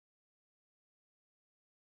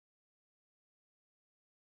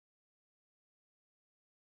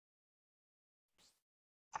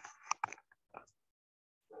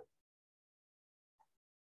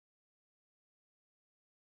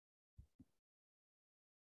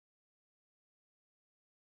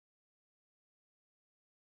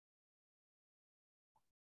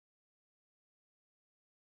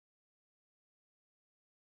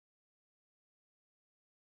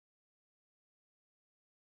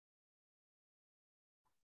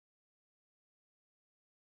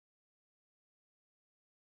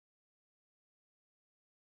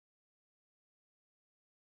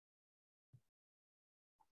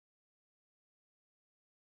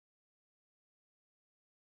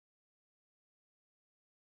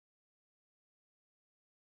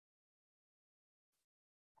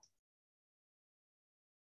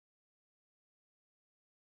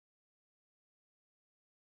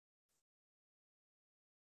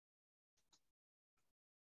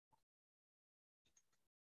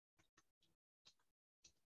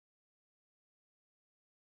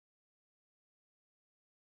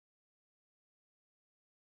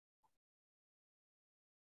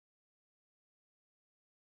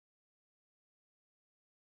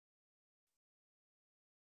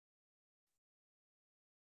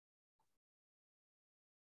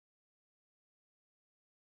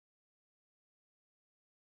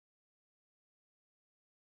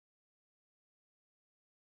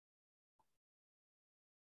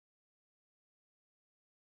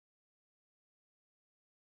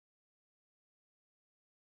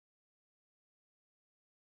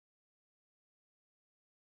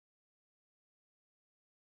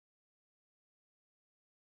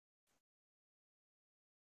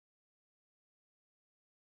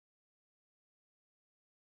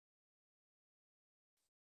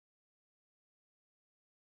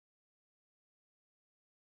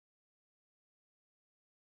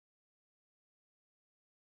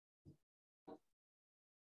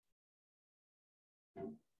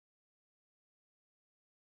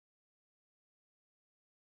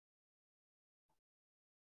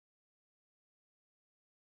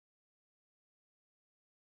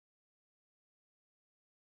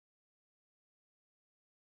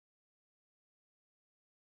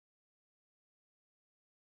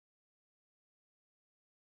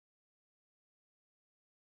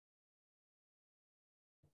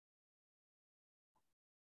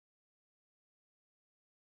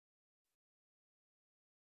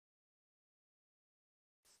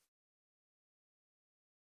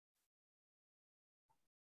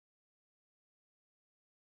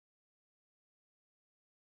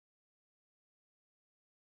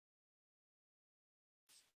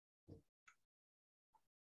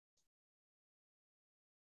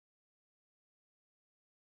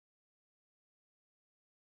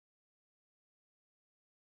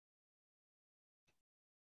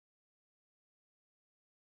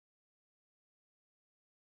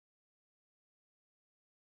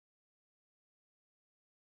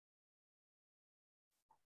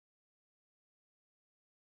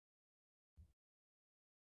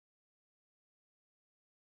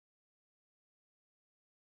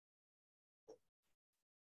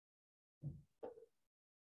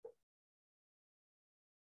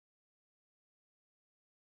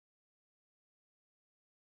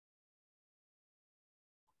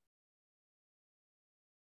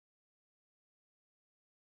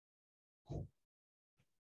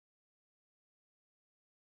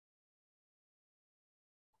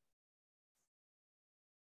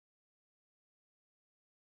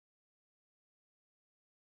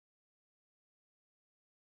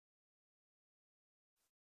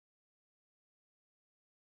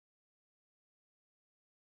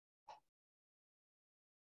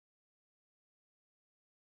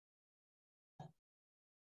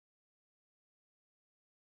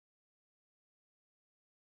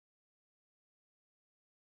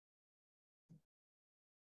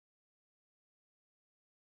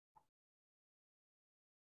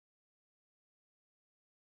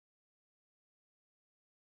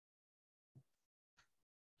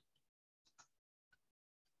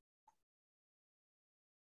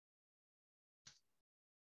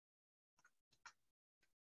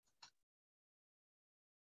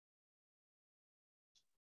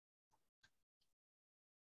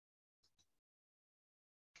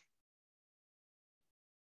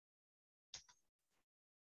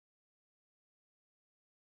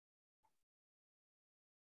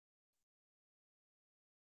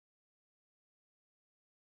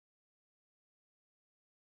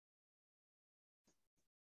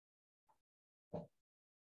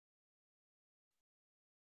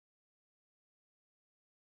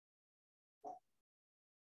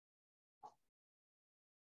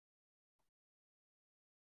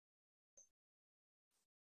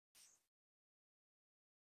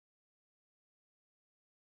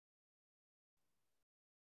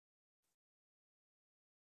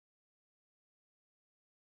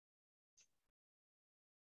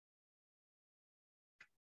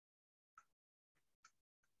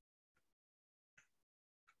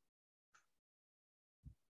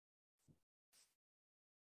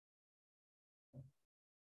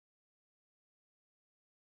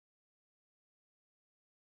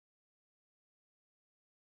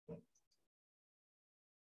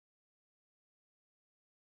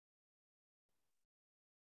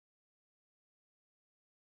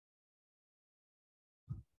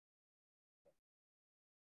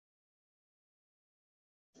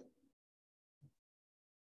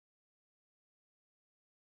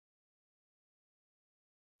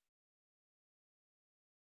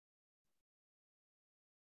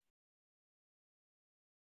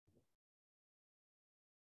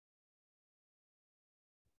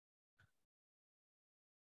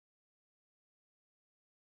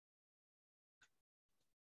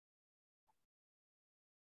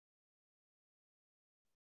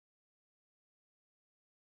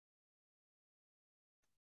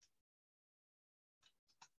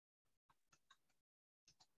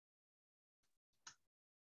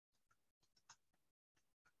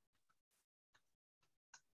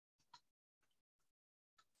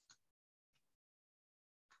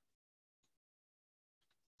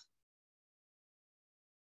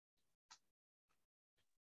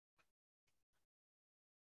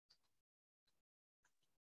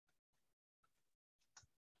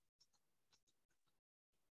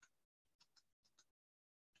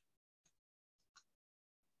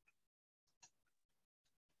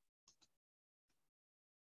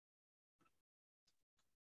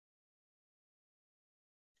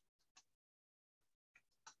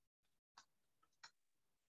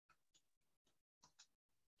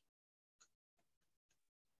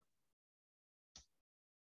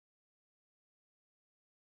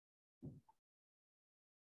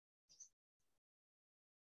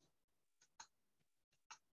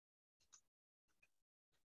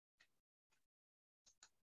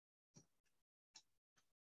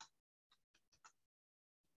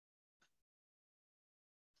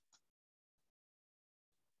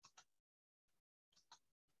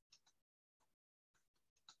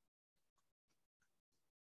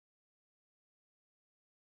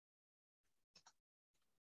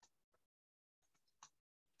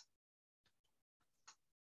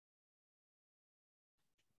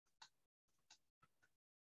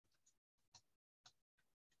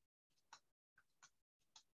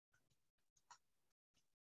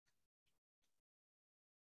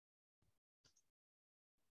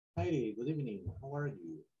Hi, good evening. How are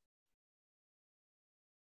you?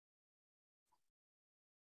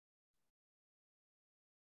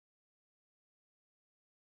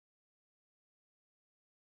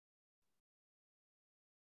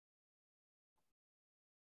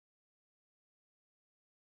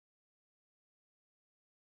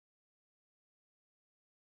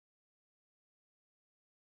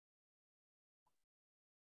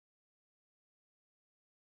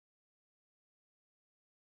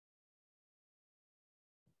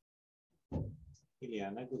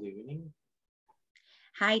 Ileana, good evening.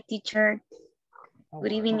 Hi, teacher. How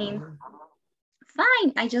Good are evening. you?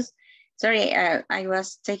 Fine. Sorry, I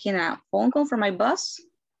was taking a phone call from my boss.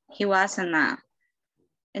 He was on an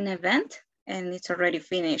event and it's already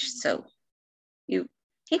finished. So he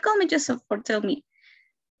called me just for tell me,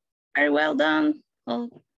 very well done.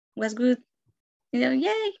 All was good.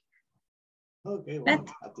 Yay. Okay, well,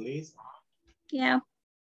 But at least. yeah,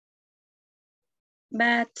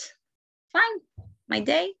 but fine. My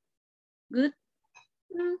day, good.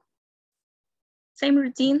 Mm, Same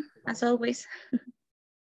routine as always.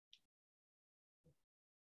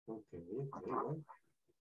 Okay, well.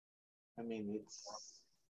 I mean,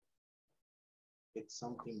 it's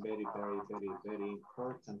something very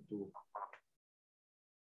important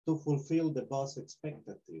to fulfill the boss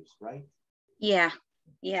expectations, right? Yeah,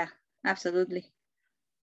 absolutely.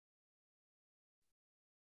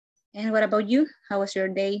 And what about you? How was your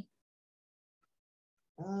day?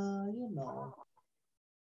 You know,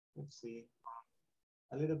 let's see,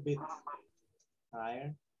 a little bit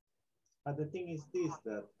tired. But the thing is this,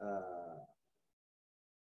 that,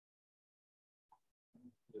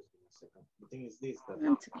 just give me a second. The thing is this, that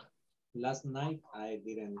That's okay. last night I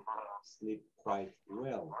didn't sleep quite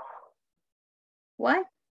well. What?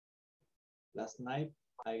 Last night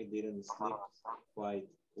I didn't sleep quite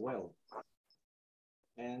well.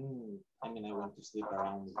 And I mean, I went to sleep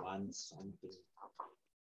around 1 something.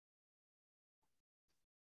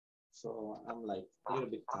 So I'm like a little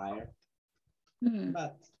bit tired,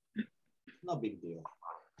 but no big deal.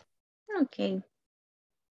 Okay.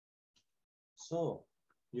 So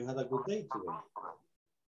you had a good day today?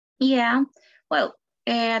 Yeah. Well,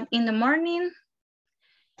 in the morning,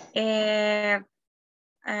 I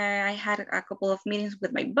had a couple of meetings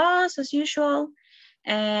with my boss as usual,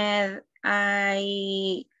 and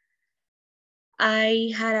I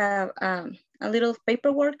had a little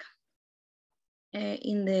paperwork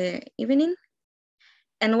in the evening,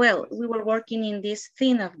 and well, we were working in this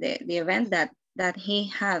thing of the event that he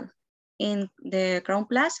had in the Crown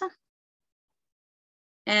Plaza,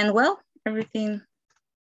 and well, everything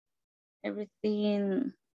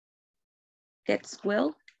gets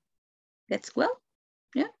well.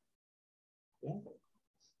 Yeah. Yeah.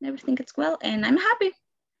 Everything gets well, and I'm happy.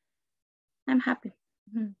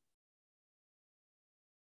 Mhm.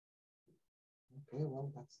 Okay,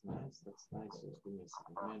 well, that's nice. That's nice. Just give me a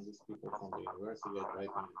second. Man, these people from the university are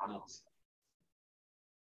driving me nuts.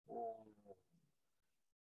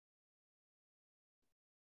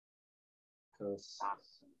 Because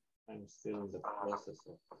I'm still in the process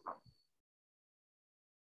of.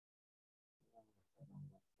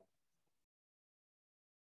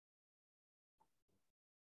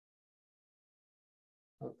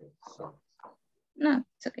 Okay, so. No,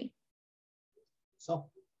 it's okay.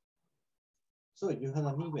 So you had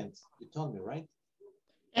an event, you told me, right?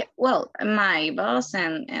 Well, my boss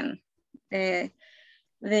and the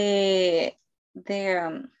the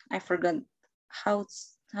I forgot how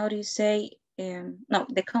do you say no,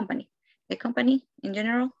 the company in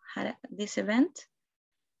general had this event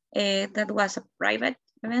that was a private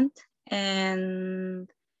event, and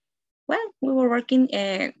well, we were working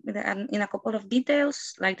in a couple of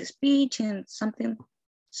details like the speech and some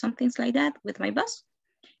things like that with my boss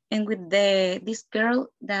and with this girl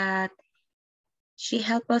that she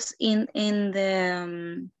helped us in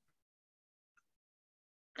the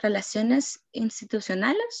relaciones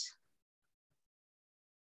institucionales.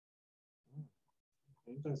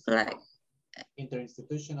 Like,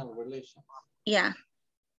 interinstitutional relations. Yeah,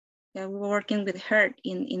 we were working with her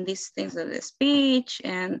in these things of the speech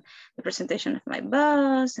and the presentation of my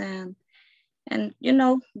boss and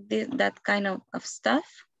that kind of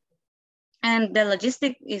stuff. And the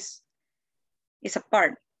logistic is a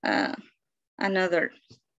part, another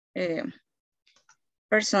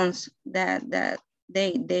persons that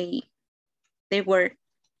they were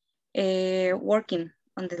working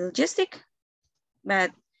on the logistic,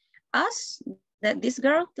 but us, that this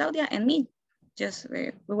girl Claudia and me, just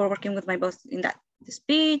we were working with my boss in that the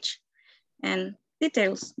speech and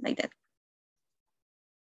details like that.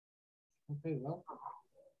 Okay, well,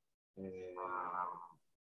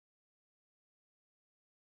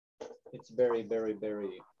 it's very, very,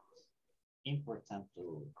 very important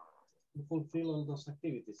to fulfill all those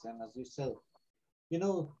activities. And as you said, you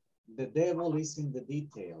know, the devil is in the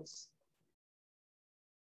details.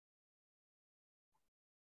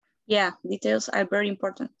 Yeah, details are very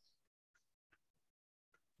important.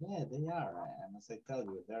 Yeah, they are. And as I tell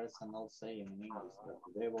you, there's an old saying in English that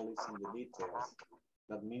the devil is in the details.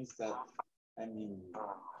 That means that, I mean,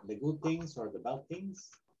 the good things or the bad things,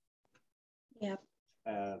 Yeah.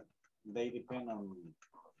 they depend on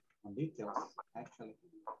details, actually.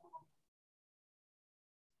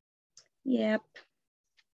 Yep.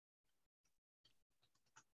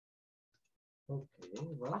 Okay,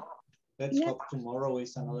 well, let's hope tomorrow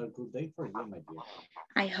is another good day for you, my dear.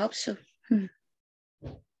 I hope so.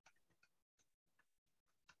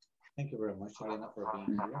 Thank you very much, Elena, for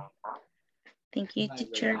being here. Thank you,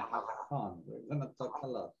 teacher. We're gonna have fun. We're gonna talk a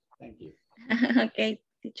lot. Thank you. Okay,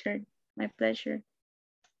 teacher. My pleasure.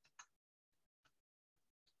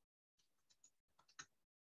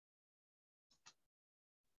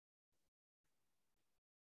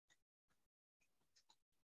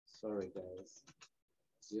 Sorry, guys.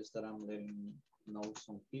 It's just that I'm letting know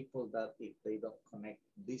some people that if they don't connect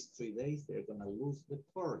these 3 days, they're gonna lose the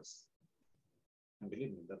course. And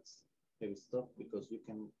believe me, that's heavy stuff because you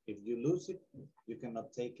can, if you lose it, you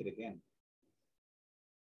cannot take it again.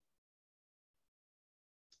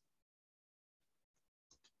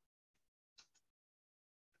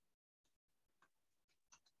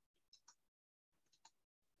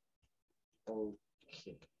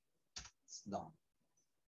 Okay, it's done.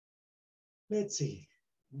 Let's see.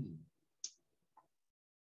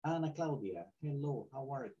 Ana Claudia, hello, how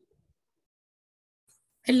are you?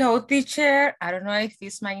 Hello, teacher. I don't know if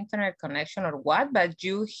it's my internet connection or what, but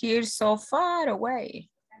you hear so far away.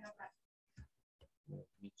 Let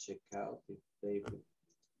me check out if they would.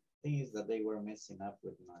 Thing is that they were messing up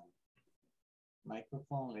with my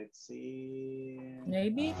microphone. Let's see.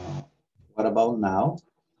 Maybe. What about now?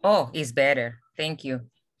 Oh, it's better. Thank you.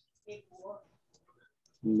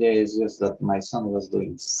 Yeah, it's just that my son was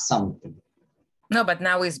doing something. No, but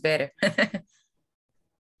now it's better.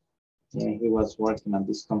 Yeah, he was working on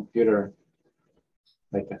this computer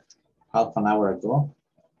like half an hour ago.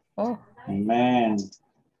 Oh. Man,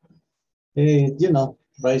 it, you know,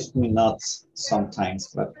 drives me nuts sometimes,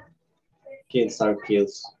 but kids are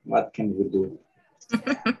kids. What can we do?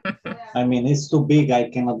 I mean, it's too big. I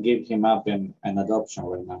cannot give him up in an adoption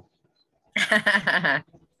right now.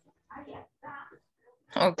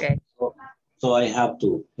 Okay. So I have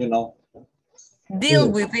to, you know.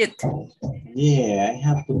 Deal with it. Yeah, I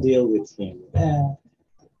have to deal with him.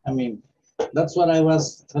 I mean, that's what I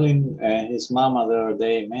was telling his mama the other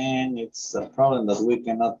day. Man, it's a problem that we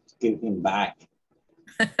cannot give him back.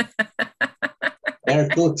 They're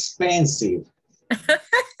too expensive.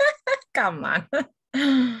 Come on.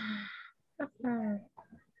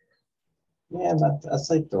 Yeah, but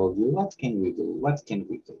as I told you, what can we do? What can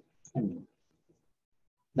we do? I mean,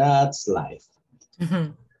 that's life.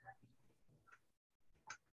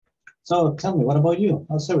 So tell me, what about you?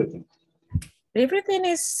 How's everything? Everything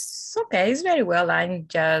is okay. It's very well. I'm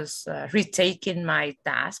just retaking my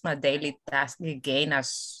task, my daily task again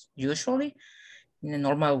as usually in a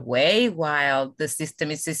normal way, while the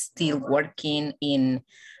system is still working in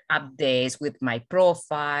updates with my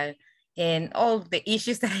profile and all the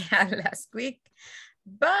issues that I had last week.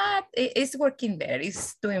 But it's working better.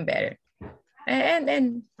 It's doing better.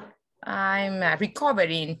 And I'm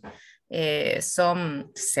recovering some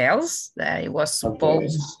sales that it was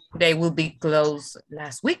supposed they will be closed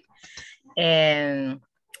last week. And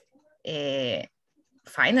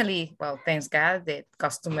finally, well, thanks God, the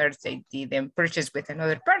customers, they didn't purchase with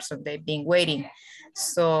another person. They've been waiting.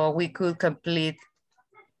 So we could complete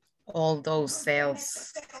all those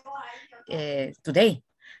sales today.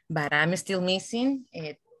 But I'm still missing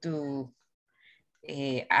to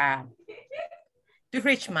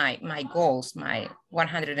reach my goals, my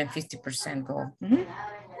 150% goal.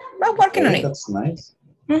 I'm working on it. That's nice.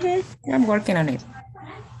 I'm working on it.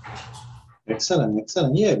 Excellent,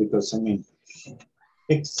 excellent. Yeah, because I mean,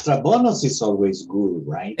 extra bonus is always good,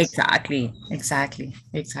 right? Exactly. Yeah,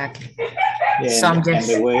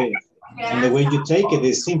 and the way you take it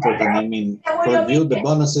is important. I mean, for you, the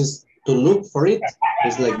bonus is to look for it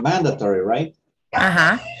is like mandatory, right?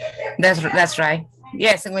 That's right.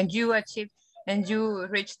 Yes, and when you achieve and you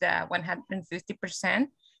reach the 150%,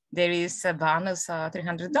 there is a bonus of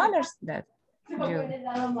 $300 that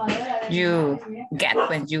you get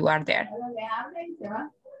when you are there. Yeah,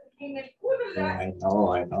 I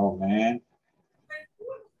know, man.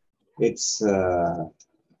 It's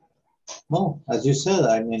well, as you said,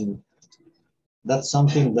 I mean, that's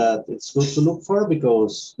something that it's good to look for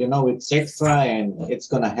because, you know, it's extra and it's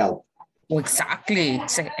going to help. Oh, exactly.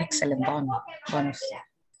 It's an excellent bonus.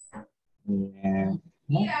 Yeah.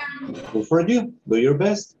 Good for you. Do your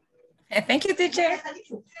best. Thank you, teacher.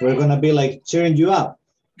 We're going to be like cheering you up.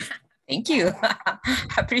 Thank you.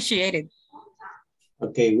 Appreciate it.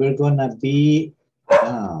 Okay, we're going to be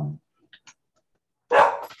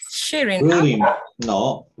cheering rooting. up.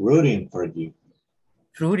 No, rooting for you.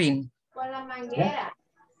 Rooting. Yeah.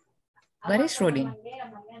 What is rooting?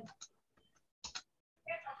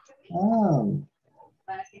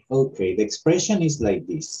 Okay, the expression is like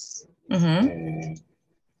this. Mm-hmm.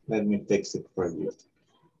 Let me text it for you.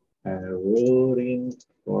 Rooting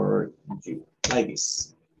for you, like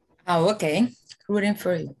this. Oh, okay. Rooting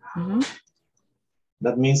for you. Mm-hmm.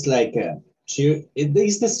 That means like cheer. It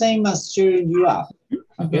is the same as cheering you up.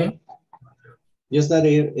 Okay. Mm-hmm. Just that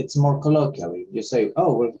it's more colloquial. You say,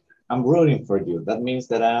 "Oh, I'm rooting for you." That means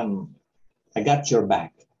that I got your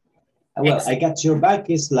back. Well, excellent. I got your back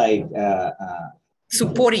is like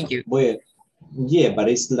supporting you. Well, yeah, but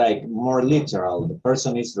it's like more literal. The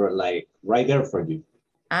person is like right there for you.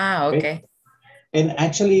 Ah, okay. And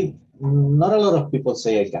actually, not a lot of people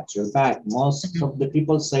say I got your back. Most of the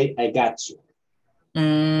people say I got you.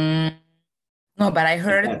 No, but I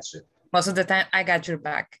heard most of the time I got your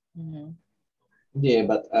back. Yeah,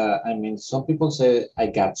 but I mean, some people say I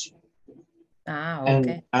got you. Ah, okay.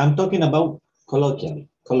 And I'm talking about colloquially.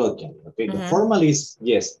 Okay, the formal is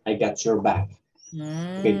yes, I got your back.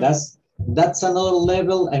 Okay, that's another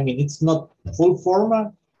level. I mean, it's not full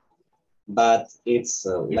formal, but it's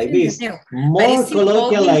like this. More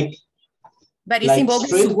colloquial, like. But it's involving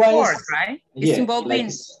support, right? It's involving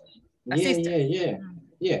assistance.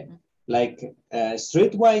 Yeah. Like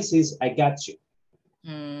streetwise is I got you.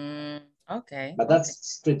 Okay. But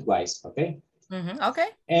that's streetwise, okay? Okay.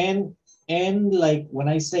 And like when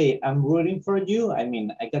I say I'm rooting for you, I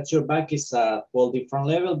mean I got your back is a whole different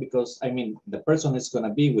level because I mean the person is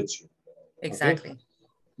gonna be with you. Exactly. Okay?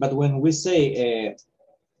 But when we say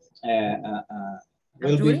I'm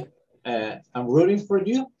rooting for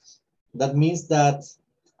you, that means that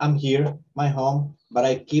I'm here, my home, but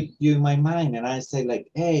I keep you in my mind and I say like,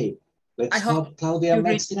 hey, let's hope Claudia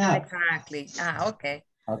makes it up. Exactly. Ah, okay.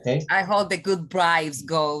 Okay. I hope the good vibes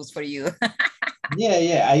goes for you.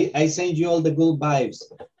 Yeah. I send you all the good vibes.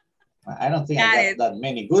 I don't think I got that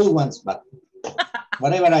many good ones, but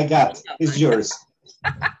whatever I got is yours.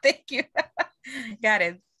 Thank you. Got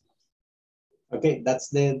it. Okay, that's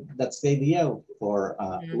the idea for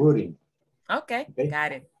rooting. Okay,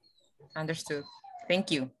 got it. Understood.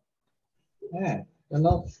 Thank you. Yeah, you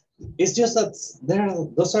know, it's just that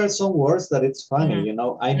those are some words that it's funny, you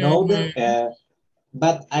know. I know them,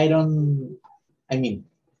 but I don't. I mean,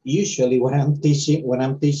 usually when I'm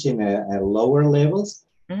teaching at lower levels,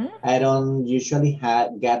 I don't usually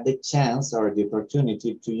get the chance or the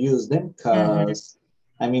opportunity to use them because,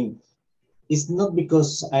 I mean, it's not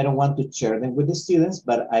because I don't want to share them with the students,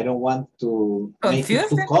 but I don't want to make it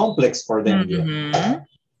too complex for them.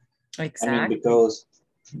 Exactly. I mean,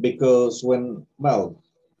 because when, well,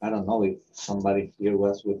 I don't know if somebody here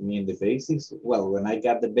was with me in the basics. Well, when I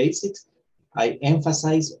got the basics, I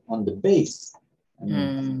emphasize on the base,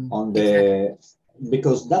 on the,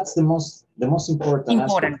 because that's the most important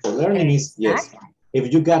aspect for learning is, yes,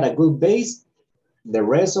 if you got a good base, the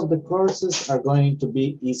rest of the courses are going to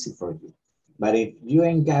be easy for you. But if you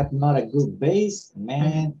ain't got not a good base,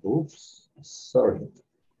 man, oops, sorry.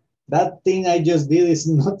 That thing I just did is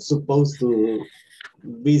not supposed to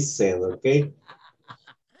be said, okay?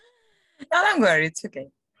 No, don't worry, it's okay.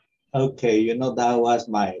 Okay, you know, that's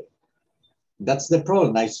the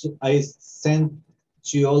problem. I sent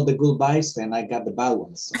you all the good vibes and I got the bad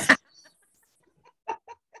ones. So.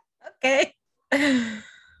 Okay.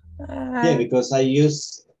 Yeah, because I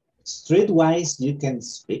use streetwise, you can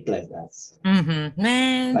speak like that.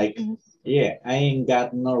 Man. Like, yeah, I ain't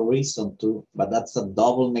got no reason to, but that's a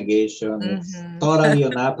double negation. It's totally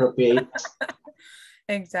inappropriate.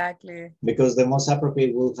 Exactly. Because the most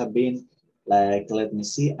appropriate would have been like, let me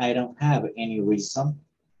see, I don't have any reason.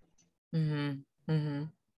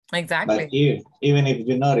 Exactly. But even if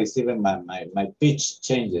you notice, even my pitch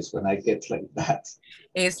changes when I get like that.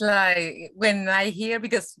 It's like when I hear,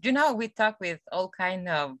 because, you know, we talk with all kind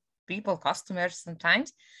of people, customers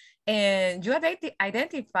sometimes, and you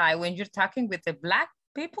identify when you're talking with the Black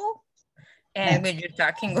people and when you're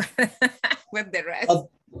talking with the rest. Oh,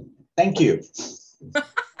 thank you.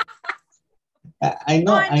 I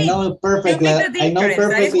know perfectly. I know perfectly.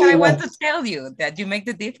 That is what I want to tell you, that you make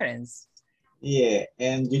the difference. Yeah,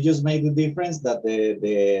 and you just made the difference that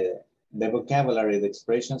the vocabulary, the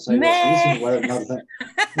expressions I was using were not,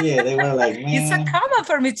 yeah, they were like, man. It's so common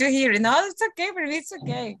for me to hear it. No, it's okay for me, it's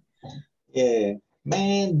okay. Yeah,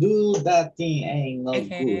 man, do that thing ain't no good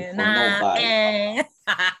for nobody.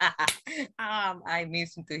 I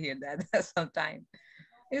miss to hear that sometimes.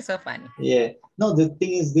 It's so funny. Yeah, no, the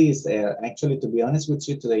thing is this, actually, to be honest with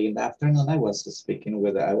you, today in the afternoon, I was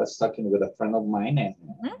talking with a friend of mine,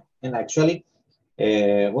 and actually,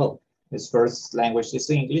 well, his first language is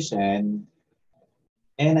English, and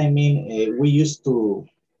I mean, we used to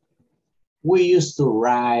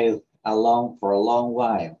ride along for a long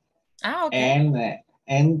while. Okay.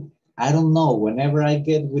 And I don't know, whenever I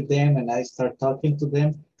get with them and I start talking to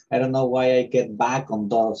them, I don't know why I get back on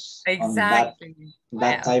those, exactly. on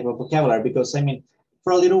that type of vocabulary, because I mean,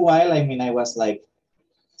 for a little while, I mean, I was like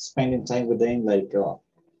spending time with them like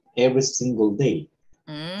every single day.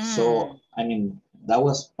 So, I mean, that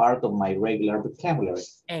was part of my regular vocabulary.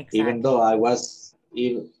 Exactly. Even though I was,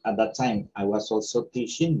 at that time, I was also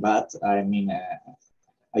teaching, but I mean,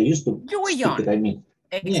 I used to speak it, I mean,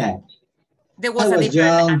 exactly. Yeah. There was I was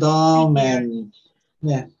young, dumb, and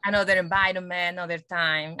yeah. Another environment, another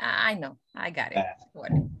time. I know, I got it.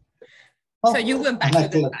 Oh, so you went back to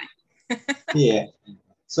the time. Yeah.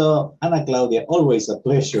 So, Ana Claudia, always a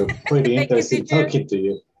pleasure. Pretty interesting talking to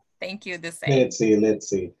you. Thank you, the same. Let's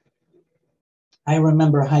see. I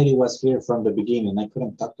remember Heidi was here from the beginning. I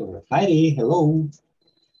couldn't talk to her. Heidi, hello.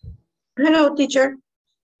 Hello, teacher.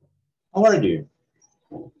 How are you?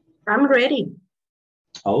 I'm ready.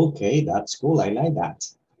 Okay, that's cool. I like that.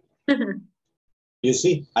 You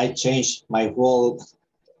see, I changed my whole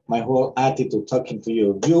attitude talking to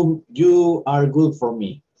you. You are good for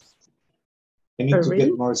me. I need to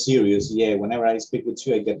get more serious. Yeah, whenever I speak with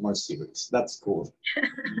you, I get more serious. That's cool.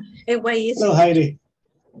 Hey, why is Hello, Heidi.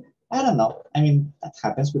 I don't know. I mean, that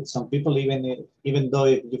happens with some people, even though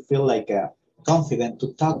if you feel like confident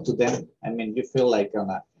to talk to them. I mean, you feel like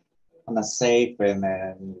on a safe and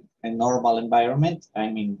normal environment. I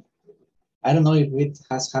mean, I don't know if it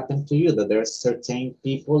has happened to you that there are certain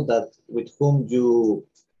people that with whom you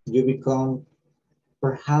become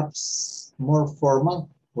perhaps more formal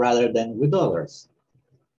rather than with others.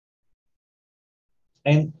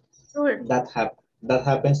 And that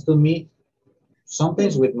happens to me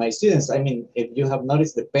sometimes with my students. I mean, if you have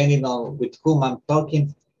noticed, depending on with whom I'm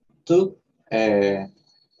talking to, I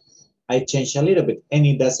change a little bit. And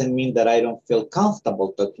it doesn't mean that I don't feel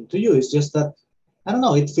comfortable talking to you. It's just that, I don't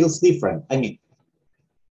know, it feels different. I mean,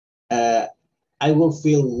 I will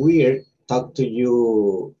feel weird talk to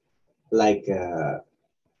you like I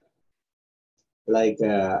was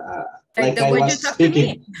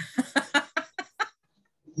speaking.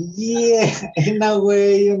 Yeah, in a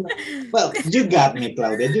way. You know. Well, you got me,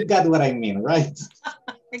 Claudia. You got what I mean, right?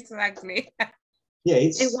 Exactly. Yeah,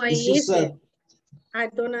 it's just it? I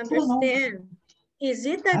don't understand. Is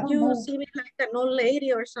it that you see me like an old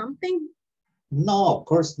lady or something? No, of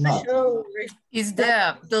course not. Is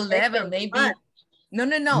the level maybe? No.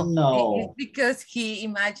 No. It's because he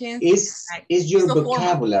imagines. It's your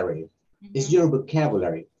vocabulary. It's your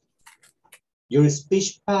vocabulary. Your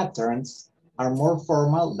speech patterns are more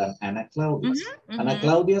formal than Ana Claudia's. Ana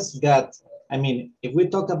Claudia's got, I mean, if we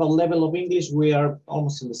talk about level of English, we are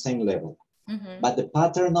almost in the same level. But the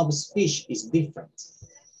pattern of speech is different.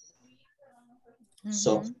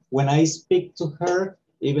 So when I speak to her,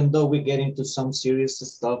 even though we get into some serious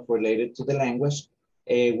stuff related to the language,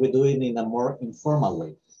 we do it in a more informal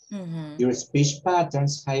way. Your speech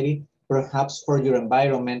patterns, Heidi, perhaps for your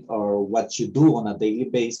environment or what you do on a daily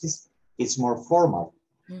basis, it's more formal.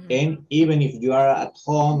 And even if you are at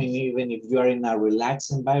home and even if you are in a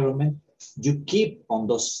relaxed environment, you keep on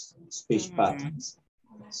those speech patterns.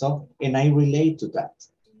 So, and I relate to that.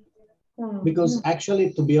 Because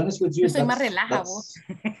actually, to be honest with you, that's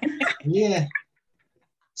yeah,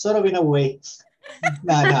 sort of in a way.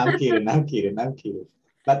 No, I'm kidding.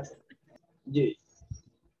 But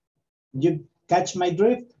you catch my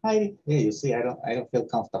drift, Heidi? Yeah, you see, I don't feel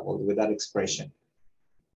comfortable with that expression.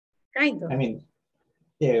 Kind of. I mean,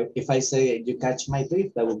 yeah, if I say you catch my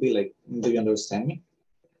drift, that would be like, do you understand me?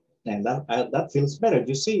 And that feels better.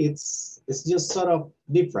 You see, it's just sort of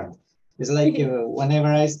different. It's like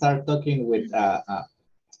whenever I start talking with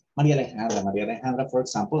Maria Alejandra, for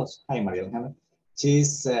example. Hi, Maria Alejandra.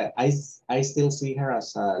 She's I still see her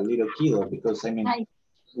as a little kiddo because I mean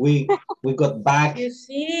we got back. You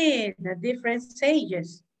see the different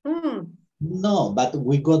stages. No, but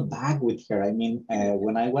we got back with her. I mean,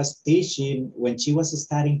 when I was teaching, when she was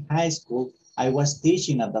studying high school, I was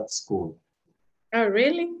teaching at that school. Oh,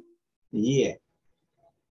 really? Yeah.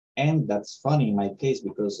 And that's funny in my case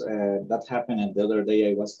because that happened. And the other day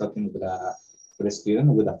I was talking with a student,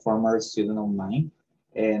 with a former student of mine.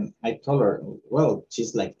 And I told her, well,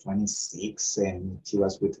 she's like 26 and she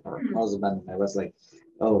was with her husband. I was like,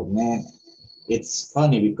 oh man, it's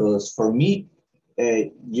funny because for me,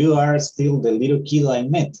 you are still the little kid I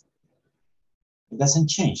met. It doesn't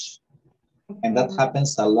change. And that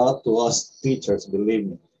happens a lot to us teachers, believe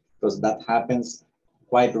me, because that happens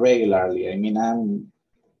quite regularly. I mean, I'm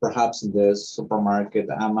perhaps in the supermarket,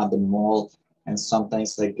 I'm at the mall, and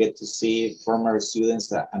sometimes I get to see former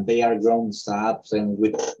students and they are grown up and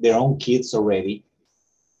with their own kids already.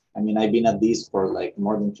 I mean, I've been at this for like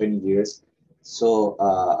more than 20 years. So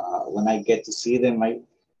when I get to see them,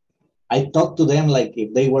 I talk to them like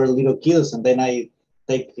if they were little kids, and then I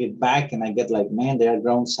take it back and I get like, man, they are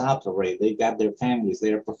grown up already. They got their families,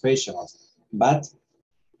 they are professionals, but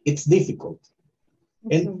it's difficult.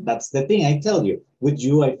 And that's the thing I tell you. With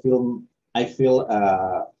you, I feel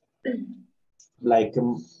like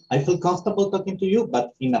I feel comfortable talking to you,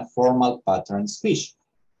 but in a formal pattern speech,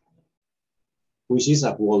 which is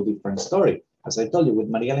a whole different story. As I told you, with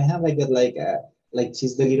Maria Alejandra, I get like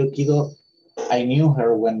she's the little kiddo. I knew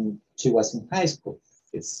her when she was in high school.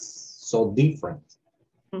 It's so different.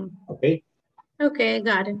 Okay. Okay,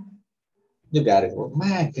 got it. You got it. Well,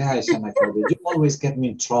 my gosh, Ana Claudia, you always get me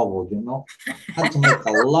in trouble, you know. I had to make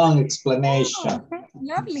a long explanation. Oh,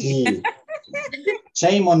 lovely. Gee.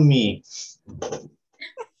 Shame on me.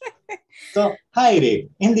 So, Heidi,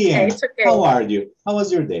 in the end, It's okay. how are you? How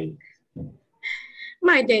was your day?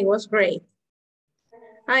 My day was great.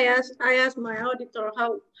 I asked my auditor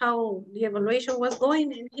how the evaluation was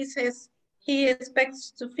going, and he says he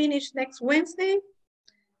expects to finish next Wednesday.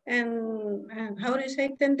 And how do you say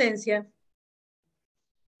tendencia?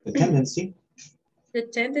 The tendency? The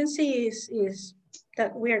tendency is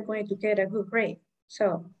that we are going to get a good grade.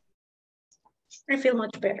 So I feel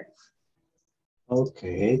much better.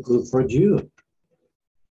 Okay, good for you.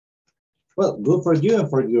 Well, good for you and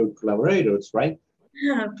for your collaborators, right?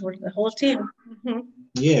 Yeah, for the whole team.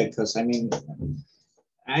 Yeah, because I mean,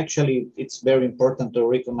 actually, it's very important to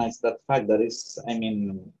recognize that fact that is, I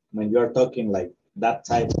mean, when you are talking like that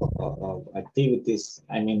type of activities,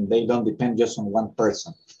 I mean, they don't depend just on one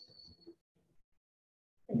person.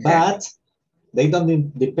 Exactly. But they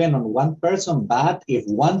don't depend on one person, but if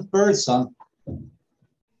one person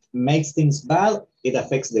makes things bad, it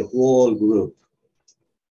affects the whole group.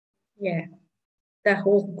 Yeah, the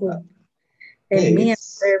whole group. And me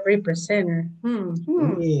as a representative.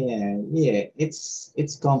 Yeah,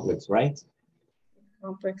 it's complex, right?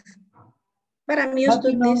 Complex. But I'm used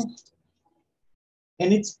to this.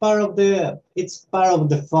 And it's part of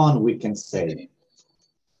the fun, we can say.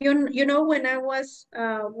 You know, when I was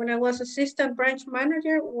assistant branch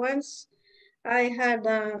manager, once I had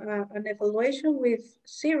an evaluation with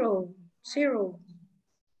zero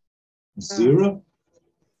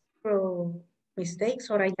mistakes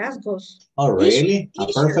or hallazgos. Oh, really? A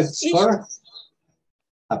perfect score?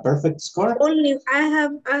 A perfect score? Only I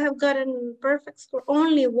have gotten perfect score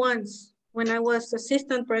only once when I was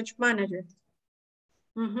assistant branch manager.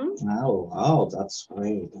 Oh, that's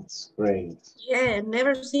great. That's great. Yeah,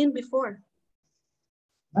 never seen before.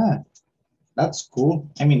 Ah, that's cool.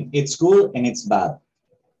 I mean, it's good and it's bad.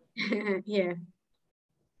 Yeah.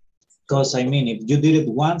 Because I mean, if you did it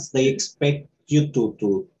once, they expect you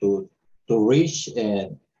to reach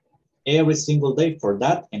every single day for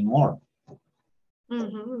that and more.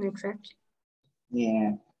 Exactly.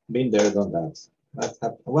 Yeah, been there, done that.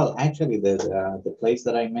 Well, actually, the place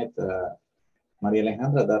that I met Maria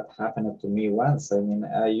Alejandra, that happened to me once. I mean,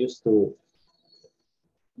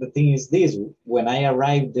 the thing is this, when I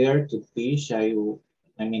arrived there to teach, I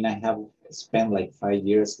mean, I have spent like 5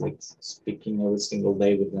 years, like speaking every single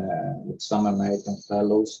day with some American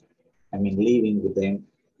fellows. I mean, living with them.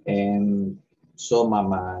 And so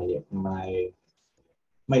my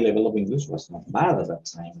level of English was not bad at that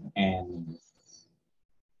time.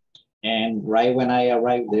 And right when I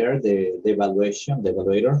arrived there, the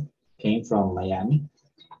evaluator came from Miami.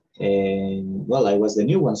 And well, I was the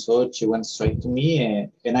new one, so she went straight to me,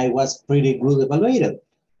 and I was pretty good evaluated.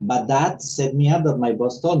 But that set me up that my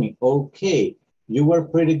boss told me, okay, you were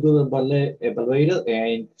pretty good evaluated,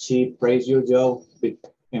 and she praised your job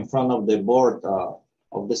in front of the board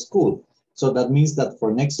of the school. So that means that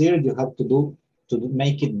for next year, you have to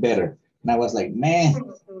make it better. And I was like, man,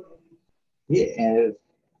 yeah,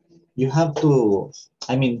 you have to,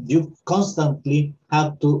 I mean, you constantly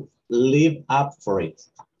have to live up for it.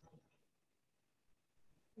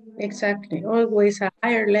 Exactly. Always a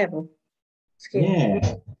higher level.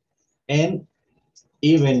 Yeah. And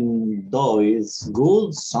even though it's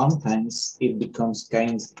good, sometimes it becomes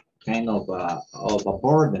kind of a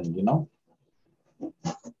burden, you know?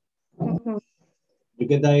 Mhm. You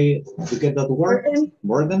get that word? Burden.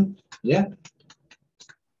 Burden? Yeah.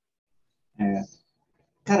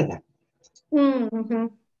 Carga.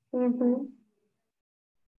 Mhm. Mhm.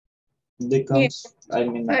 Yeah, Becomes, I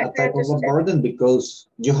mean, I a type of a understand. burden because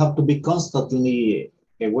you have to be constantly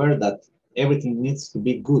aware that everything needs to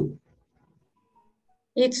be good.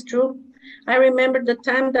 It's true. I remember the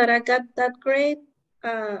time that I got that grade.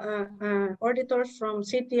 Auditors from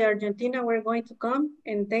City, Argentina were going to come,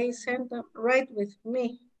 and they sent them right with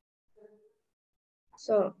me.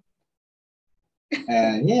 So.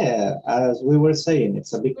 And yeah, as we were saying,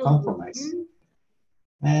 it's a big compromise. Mhm.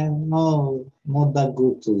 And no, not that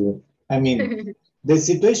good to do. I mean, the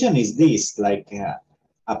situation is this, like a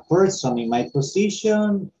person in my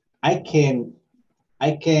position, I can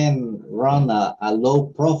run a low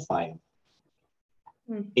profile.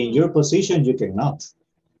 In your position, you cannot.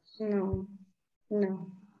 No,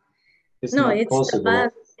 no, It's no. not possible.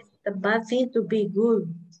 It's the bad thing to be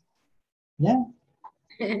good. Yeah.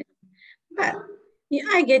 But yeah,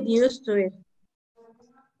 I get used to it.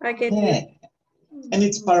 I get Yeah. used. And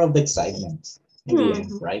it's part of the excitement in the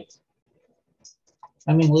end, right?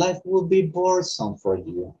 I mean, life would be boresome for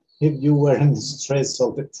you if you were in stress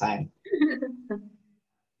all the time.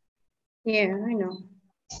 Yeah, I know.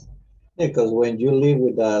 Because when you live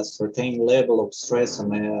with a certain level of stress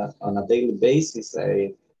on a daily basis,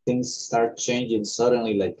 things start changing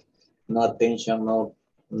suddenly, like no attention,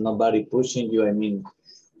 nobody pushing you. I mean,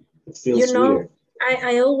 it You feels know, weird.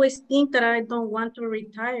 I always think that I don't want to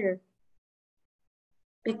retire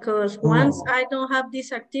because once Oh, I don't have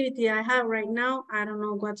this activity I have right now, I don't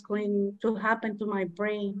know what's going to happen to my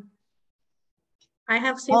brain. I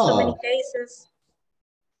have seen so many oh, cases.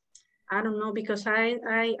 I don't know because I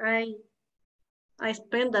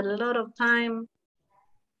spend a lot of time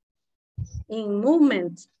in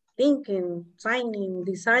movement, thinking, signing,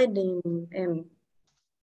 deciding, and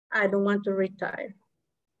I don't want to retire,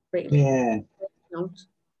 really. yeah. Don't.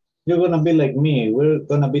 You're gonna be like me. We're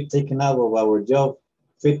gonna be taken out of our job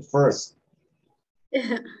feet first.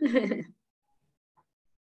 I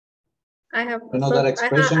have You know that thought,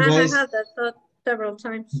 expression, I guys? had that thought several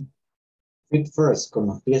times. Feet first, con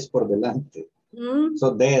los pies por delante. Mm-hmm. So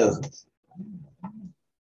there.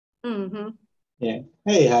 Mm-hmm. Yeah.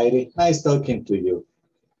 Hey, Heidi. Nice talking to you.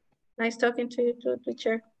 Nice talking to you too,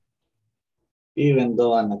 teacher. Even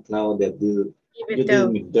though Ana Claudia Even you did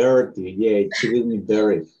though, me dirty. Yeah, she did me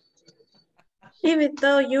dirty. even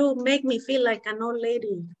though you make me feel like an old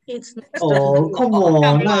lady, it's nice talking to Oh, you. come Oh, come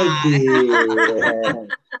on, I on.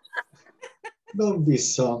 did. Don't be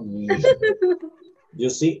so mean. You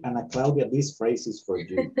see, Ana Claudia, this phrase is for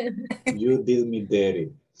you. You did me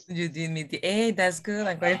dirty. You did me. Hey, that's good.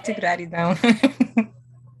 I'm going to write it down.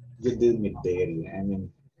 You did me dirty. I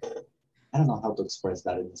mean, I don't know how to express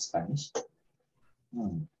that in Spanish.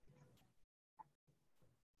 Hmm.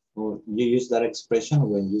 Well, you use that expression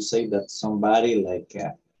when you say that somebody like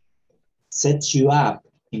sets you up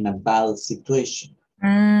in a bad situation.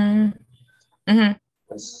 Mm, mhm.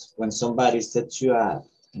 When somebody sets you up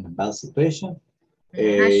in a bad situation,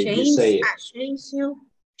 you Shames, say, shames you,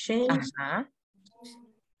 shames. Ajá.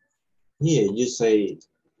 yeah, you say,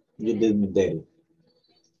 you did me dirty.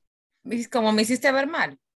 Como me hiciste ver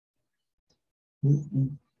mal.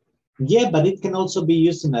 Yeah, but it can also be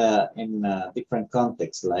used in a different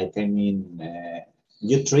context. Like, I mean,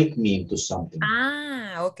 you trick me into something.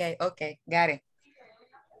 Ah, okay, okay, got it.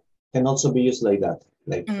 Can also be used like that.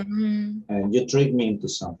 Like, you trick me into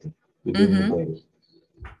something. You did me dirty.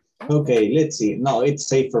 Okay, let's see. No, it's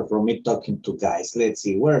safer for me talking to guys. Let's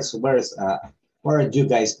see. Where are you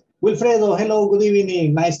guys? Wilfredo, hello, good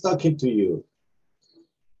evening. Nice talking to you.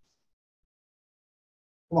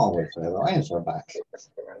 Come on, Wilfredo, answer back.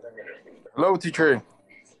 Hello, teacher.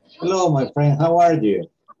 Hello, my friend. How are you?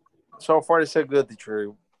 So far, it's a good teacher.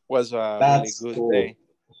 It was a really That's good cool. day.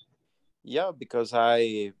 Yeah, because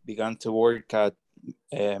I began to work at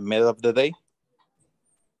middle of the day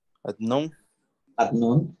at noon. At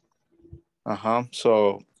noon?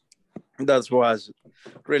 So that was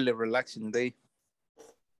really relaxing day.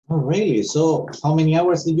 Oh, really? So how many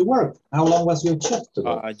hours did you work? How long was your shift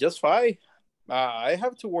today? Just 5. I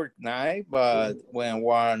have to work 9, but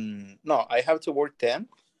I have to work 10,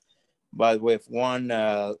 but with one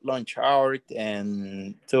lunch hour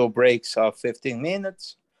and 2 breaks of 15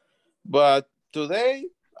 minutes. But today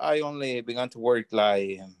I only began to work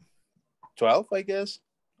like 12, I guess.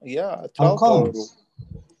 Yeah, How 12 or come?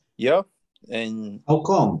 yeah. And How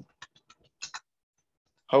come?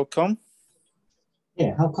 how come?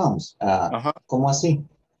 Yeah, how comes? ¿Cómo así?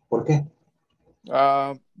 ¿Por qué?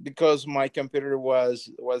 Because my computer was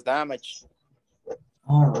damaged.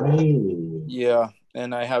 Oh, really? Yeah,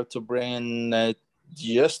 and I have to bring it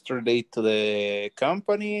yesterday to the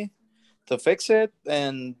company to fix it,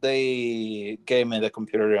 and they gave me the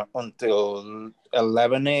computer until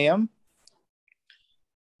 11 a.m.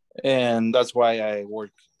 and that's why I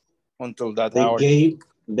work until that hour.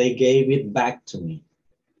 They gave it back to me.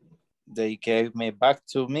 They gave me back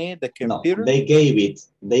to me the computer. No, they gave it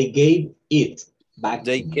back.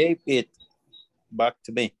 They gave it back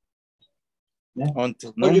to me. Yeah.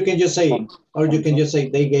 Until noon. Or you can just say,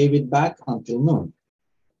 they gave it back until noon.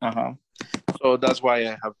 So that's why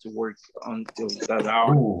I have to work until that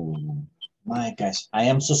hour. Oh my gosh, I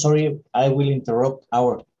am so sorry. I will interrupt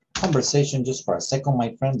our conversation just for a second,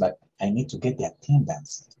 my friend, but I need to get the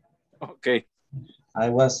attendance. Okay. I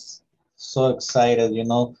was so excited, you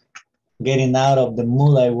know, getting out of the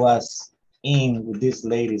mood I was in with these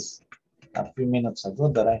ladies a few minutes ago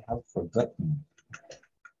that I have forgotten.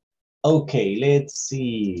 Okay, let's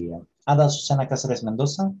see. Ada Susana Cáceres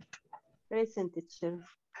Mendoza. Present, teacher.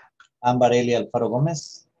 Ambarelli Alfaro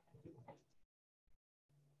Gómez.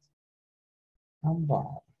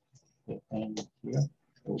 Ambar. Here.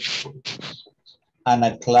 Okay.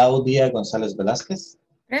 Ana Claudia González Velázquez.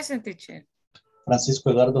 Present, teacher. Francisco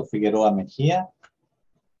Eduardo Figueroa Mejía.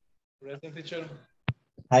 Present, teacher.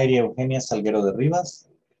 Jairi Eugenia Salguero de Rivas.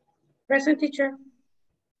 Present, teacher.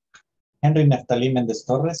 Henry Neftalí Méndez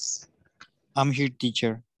Torres. I'm here,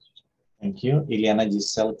 teacher. Thank you. Ileana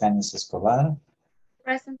Giselle Cañas Escobar.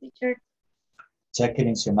 Present, teacher.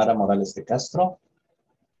 Jacqueline Xiomara Morales de Castro.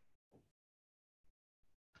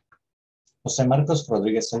 José Marcos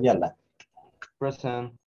Rodríguez Ayala.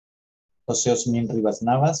 Present. José Osmin Rivas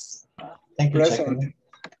Navas. Thank you, Present. Jacqueline.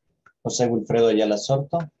 José Wilfredo Ayala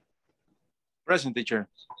Sorto. Present, teacher.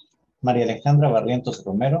 María Alejandra Barrientos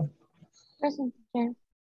Romero. Present, teacher.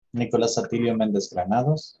 Nicolás Atilio Méndez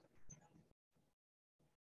Granados.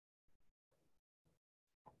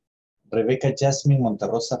 Rebeca Jasmine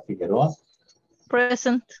Monterrosa Figueroa.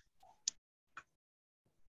 Present.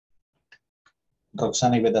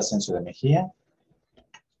 Roxana Iveta Asensio de Mejía.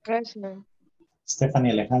 Present.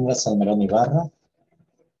 Stephanie Alejandra Salmerón Ibarra.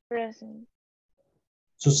 Present.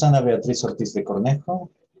 Susana Beatriz Ortiz de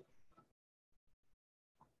Cornejo.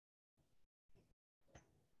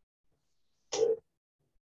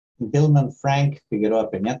 Billman Frank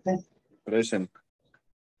Figueroa Peñate. Present.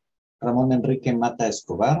 Ramón Enrique Mata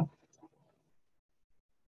Escobar.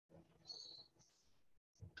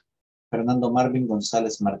 Fernando Marvin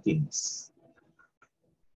González Martínez.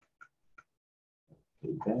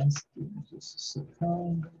 Okay, guys, give me just a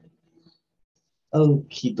second.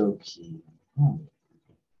 Okie dokie.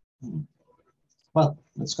 Well,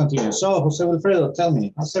 let's continue. So, Jose Wilfredo, tell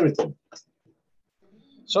me, how's everything?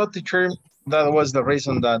 So, teacher, that was the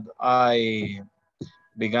reason that I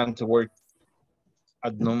began to work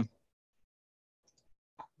at noon.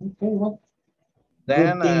 Okay, well.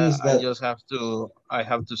 Then I just have to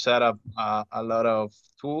set up a lot of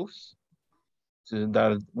tools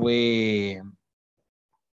that we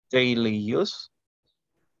daily use.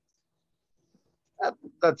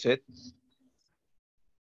 That's it.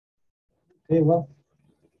 Okay, well.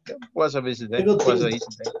 It was a busy day. It was an easy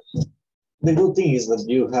day. The good thing is that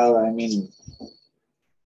you have, I mean,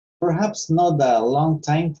 perhaps not a long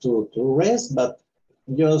time to rest, but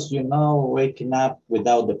just, you know, waking up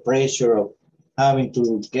without the pressure of having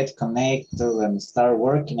to get connected and start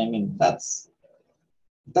working. I mean, that's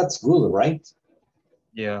good, right?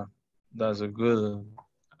 Yeah, that's a good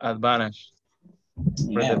advantage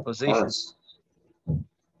for the position.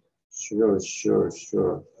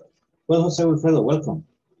 Sure. Well, Jose Wilfredo, welcome.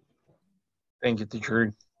 Thank you,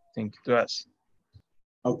 teacher. Thank you to us.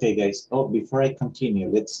 Okay, guys. Oh, before I continue,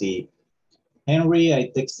 let's see. Henry,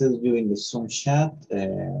 I texted you in the Zoom chat.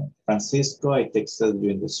 Francisco, I texted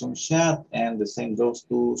you in the Zoom chat. And the same goes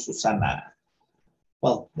to Susana.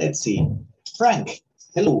 Well, let's see. Frank,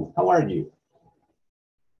 hello, how are you?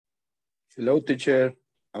 Hello, teacher.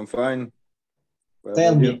 I'm fine.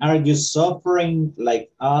 Tell me, are you suffering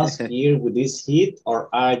like us here with this heat,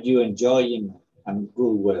 or are you enjoying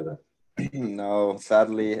good weather? No,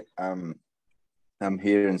 sadly, I'm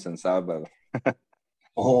here in San Salvador.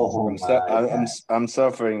 Oh, I'm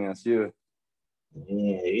suffering as you.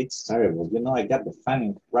 Yeah, it's terrible. You know, I got the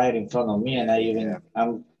fan right in front of me, and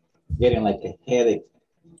I'm getting like a headache.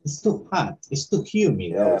 It's too hot. It's too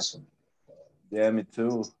humid also. Yeah, me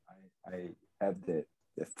too. I have the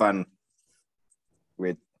fan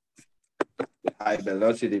with the high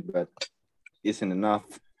velocity, but isn't enough.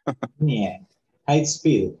 Yeah, high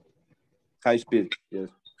speed. High speed, yes.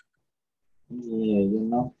 Yeah, you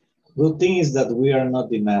know. Good thing is that we are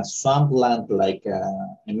not in a swampland like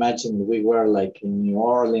imagine we were like in New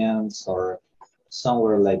Orleans or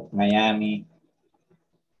somewhere like Miami.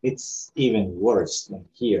 It's even worse than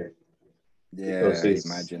here because Yeah, I it's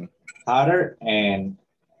imagine. hotter and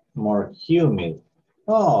more humid.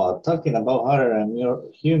 Oh, talking about hotter and more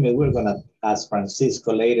humid, we're gonna ask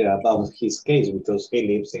Francisco later about his case because he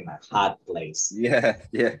lives in a hot place. Yeah,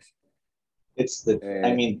 yeah. It's the,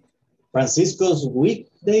 I mean, Francisco's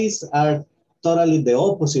weekdays are totally the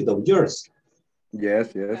opposite of yours. Yes,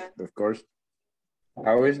 yes, of course.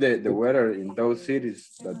 How is the weather in those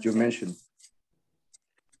cities that you mentioned?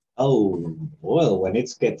 Oh, well, when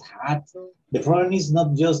it's get hot, the problem is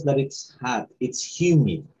not just that it's hot, it's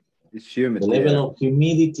humid. It's humid, The level yeah. of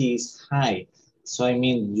humidity is high. So, I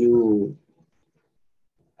mean, you,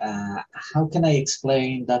 how can I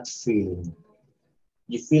explain that feeling?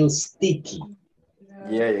 You feel sticky.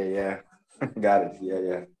 Yeah, yeah, yeah. Got it. Yeah,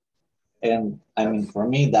 yeah. And I mean, for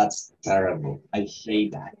me, that's terrible. I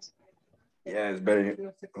hate that. Yeah, it's very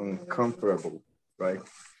uncomfortable, right?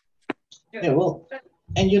 Yeah, well,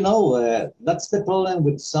 and you know, that's the problem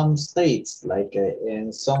with some states, like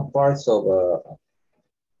in some parts of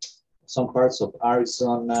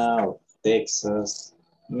Arizona or Texas.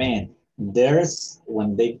 Man, there's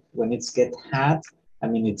when it's get hot, I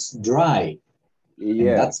mean it's dry, and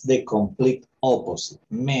Yeah, that's the complete opposite.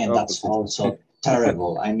 Man, that's opposite. also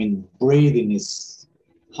terrible. I mean, breathing is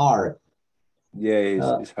hard. Yeah,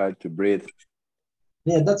 Uh, it's hard to breathe.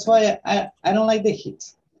 yeah, that's why I don't like the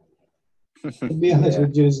heat. To be honest Yeah,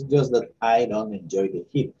 with you, it's just that I don't enjoy the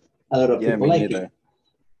heat. A lot of yeah, people me like it. neither.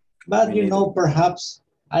 But Me you neither. know, perhaps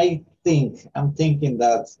I'm thinking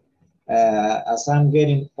that as I'm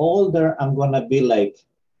getting older, I'm gonna be like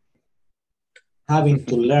having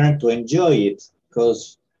to learn to enjoy it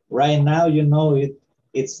because right now, you know,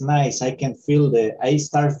 it's nice. I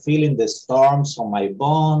start feeling the storms on my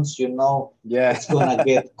bones. You know, Yeah. it's gonna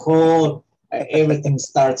get cold. Everything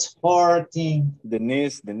starts hurting. The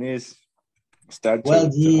knees start Well,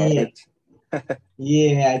 to yeah, hurt.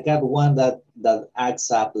 yeah. I got one that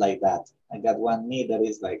acts up like that. I got one knee that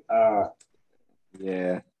is like,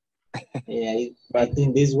 Yeah, yeah, I but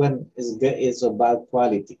think this one is good, is of bad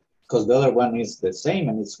quality because the other one is the same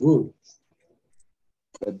and it's good.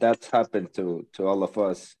 that's happened to all of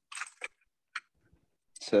us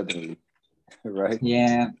suddenly, right?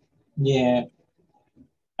 Yeah, yeah.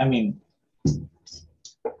 I mean,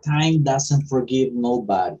 time doesn't forgive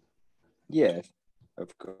nobody. Yes,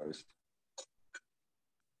 of course.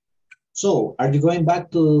 So, are you going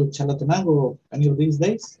back to Chalatenango any of these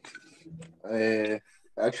days? Uh,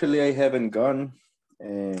 Actually, I haven't gone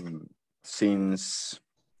um, since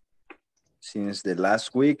the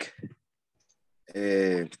last week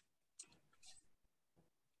uh,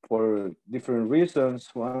 for different reasons.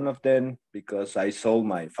 One of them because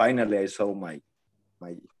finally I sold my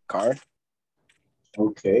car.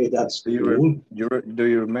 Okay, that's Do cool. do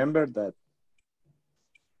you remember that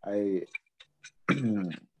I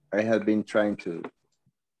I had been trying to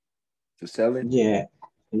sell it? Yeah,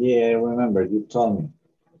 yeah, I remember you told me.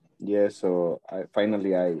 Yeah, so I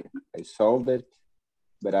sold it,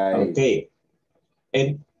 but Okay,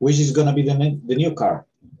 and which is gonna be the new car?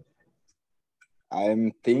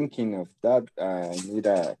 I'm thinking of that. I need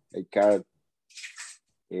a car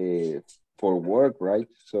for work, right?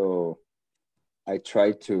 So I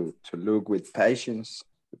try to look with patience,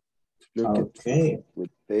 look at Okay, with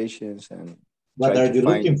patience, and what try are to you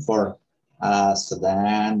find. looking for? A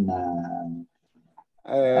sedan,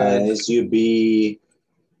 Uh, SUV.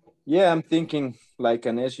 yeah, I'm thinking like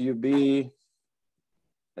an SUV,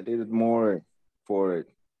 a little more for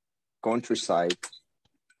countryside,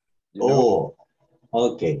 you know. Oh,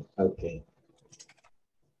 okay, okay.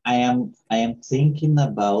 I am thinking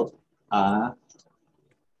about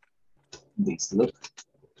this. Look,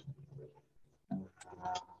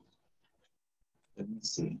 let me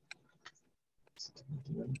see.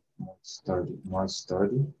 More sturdy, more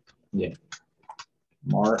sturdy. Yeah,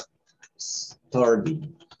 more sturdy.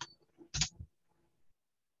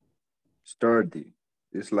 Sturdy.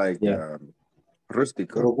 It's like Yeah,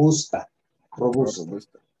 rustico robusta, or robusta.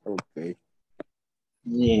 robusta. Okay.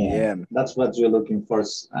 Yeah, Yeah. that's what you're looking for.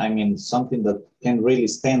 I mean, something that can really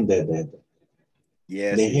stand Yes. the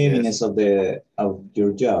Yes. heaviness Yes. of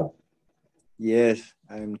your job. Yes.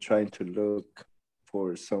 I'm trying to look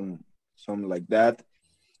for some like that.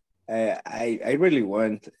 I really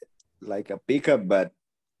want like a pickup, but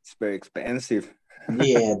it's very expensive.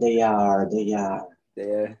 Yeah, they are. They are.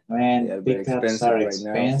 They are they Man, are very pickups expensive are right now.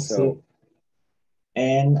 expensive. So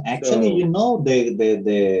And actually, So you know,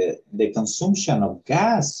 the consumption of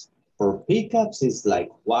gas for pickups is like,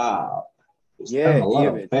 wow, you spend yeah, a lot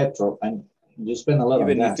of petrol and you spend a lot on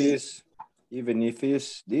even if gas. it's even if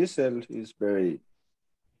it's diesel, is very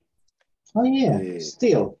Oh yeah, uh,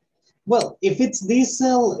 still. Well, if it's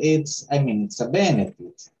diesel, I mean, it's a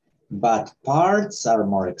benefit, but parts are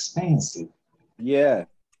more expensive. yeah.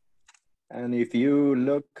 And if you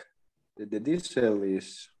look, the diesel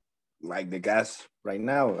is like the gas right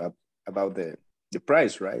now about the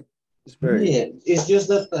price, right? It's very Yeah, it's just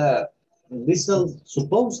that diesel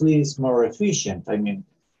supposedly is more efficient. I mean,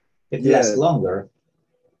 it lasts yeah, longer.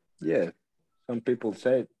 yeah. Some people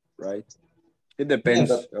say, right? It Yeah, depends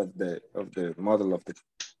but of the model of the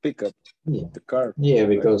pickup, yeah, the car, yeah, right?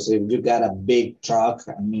 because if you got a big truck,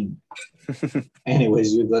 I mean,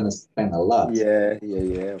 anyways, you're gonna spend a lot. Yeah, yeah,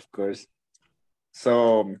 yeah, of course.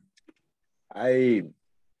 So I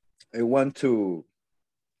I want to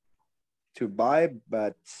buy,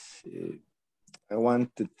 but uh, I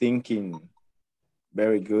want to thinking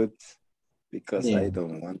very good because Yeah, I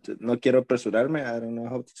don't want to. No quiero apresurarme. I don't know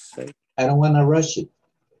how to say. I don't want to rush it.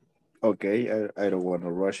 Okay, I don't want to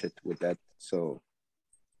rush it with that. So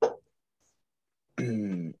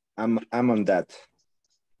I'm on that.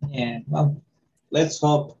 Yeah, well, let's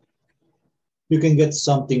hope you can get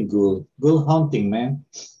something good. Good hunting, man.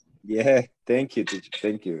 Yeah, thank you, teacher.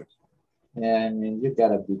 Thank you. Yeah, I mean, you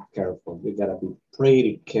gotta be careful. You gotta be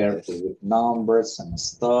pretty careful Yes. with numbers and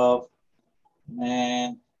stuff.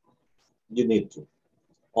 Man, you need to. Yeah,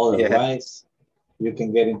 Otherwise, you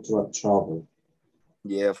can get into a trouble.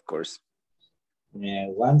 yeah, of course. Yeah,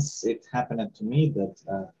 once it happened to me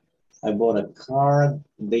that I bought a car.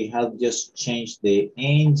 They had just changed the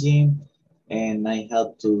engine, and I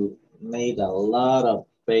had to make a lot of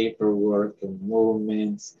paperwork and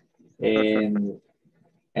movements, and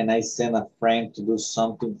I sent a friend to do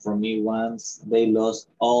something for me once. They lost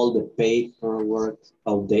all the paperwork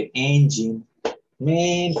of the engine.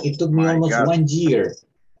 Man, it took me My almost God. 1 year.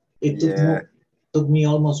 It Yeah, took me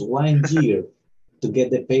almost 1 year to get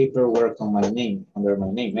the paperwork on my name, under my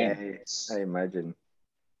name, man. yeah. I imagine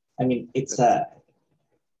I mean, that's it's a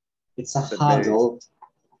a very haggle.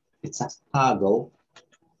 It's a haggle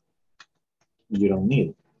you don't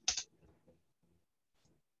need.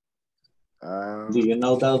 Do um you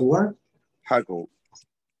know that word? haggle.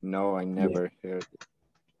 No, I Yeah. never heard.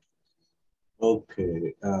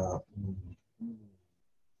 Okay.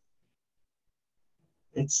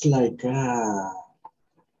 It's like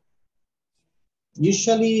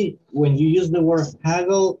usually when you use the word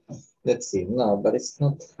haggle, let's see. No, but it's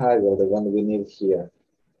not haggle, the one we need here.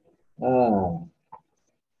 Ah,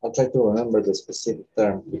 I'll try to remember the specific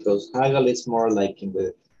term because haggle is more like in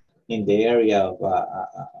the area of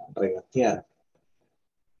regatear.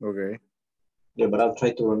 Okay. Yeah, but I'll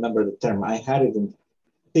try to remember the term. I had it in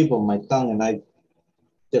tip of my tongue and I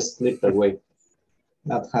just slipped away.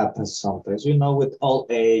 That happens sometimes. You know, with old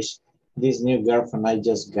age, this new girlfriend I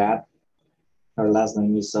just got, her last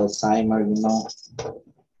name is Alzheimer, you know,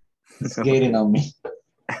 it's getting Okay. on me.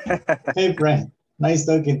 Hey, friend, nice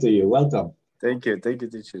talking to you. Welcome. Thank you,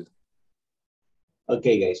 teacher.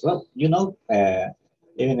 Okay, guys. Well, you know,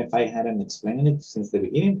 even if I hadn't explained it since the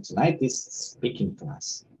beginning, tonight is speaking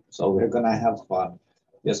class. So we're going to have fun,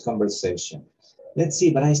 just conversation. Let's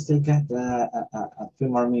see, but I still got a few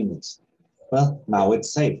more minutes. Well, now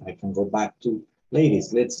it's safe. I can go back to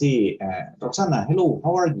ladies. Let's see. Roxana, hello.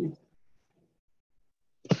 How are you?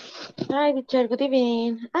 Hi, teacher. Good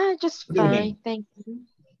evening. Just Good fine, evening. thank you.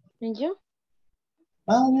 And you?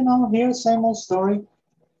 Well, you know, here, same old story.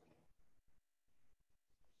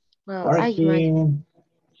 Well, I imagine. Working,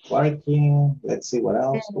 working. Let's see what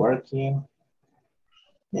else. Yeah. Working.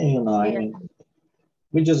 Yeah, you know, I Yeah. mean,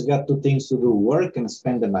 we just got two things to do, work and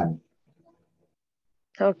spend the money.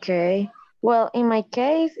 Okay. Well, in my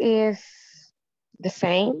case, is the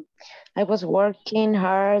same. I was working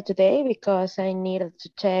hard today because I needed to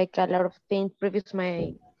check a lot of things previous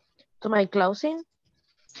my to my closing,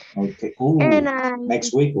 Okay. and Ooh, I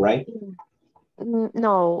next week, right?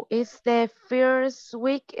 no, it's the first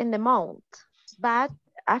week in the month, but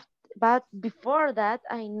after, but before that,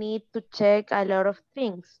 I need to check a lot of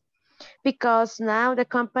things because now the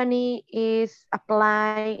company is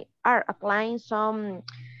applying some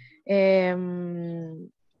em,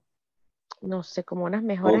 no sé, como unas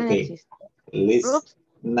mejoras en el Okay. sistema. List Groups?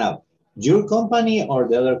 now. Your company or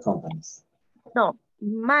the other companies? No,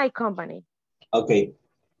 my company. Okay.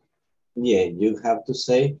 Yeah, you have to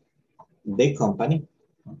say the company.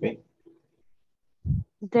 Okay.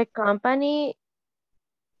 The company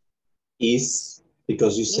Is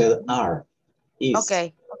because you is said are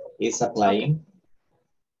okay. is Okay. applying.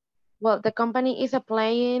 well, the company is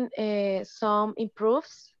applying some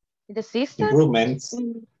improves in the system. Improvements.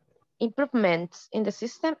 Improvements in the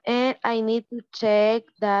system, and I need to check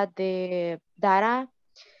that the data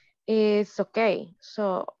is okay.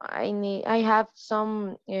 So I have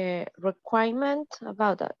some requirement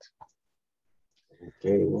about that.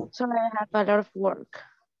 Okay. Well, So I have a lot of work.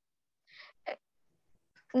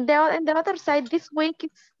 On the other side, this week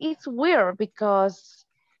it's weird because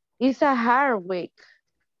it's a hard week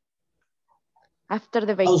after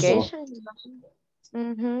the also, vacation.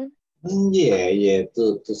 Mm-hmm. yeah.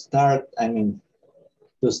 To start, I mean,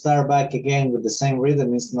 to start back again with the same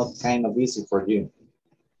rhythm is not kind of easy for you.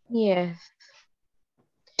 Yes.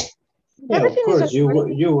 Yeah, of Everything is course,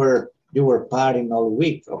 okay. you were partying all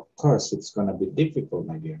week. Of course, it's gonna be difficult,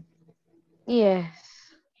 my dear. Yes.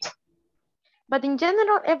 But in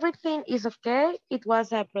general, everything is okay. It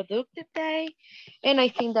was a productive day. And I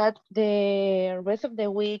think that the rest of the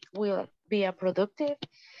week will be a productive.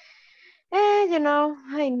 And,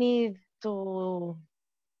 I need to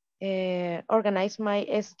organize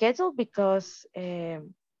my schedule because I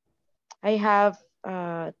have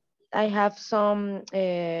some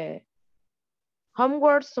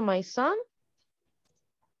homeworks to my son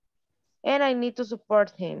and I need to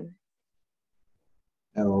support him.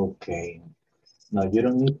 Okay. No, you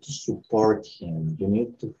don't need to support him. You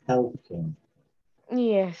need to help him.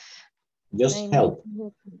 Yes. Just help.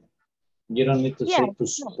 You don't need to Yeah. say to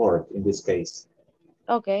support in this case.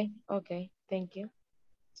 Okay. Thank you.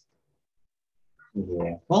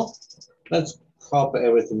 Yeah. Well, let's hope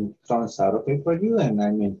everything turns out okay for you. And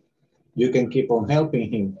I mean, you can keep on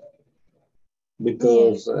helping him.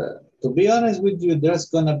 Because to be honest with you, there's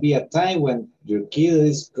going to be a time when your kid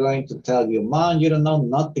is going to tell you, Mom, you don't know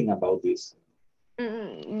nothing about this.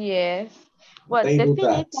 Yes. Well, They the do thing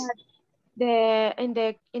is that.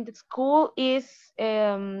 that in the school is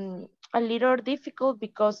a little difficult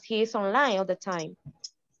because he is online all the time.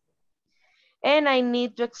 And I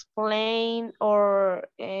need to explain or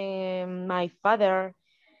my father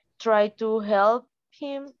try to help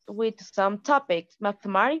him with some topics,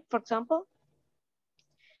 mathematics, for example,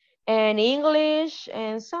 and English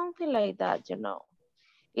and something like that,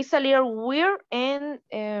 It's a little weird and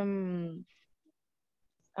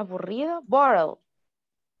aburrido,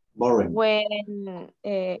 Boring. when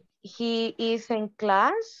he is in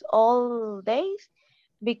class all days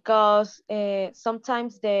because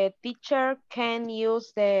sometimes the teacher can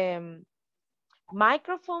use the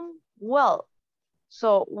microphone well.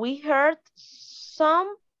 So we heard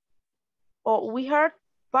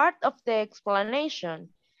part of the explanation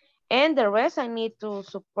and the rest I need to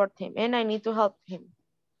support him and I need to help him.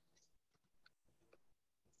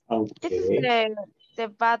 This is Okay. the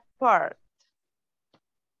bad part.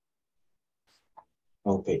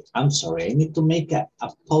 Okay. I'm sorry. I need to make a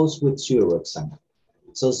pause with you, Roxana.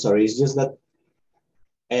 So sorry. It's just that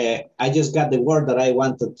I just got the word that I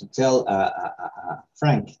wanted to tell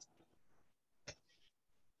Frank.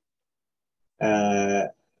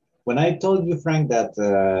 When I told you, Frank, that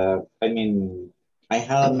I mean, I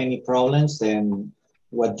had many problems, and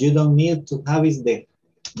what you don't need to have is the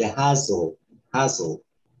hassle. Okay.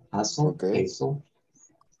 Hassle. Hazel.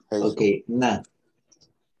 Okay, nah,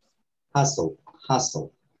 hassle.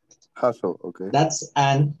 Hustle. Okay. That's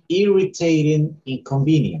an irritating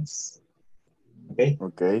inconvenience. Okay.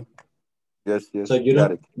 Okay. Yes. So you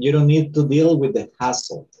don't need to deal with the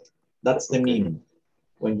hassle. That's the meaning.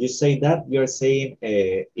 When you say that, you're saying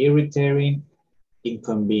irritating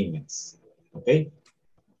inconvenience. Okay.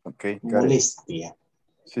 Okay. Molestia.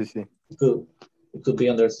 Sí. It could be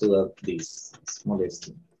understood as this. It's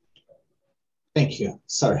molestia. Thank you.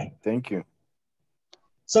 Sorry. Thank you.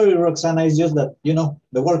 Sorry, Roxana. It's just that,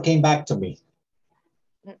 the word came back to me.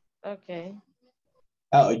 Okay.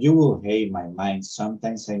 Oh, you will hate my mind.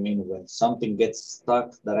 Sometimes, I mean, when something gets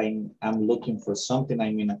stuck that I'm looking for something,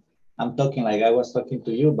 I mean, I'm talking like I was talking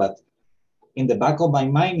to you, but in the back of my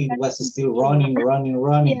mind, it was still running.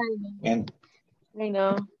 Yeah, and I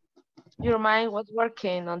know. Your mind was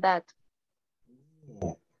working on that.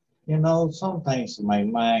 Sometimes my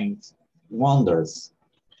mind wanders.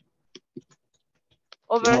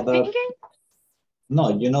 Overthinking? No,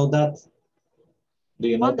 you know that? Do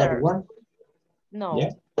you know that word? No.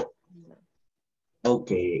 Yeah.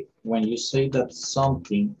 Okay, when you say that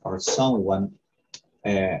something or someone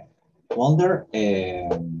wonder.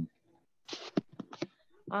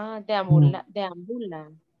 Deambula.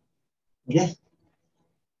 Yeah.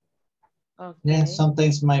 Okay. Yeah,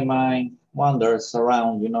 sometimes my mind wanders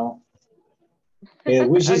around,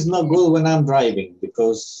 which is not good when I'm driving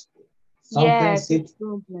because sometimes it's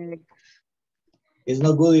complex. It's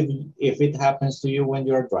not good if it happens to you when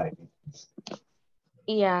you're driving.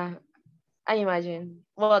 Yeah, I imagine.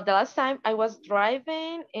 Well, the last time I was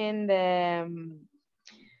driving in the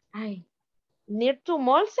I near to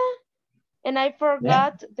Molsa, and I Yeah.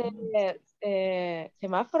 forgot the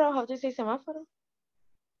semáforo. How do you say semáforo?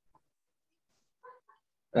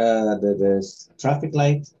 The traffic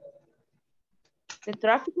light. The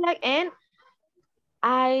traffic light, and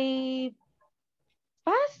I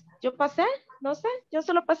passed. Yo pasé, no sé, yo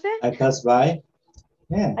solo pasé. I passed by.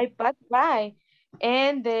 Yeah. I passed by,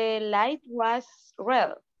 and the light was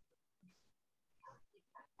red.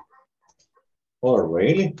 Oh,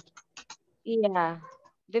 really? Yeah.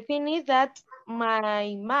 The thing is that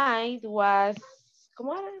my mind was,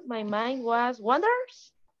 ¿cómo era? My mind was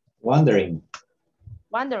Wondering.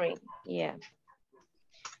 wandering. Yeah.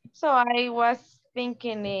 So I was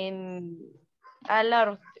thinking in a lot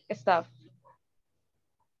of stuff.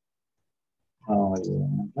 Oh,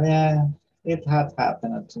 yeah. Yeah. It had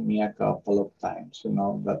happened to me a couple of times,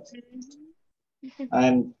 but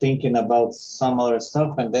I'm thinking about some other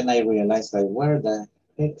stuff and then I realize like, where the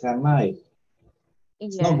heck am I?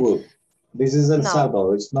 It's not Yes. good. This is El No.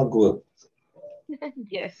 Salvador. It's not good.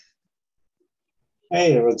 Yes.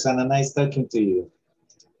 Hey, Roxana, nice talking to you.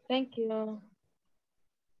 Thank you.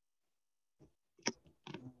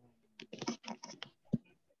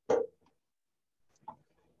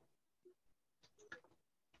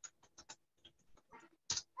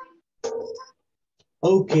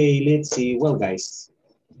 Okay, let's see. Well, guys.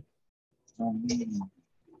 Uh,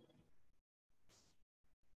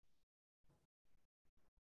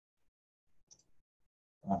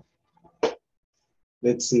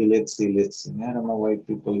 let's see. I don't know why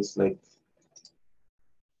people is like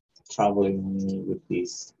troubling me with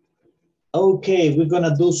this. Okay, we're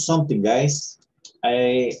gonna do something, guys.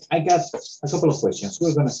 I got a couple of questions.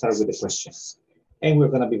 We're gonna start with the questions, and we're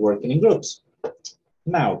gonna be working in groups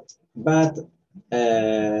now. But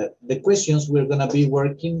the questions we're gonna be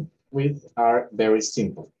working with are very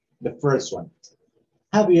simple. The first one: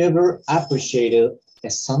 have you ever appreciated a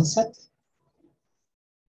sunset?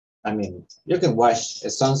 I mean, you can watch a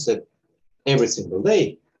sunset every single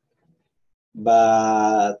day,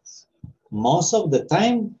 but most of the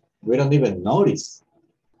time we don't even notice,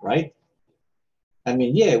 right? I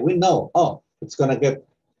mean, yeah, we know, oh, it's gonna get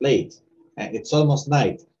late and it's almost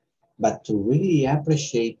night, but to really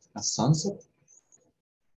appreciate a sunset,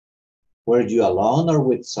 were you alone or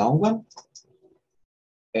with someone?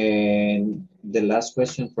 And the last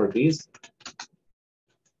question for this,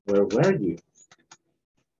 where were you?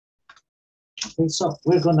 Okay, so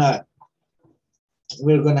we're gonna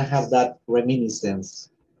have that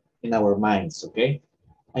reminiscence in our minds, okay?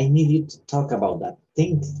 I need you to talk about that.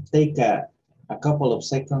 Take a couple of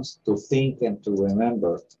seconds to think and to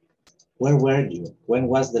remember. Where were you? When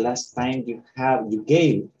was the last time you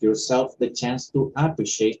gave yourself the chance to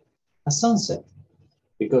appreciate a sunset?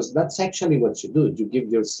 Because that's actually what you do. You give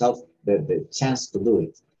yourself the chance to do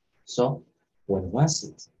it. So when was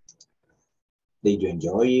it? Did you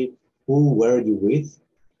enjoy it? Who were you with?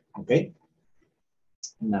 Okay.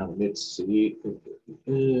 Now let's see.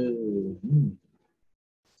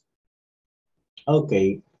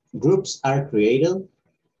 Okay. Groups are created.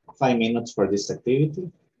 5 minutes for this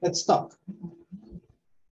activity. Let's talk.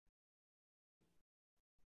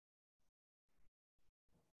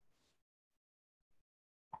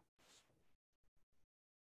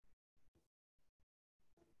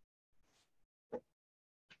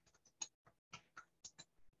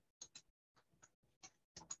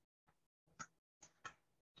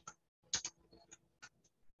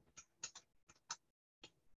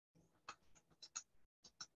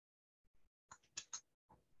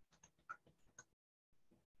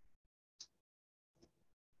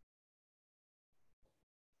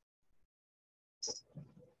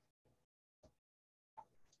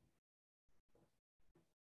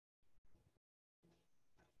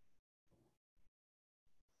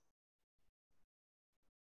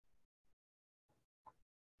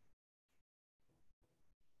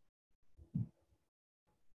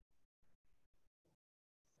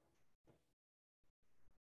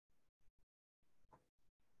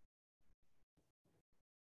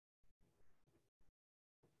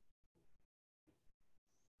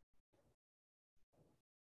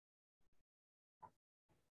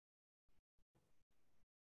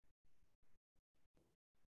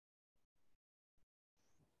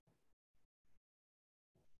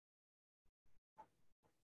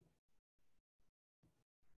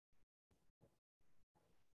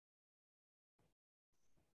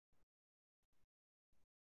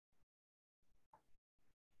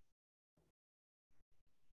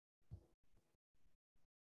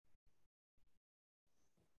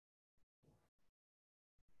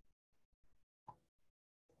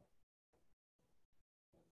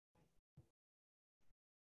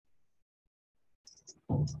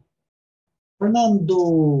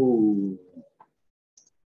 Fernando.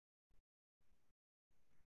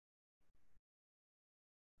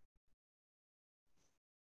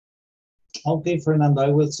 Okay, Fernando, I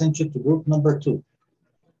will send you to group number 2.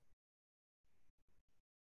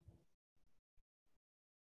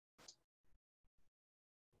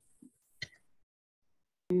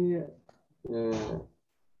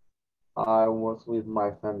 I was with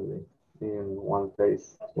my family in one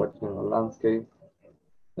place watching a landscape,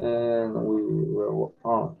 and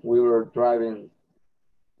we were driving.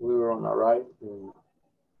 We were on a ride. And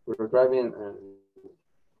we were driving in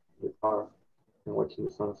the car and watching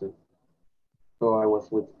the sunset. So I was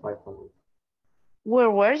with my family. Where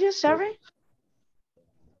were you, sorry?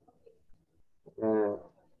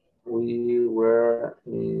 We were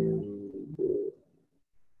in the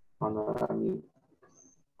panoramic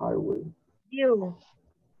highway. You.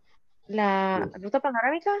 La Yes. ruta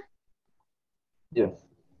panorámica? Yes.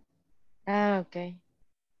 Ah, okay.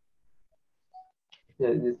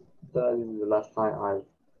 Yeah, that is the last time I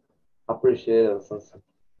appreciated sunset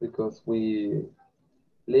because we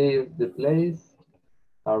leave the place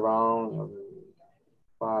around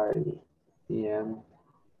 5 p.m.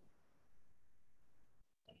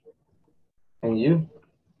 And you?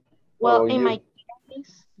 Well, Oh, in my you?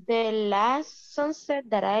 case, the last sunset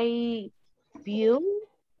that I viewed,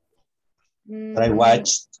 That I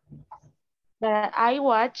watched. that I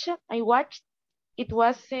watched, it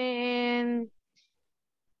was in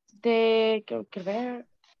the, creo que ver,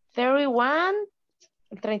 31,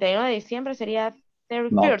 el 31 de diciembre sería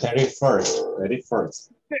No, 31st.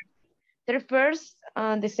 31st. 31st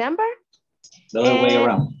December. The other way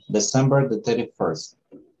around. December the 31st.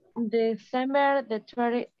 December the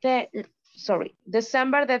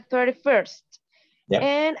 31st. Yep,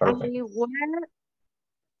 And perfect.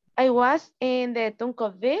 I was in the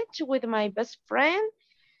Tunco Beach with my best friend,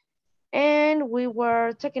 and we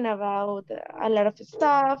were talking about a lot of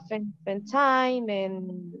stuff and spend time,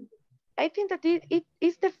 and I think that it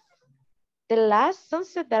is the last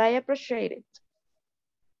sunset that I appreciated.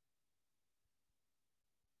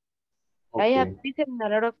 Okay. I have visited a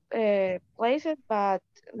lot of places, but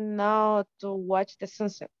not to watch the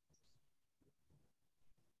sunset.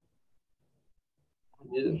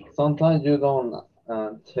 Sometimes you don't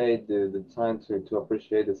take the time to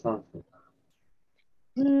appreciate the sunset.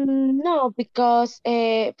 No, because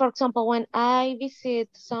for example, when I visit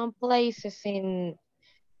some places in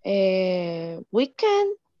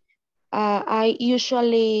weekend, I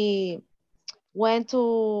usually went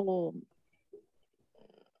to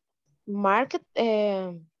market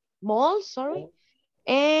mall, sorry,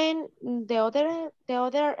 and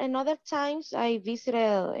another times I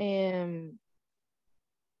visited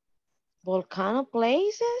volcano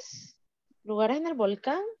places, lugares en el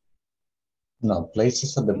volcán. No,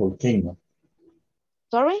 places at the volcano.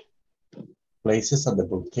 Sorry? Places at the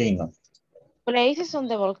volcano. Places on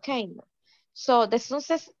the volcano. So the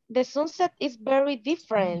sunset is very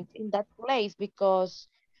different in that place because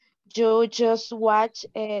you just watch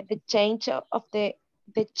the change of the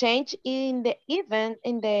change in the event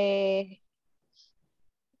in the,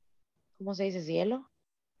 ¿cómo se dice cielo?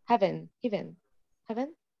 Heaven.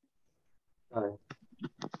 Right.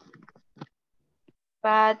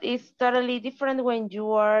 But it's totally different when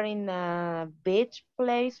you are in a beach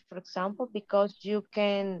place, for example, because you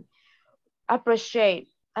can appreciate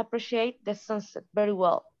the sunset very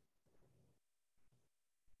well.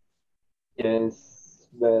 Yeah, it's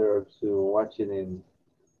better to watch it in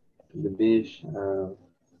the beach.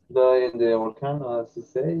 But in the volcano, as you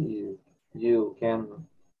say, you can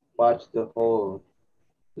watch the whole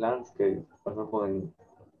landscape. For example, in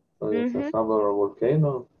El Salvador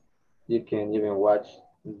volcano, you can even watch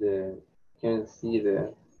can see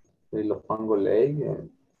the Ilopango Lake and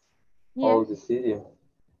all the city.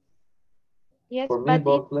 Yes, For me, but it's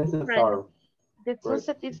both places different. are The great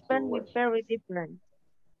sunset is to very, watch. very different.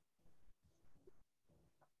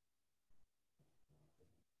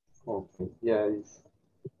 Okay, yeah, it's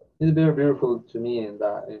very beautiful to me in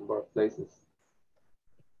both places.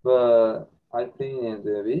 But I think in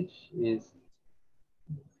the beach it's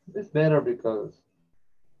better because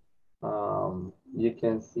you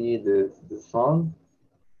can see the sun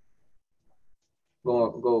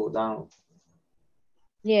go down.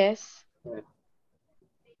 Yes. Yeah,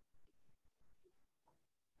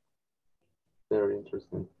 very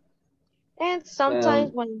interesting. And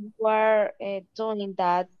sometimes when you are doing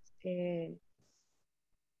that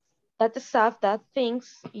stuff, that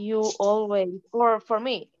things, you always, or for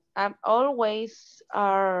me, I'm always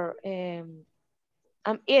I'm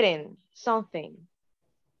eating something,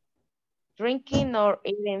 drinking or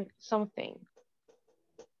eating something.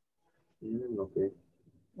 Okay.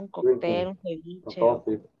 Un cóctel, un A ceviche,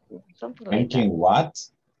 coffee. something like that. Drinking what?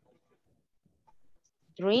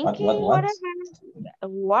 Drinking What? whatever,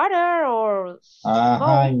 water or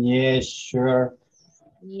Uh-huh, Coke. yeah, sure.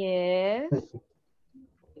 Yes.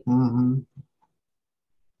 Mm-hmm.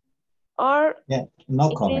 Or Yeah, no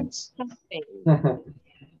eating comments. something.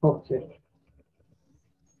 Okay.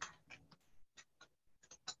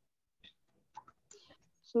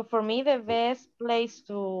 So for me, the best place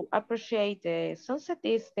to appreciate the sunset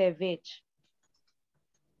is the beach.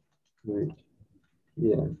 Great.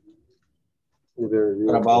 Yeah. It's very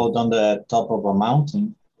What beautiful. about on the top of a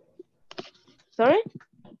mountain? Sorry?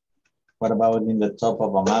 What about in the top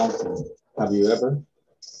of a mountain? Have you ever?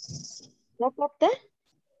 Top of the?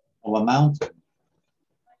 Of a mountain?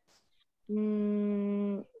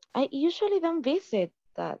 I usually don't visit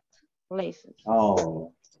that places.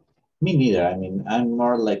 Oh, me neither. I mean, I'm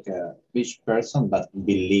more like a beach person, but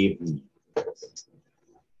believe me,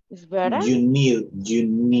 It's better? you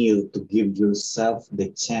need to give yourself the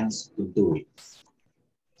chance to do it.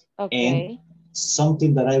 And Okay.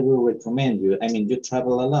 something that I will recommend you, I mean, you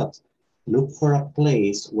travel a lot. Look for a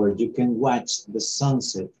place where you can watch the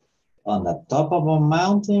sunset on the top of a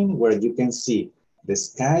mountain where you can see the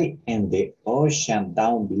sky and the ocean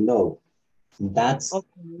down below. That's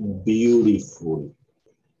Okay. beautiful.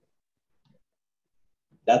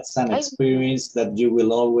 That's an I, experience that you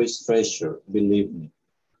will always treasure, believe me.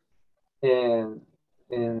 And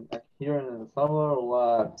here in El Salvador,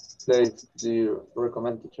 what place do you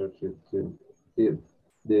recommend teacher to see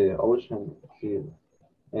the ocean, see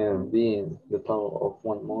and be in the top of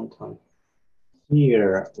one mountain?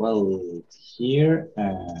 Here, well, here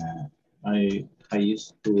I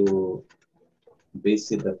used to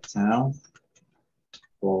visit a town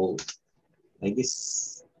called, I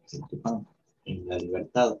guess, in La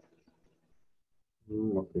Libertad.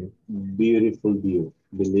 Okay. Beautiful view,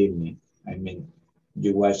 believe me. I mean,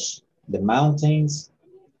 you watch the mountains,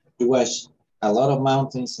 you watch a lot of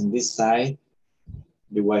mountains on this side,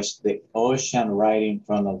 you watch the ocean right in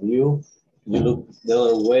front of you, you look the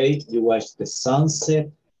other way, you watch the sunset.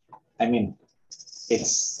 I mean,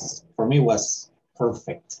 it's, for me, was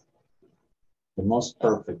perfect, the most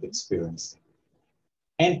perfect experience.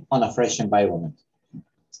 And on a fresh environment.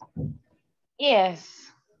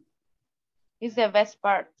 yes. It's the best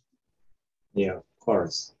part. Yeah, of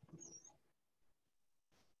course.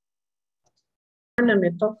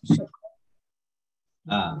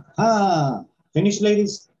 Finish,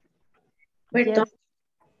 ladies? Yes.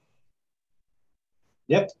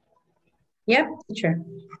 Yep. Yep, teacher.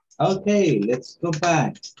 Okay, let's go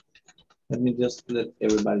back. Let me just let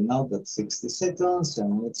everybody know that 60 seconds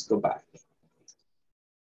and let's go back.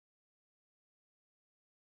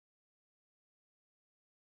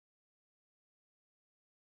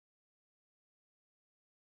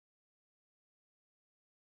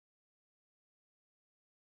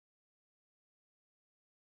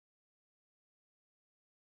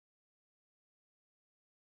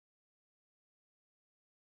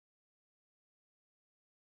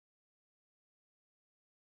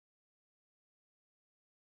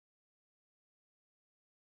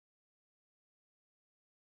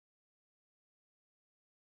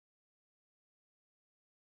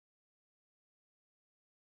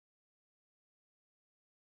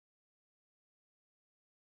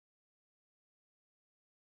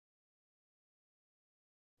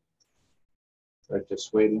 We're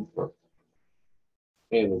just waiting for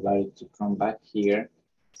everybody to come back here.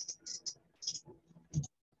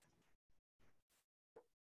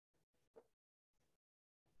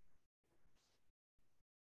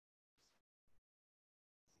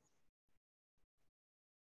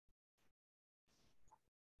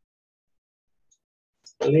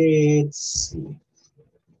 Let's see.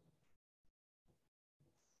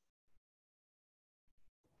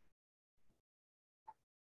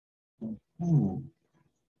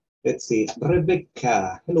 Let's see.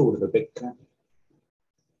 Rebecca. Hello, Rebecca.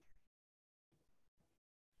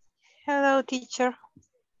 Hello, teacher.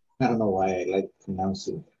 I don't know why I like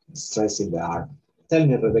pronouncing, stressing the R. Tell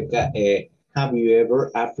me, Rebecca, have you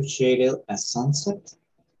ever appreciated a sunset?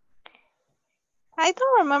 I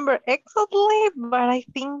don't remember exactly, but I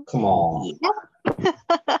think, Come on.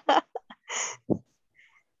 yeah.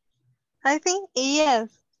 I think yes.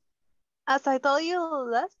 As I told you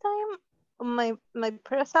last time, my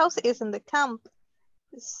parents' house is in the camp.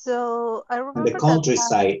 So I In the remember that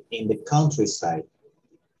countryside, in the countryside.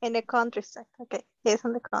 in the countryside. Okay, yes,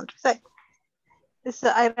 in the countryside. So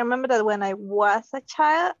I remember that when I was a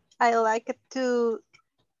child, I liked to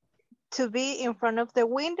be in front of the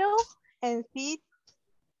window and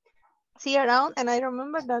see around, and I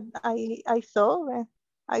remember that I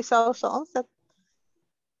saw sunset.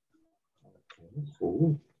 Okay,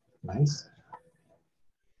 cool, nice.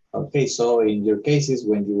 Okay, so in your cases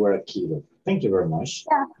when you were a kid. Thank you very much.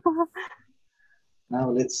 Yeah. Now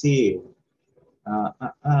let's see. Uh,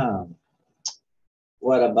 uh, uh.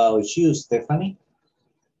 What about you, Stephanie?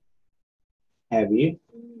 Have you?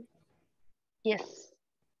 Yes.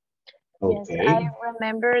 Okay. Yes, I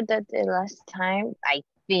remember that the last time, I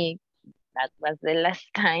think that was the last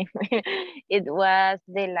time. It was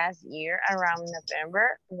the last year around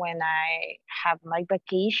November when I have my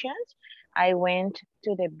vacations. I went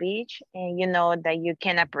to the beach, and you know that you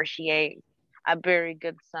can appreciate a very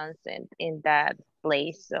good sunset in that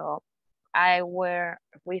place. So I were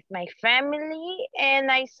with my family and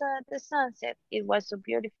I saw the sunset. It was so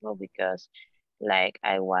beautiful because like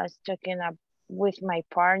I was talking up with my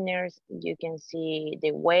partners, you can see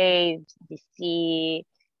the waves, the sea,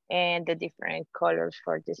 and the different colors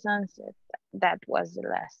for the sunset. That was the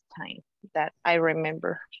last time that I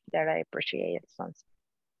remember that I appreciated sunset.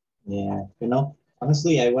 Yeah, you know,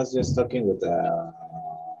 honestly, I was just talking with,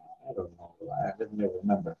 I don't know, I don't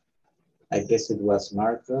remember. I guess it was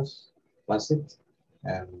Marcos, was it?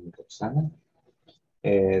 And Roxana.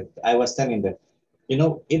 I was telling them, you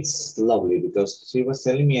know, it's lovely because she was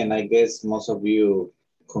telling me, and I guess most of you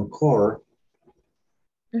concur.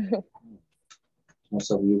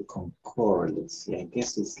 Most of you concur. Let's see, I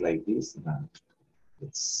guess it's like this now.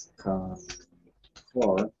 It's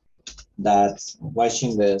concur that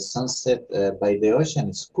watching the sunset by the ocean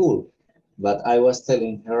is cool. But I was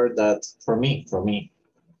telling her that for me,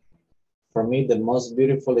 the most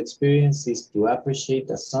beautiful experience is to appreciate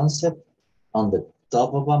a sunset on the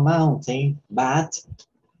top of a mountain, but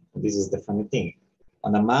this is the funny thing,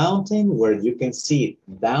 on a mountain where you can see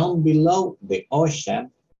down below the ocean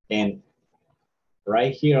and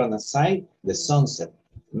right here on the side, the sunset.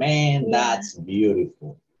 Man, Yeah. that's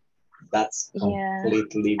beautiful. That's Yeah,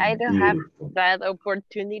 completely I don't have beautiful. that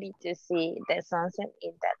opportunity to see the sunset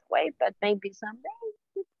in that way, but maybe someday.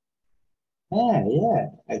 Yeah,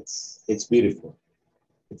 it's beautiful.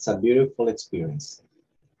 It's a beautiful experience.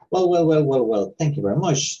 Well. Thank you very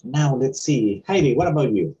much. Now let's see. Heidi, what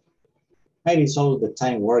about you? Heidi's all the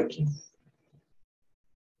time working.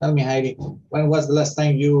 Tell me, Heidi, when was the last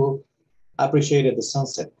time you appreciated the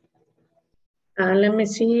sunset? Let me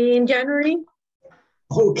see, in January.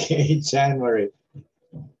 Okay, January.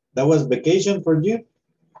 That was vacation for you?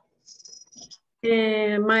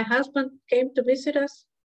 My husband came to visit us.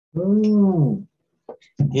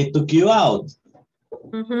 He took you out.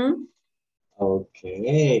 Mm-hmm.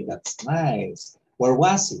 Okay, that's nice. Where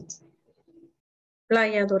was it?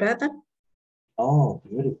 Playa Dorada. Oh,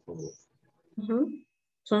 beautiful. Mm-hmm.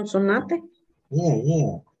 Sonsonate.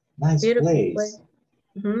 Yeah. Nice Beautiful place.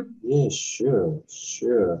 Mm-hmm. Yeah,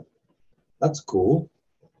 sure. That's cool.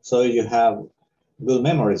 So you have good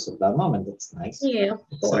memories of that moment. That's nice. Yeah,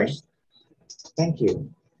 of course. Thank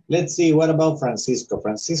you. Let's see, what about Francisco?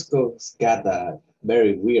 Francisco's got a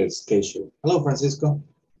very weird schedule. Hello, Francisco.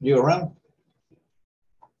 You around?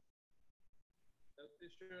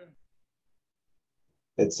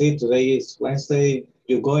 Let's see, today is Wednesday.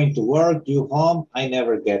 You going to work, you home, I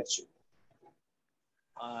never get you.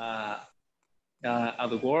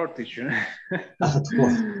 At work, teacher. At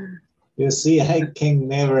work. You see, I can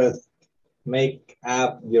never make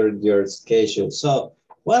up your schedule. So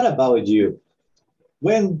what about you?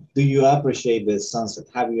 When do you appreciate the sunset?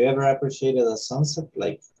 Have you ever appreciated a sunset,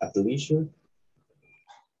 like at leisure?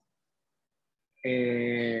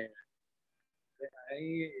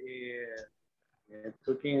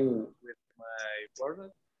 Talking with my partner.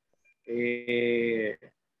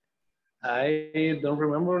 I don't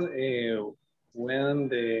remember when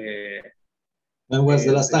was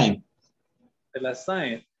the last time? The last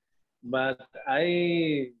time, but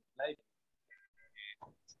I like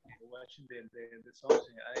watching the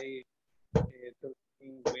sunset. I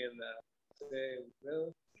talking with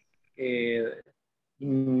well,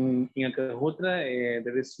 in Acajutra,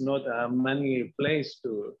 there is not a many place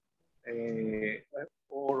to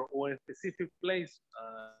or a specific place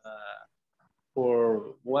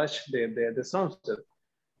for watch the sunset.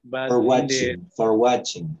 But for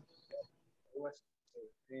watching.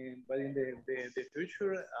 But in the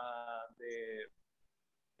future,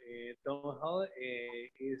 the town hall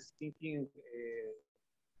is thinking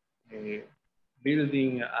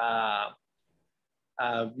building a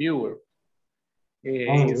viewer.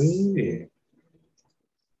 Really?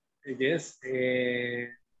 Yes,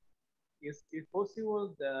 it's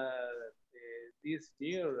possible that this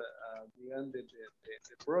year began the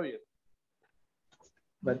project,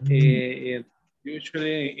 but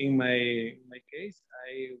Usually, in my case,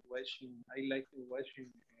 I like to watching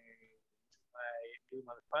with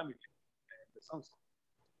my family the sunset.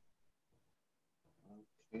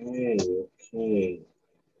 Okay, okay.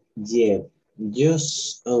 Yeah,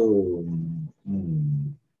 just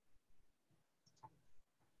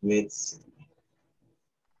let's see.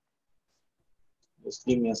 Just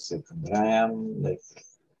give me a second. I am like,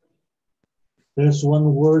 there's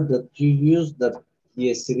one word that you use that,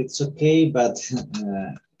 yes, it's okay, but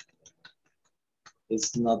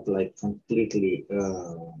it's not like completely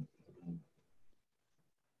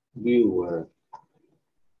viewer.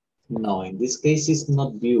 No, in this case, it's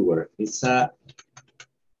not viewer. It's a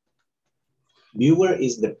viewer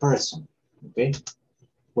is the person. Okay.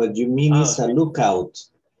 What you mean is a lookout.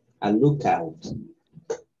 A lookout.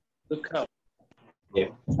 Look out.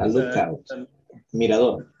 Yeah, a lookout.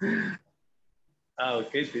 Mirador.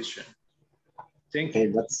 Okay, teacher. Thank Okay,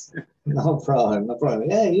 you. that's no problem, no problem.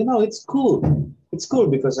 Yeah, you know, it's cool. It's cool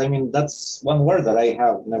because I mean, that's one word that I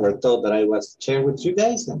have never thought that I was share with you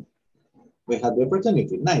guys, and we had the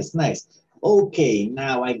opportunity. Nice, nice. Okay,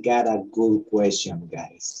 now I got a good question,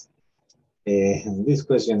 guys. And this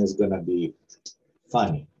question is gonna be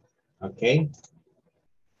funny, okay?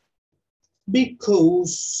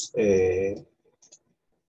 Because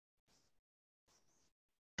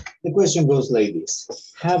the question goes like this.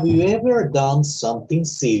 Have you ever done something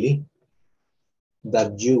silly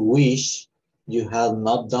that you wish you had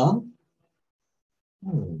not done?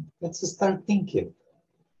 Let's start thinking.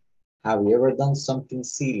 Have you ever done something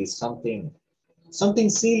silly? Something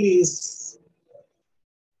silly is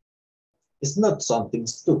it's not something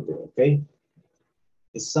stupid, okay?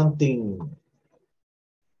 It's something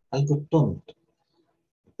algo tonto,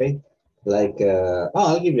 okay? Like,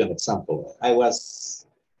 I'll give you an example. I was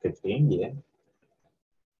 15, yeah.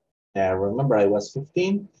 I remember I was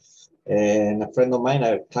 15, and a friend of mine,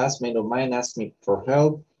 a classmate of mine, asked me for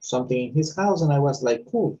help, something in his house, and I was like,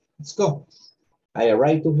 cool, let's go. I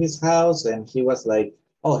arrived to his house, and he was like,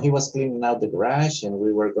 oh, he was cleaning out the garage, and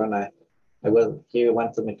we were gonna, he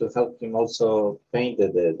wanted me to help him also paint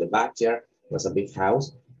the backyard. It was a big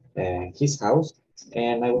house, his house,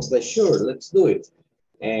 and I was like, sure, let's do it.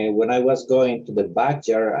 And when I was going to the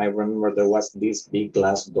backyard, I remember there was this big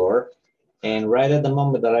glass door, and right at the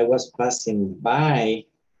moment that I was passing by,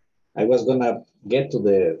 I was gonna get to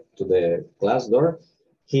the glass door.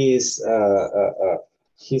 His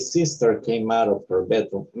his sister came out of her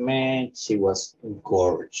bedroom. Man, she was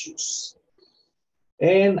gorgeous.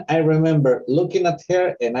 And I remember looking at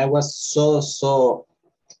her, and I was so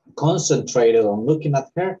concentrated on looking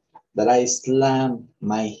at her that I slammed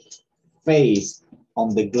my face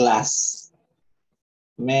on the glass.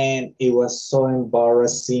 Man, it was so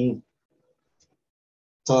embarrassing.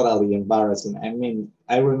 Totally embarrassing. I mean,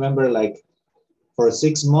 I remember like for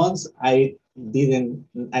 6 months, I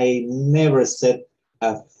never set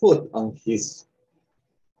a foot on his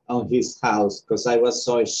house because I was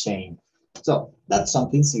so ashamed. So that's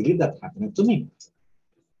something silly that happened to me.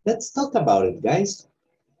 Let's talk about it, guys.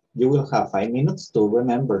 You will have 5 minutes to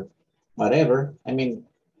remember whatever. I mean,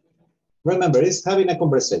 remember, it's having a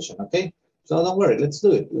conversation, okay? So don't worry, let's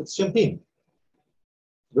do it. Let's jump in.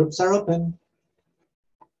 Groups are open.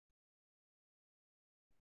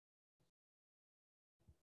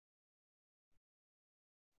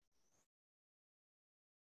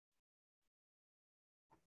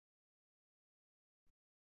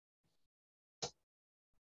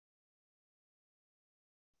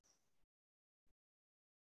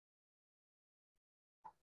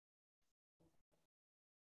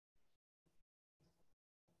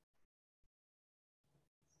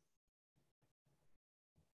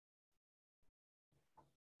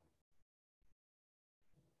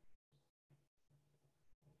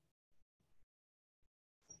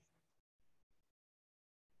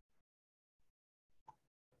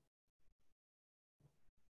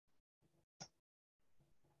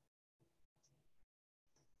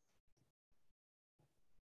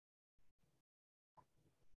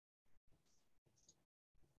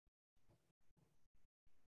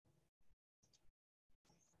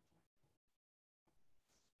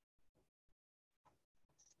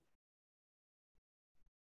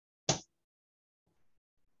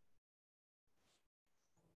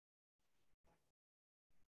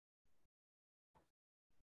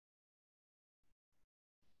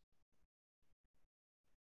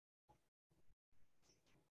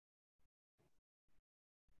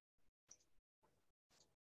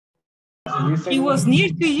 He was near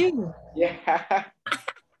to you. Yeah.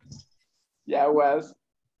 Yeah, it was.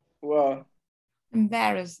 Well,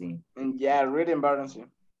 Embarrassing. yeah, really embarrassing.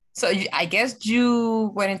 So I guess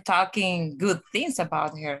you weren't talking good things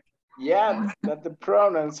about her. Yeah, that's the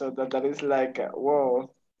problem. So that is like,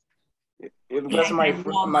 whoa. It was my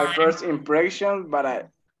first impression, but I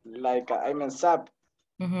messed up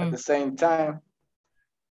at the same time.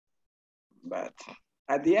 But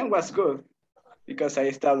at the end was good because I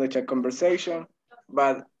established a conversation.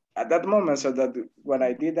 But at that moment, so that when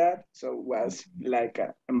I did that, so it was like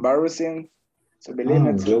embarrassing. So believe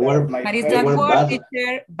me, so that my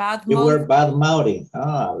you were bad mouthing.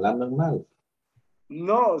 Hablando mal.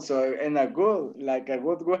 No, so in a good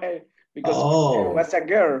way because it was a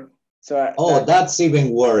girl. So that's even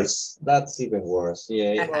worse. That's even worse.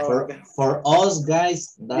 Yeah, for us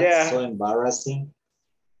guys, that's so embarrassing.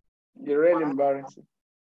 You're really embarrassing.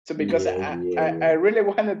 So because I really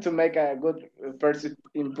wanted to make a good first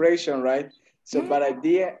impression, right? So but I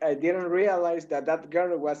didn't realize that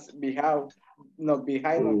girl was behind of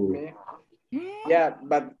me. Yeah,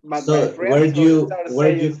 but my friends started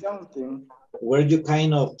saying something. Were you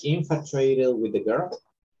kind of infatuated with the girl?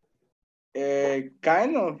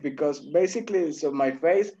 Kind of, because basically, so my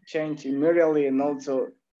face changed immediately, and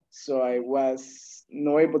also, so I was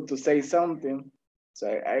not able to say something. So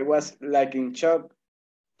I was like in shock.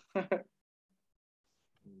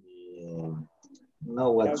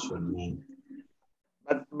 Know what you mean.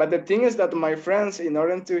 But the thing is that my friends, in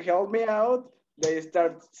order to help me out, they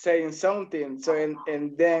start saying something. So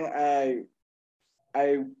and then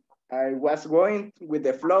I was going with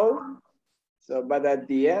the flow. So, but at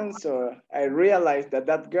the end, so I realized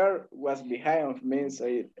that girl was behind of me. So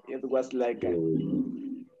it was like,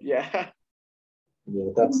 yeah.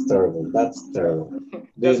 Yeah, that's terrible. That's terrible.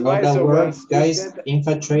 Do you know that word, guys?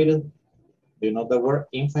 Infatuated. Do you know the word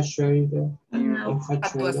infatuated?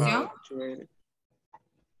 Infatuated.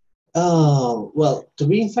 Oh, well, to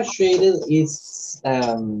be infatuated is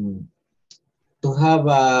to have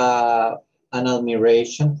an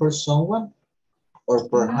admiration for someone, or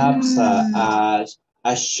perhaps a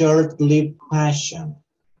short-lived passion.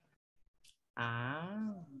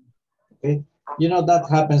 Okay, you know that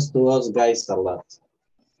happens to us guys a lot.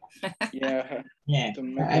 Yeah. Yeah,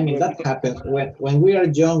 I mean that happens when we are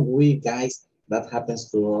young. We guys, that happens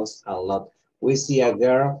to us a lot. We see a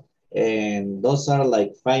girl, and those are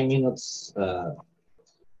like 5 minutes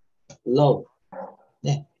love.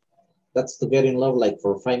 Yeah, that's to get in love like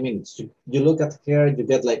for 5 minutes. You look at her, you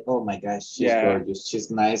get like, oh my gosh, she's gorgeous,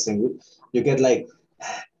 she's nice, and you get like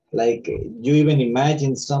you even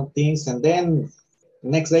imagine some things, and then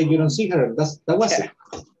next day you don't see her. That was it.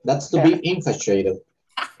 That's to be infatuated.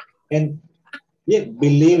 And yeah,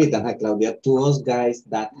 believe it, Ana Claudia, to us guys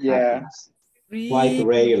that happens quite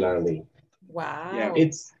regularly. Wow. Yeah.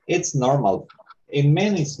 It's normal. In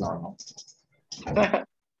men, it's normal.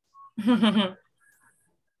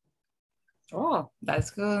 Oh,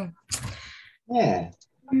 that's good. Yeah.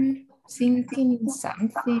 Thinking in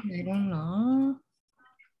something, I don't know.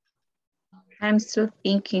 I'm still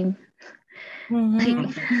thinking.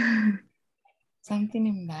 Something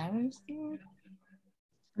embarrassing.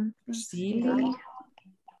 Silly.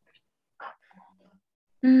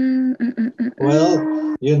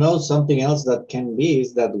 Well, you know, something else that can be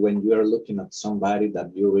is that when you are looking at somebody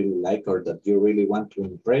that you really like or that you really want to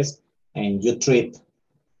impress, and you treat,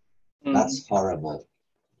 that's horrible.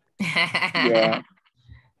 Yeah.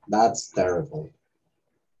 That's terrible.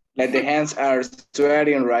 Like the hands are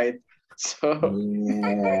sweating, right? So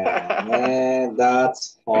yeah,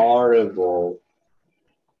 that's horrible.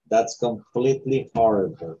 That's completely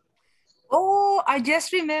horrible. Oh, I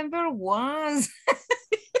just remember once.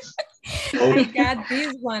 I got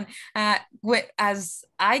this one. As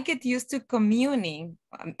I get used to commuting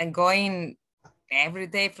and going every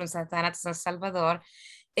day from Santa Ana to San Salvador,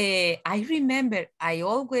 I remember I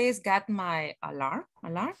always got my alarm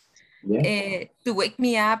to wake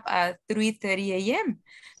me up at 3:30 a.m.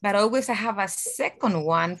 But always I have a second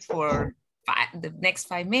one for the next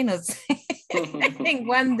 5 minutes. And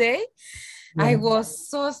one day I was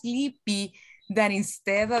so sleepy that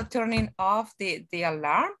instead of turning off the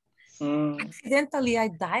alarm, accidentally I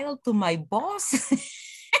dialed to my boss.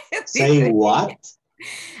 Say what?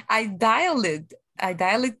 I dialed it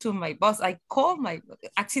to my boss. I called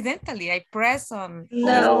accidentally. I press on.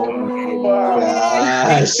 No. Oh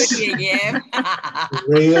gosh.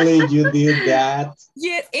 Really, you did that?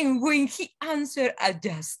 Yes, and when he answered, I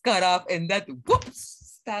just got up and that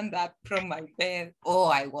whoops, stand up from my bed. Oh,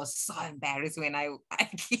 I was so embarrassed when I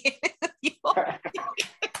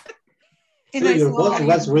so your boss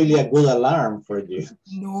was really a good alarm for you.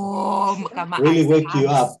 No, really wake you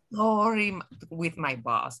up. Sorry with my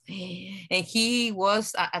boss. And he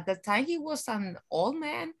was, at the time, he was an old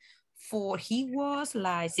man, he was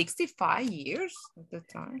like 65 years at the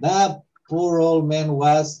time. That poor old man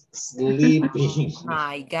was sleeping.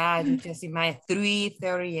 My God, you just imagine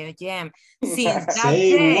 3:30 a.m. Since that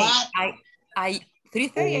Say day, what? I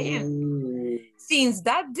 3:30 a.m. Since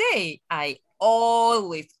that day, I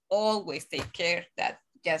always take care that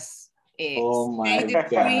just Oh my stay the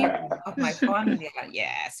dream God. of my family.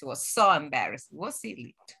 Yes, it was so embarrassing. It was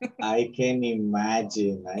silly. I can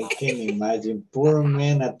imagine. I can imagine. Poor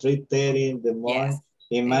man at 3:30 in the morning. Yes.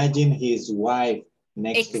 Imagine his wife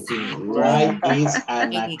next to him. Exactly. Why is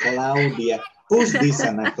Ana Claudia? Who's this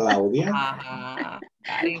Ana Claudia?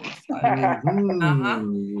 That it was funny.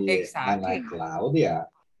 Yeah, Exactly. Ana Claudia.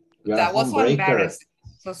 You're That a was so homebreaker. embarrassing.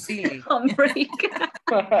 So silly. Homebreaker.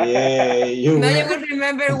 Yeah, you Now were, you will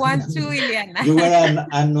remember one too, Ileana. you were an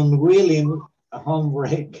unwilling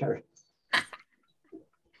homebreaker.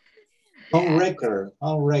 Homewrecker.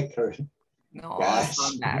 No, Gosh.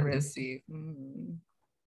 so embarrassing. Mm.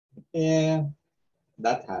 Yeah,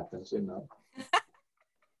 that happens, you know.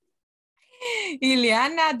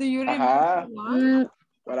 Ileana, do you remember one?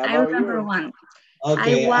 What I about remember you? one.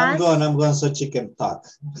 Okay, I'm going so she can talk.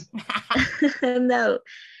 No,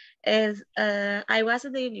 I was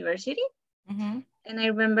at the university, and I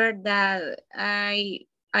remember that I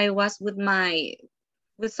was with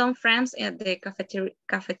some friends at the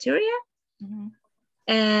cafeteria,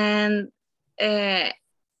 and I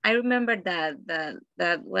remember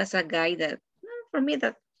that was a guy that for me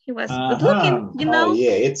that he was good looking, you know. Oh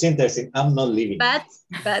yeah, it's interesting. I'm not leaving. But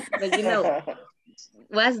you know,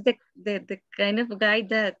 was the kind of guy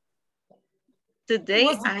that today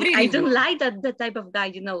I don't like that type of guy,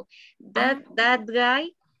 you know. That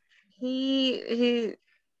guy, he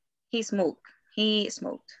smoked. He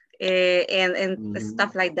smoked. And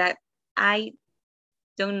stuff like that. I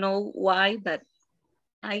don't know why, but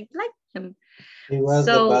I like him. He was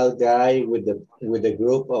the bad guy with the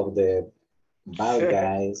group of the bad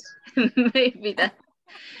guys. Maybe that.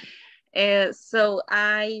 So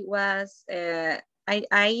I was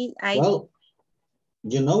Well,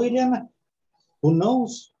 you know, Iliana, who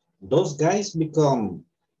knows? Those guys become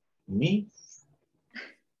me.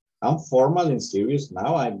 I'm formal and serious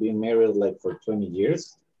now. I've been married like for 20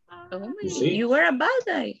 years. Oh, you see? You were a bad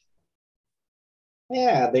guy.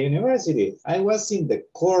 Yeah, at the university. I was in the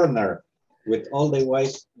corner with all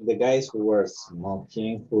the guys who were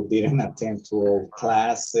smoking, who didn't attend to all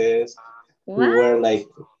classes. What? Who were like,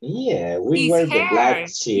 yeah, we were the black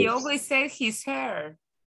sheep. He always said his hair.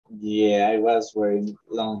 Yeah, I was wearing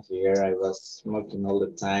long hair. I was smoking all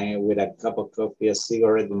the time with a cup of coffee, a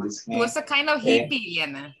cigarette in this hand. He was a kind of hippie,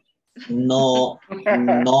 Ileana. No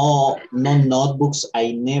notebooks.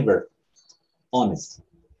 I never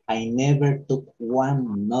took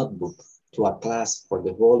one notebook to a class for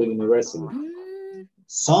the whole university.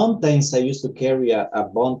 Sometimes I used to carry a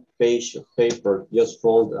bond page of paper just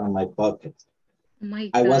folded on my pocket. My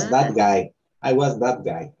I was God. that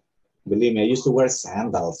guy. Believe me, I used to wear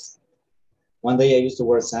sandals. One day I used to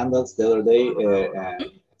wear sandals. The other day,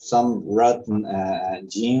 some rotten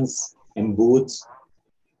jeans and boots.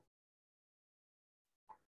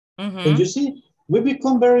 And you see, we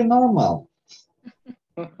become very normal.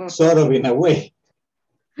 Sort of in a way.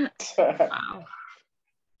 Wow.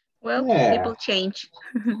 Well, Yeah. people change.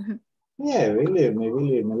 Yeah, believe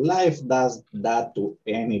me. Life does that to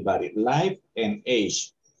anybody. Life and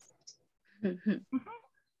age.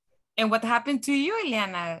 And what happened to you,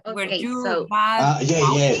 Ileana? Okay, Were you so bad?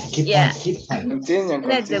 Keep on. Continue.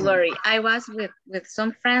 Not to worry. I was with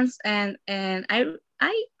some friends, and I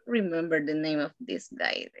remember the name of this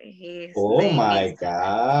guy. His name My is,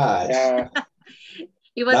 gosh. Yeah.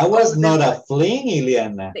 That was not a fling,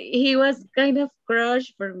 Ileana. He was kind of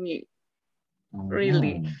crush for me,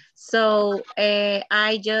 really. So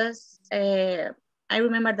I just I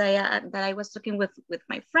remember that I was talking with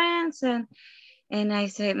my friends, and I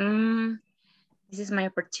said, this is my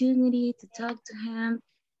opportunity to talk to him,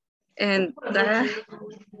 and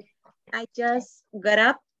I just got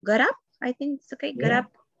up. I think it's okay. Got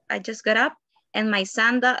up. I just got up, and my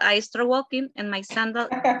sandal. I started walking, and my sandal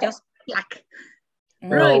just clack.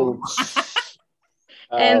 Ruined.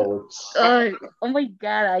 And oh my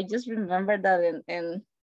God, I just remember that, and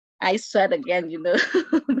I sweat again, you know.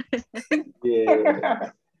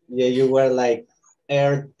 Yeah, you were like,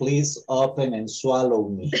 earth, please open and swallow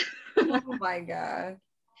me. Oh my God.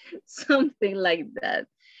 Something like that.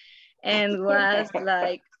 And was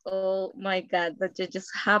like, oh my God, that just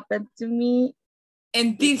happened to me.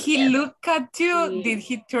 And did he look at you? Did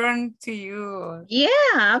he turn to you?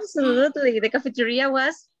 Yeah, absolutely. The cafeteria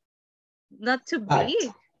was not too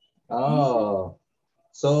big. Oh.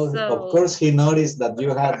 So of course he noticed that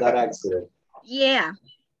you had that accident. Yeah.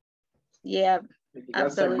 Yeah.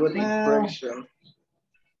 That's a good Absolutely. impression.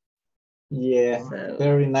 Yeah, So,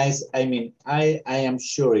 very nice. I mean, I am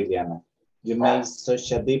sure, Iliana, you made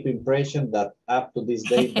such a deep impression that up to this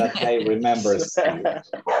day that guy remembers you.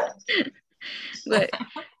 but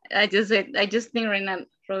I just think right now,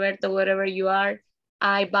 Roberto, whatever you are,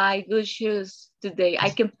 I buy good shoes today. I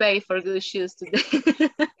can pay for good shoes today.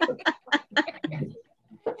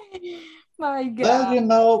 My God.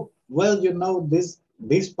 Well, you know,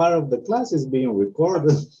 this part of the class is being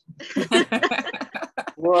recorded.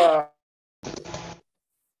 Wow.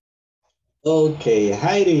 Okay,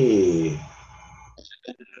 Heidi.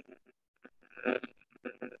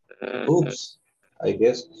 Oops, I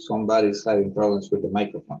guess somebody's having problems with the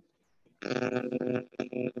microphone.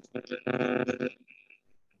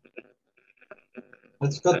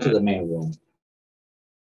 Let's go to the main room.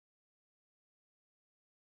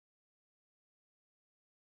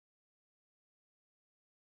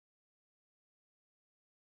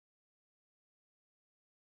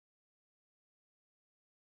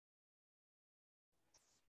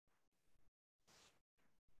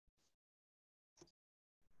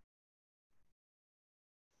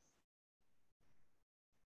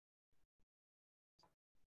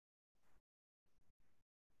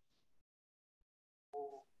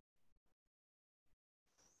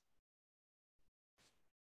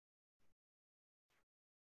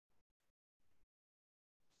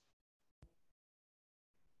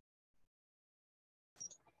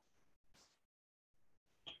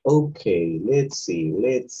 Okay, let's see.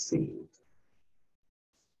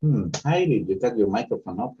 Heidi, you got your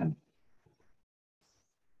microphone open.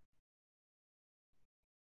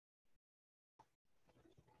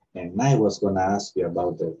 And I was gonna ask you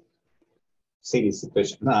about the city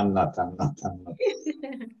situation. No, I'm not.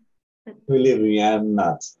 Believe me, I'm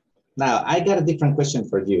not. Now, I got a different question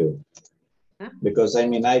for you. Because I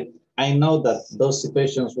mean, I know that those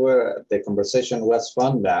situations where the conversation was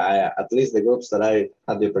fun, at least the groups that I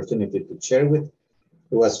had the opportunity to share with,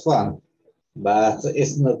 it was fun, but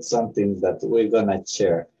it's not something that we're gonna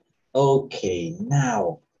share. Okay,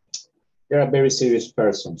 now, you're a very serious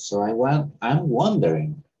person, so I'm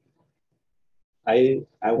wondering, I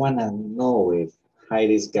wanna know if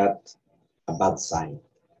Heidi's got a bad side.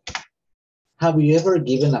 Have you ever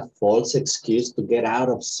given a false excuse to get out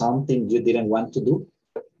of something you didn't want to do?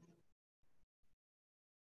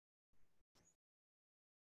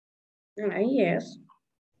 Yes.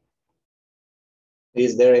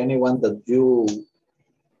 Is there anyone that you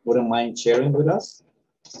wouldn't mind sharing with us?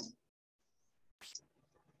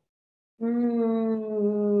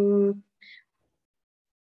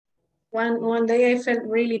 One day I felt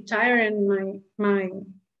really tired, and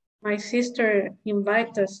my sister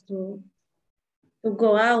invited us to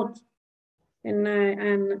go out, and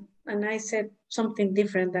I said something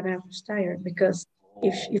different, that I was tired, because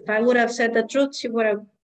if I would have said the truth, she would have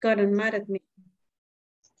gotten mad at me.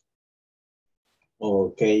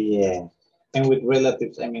 Okay, yeah. And with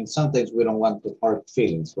relatives, I mean, sometimes we don't want to hurt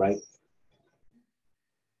feelings, right?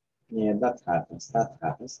 Yeah, that happens.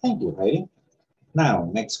 Thank you, Heidi. Now,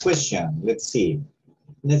 next question. Let's see.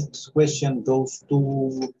 Next question goes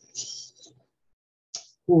to,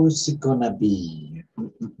 who's it gonna be?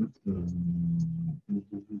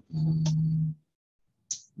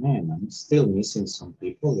 Man, I'm still missing some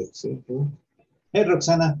people. Let's see who. Hey,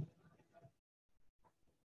 Roxana.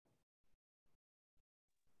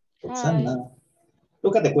 Roxana.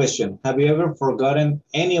 Look at the question. Have you ever forgotten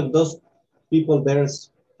any of those people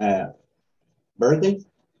there's birthday?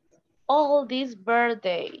 All this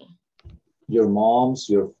birthday. Your mom's,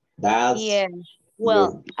 your dad's, Yeah.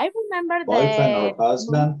 Well, I remember boyfriend the or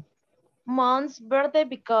husband? mom's birthday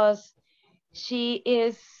because she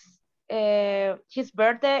is his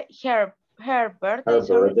birthday, her birthday,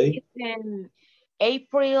 sorry, is in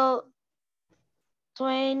April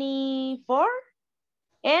 24,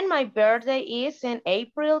 and my birthday is in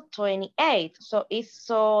April 28, so it's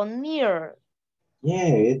so near. Yeah,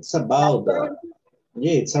 it's about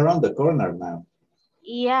yeah, it's around the corner now.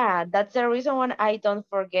 Yeah, that's the reason why I don't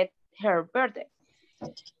forget her birthday.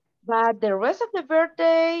 But the rest of the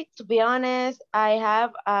birthday, to be honest, I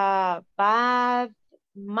have a bad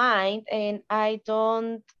mind and I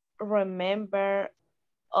don't remember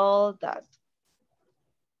all that.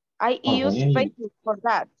 I use Really? Facebook for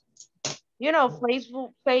that. You know,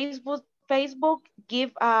 Facebook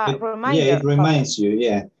give a Yeah, reminder. it reminds you,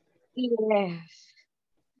 yeah. Yes.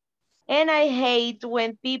 And I hate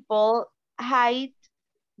when people hide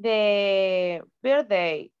the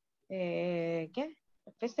birthday. ¿Qué?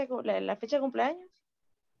 La fecha de cumpleaños.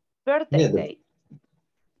 Birthday Yeah, date.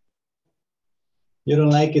 You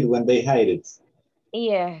don't like it when they hide it.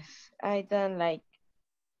 Yes, I don't like.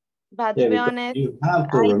 But Yeah, to be because honest, you have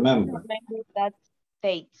to I don't remember. remember that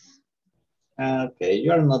dates. Okay,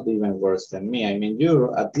 you're not even worse than me. I mean,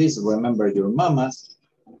 you at least remember your mamas.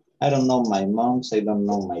 I don't know my moms. I don't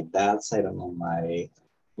know my dads. I don't know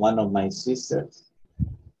one of my sisters.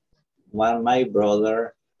 My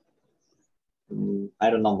brother. I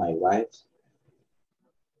don't know my wife.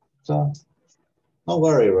 So don't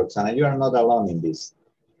worry, Roxana. You are not alone in this.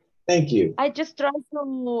 Thank you. I just try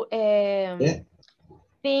to Yeah.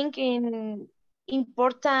 think in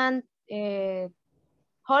important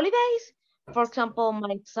holidays. For example,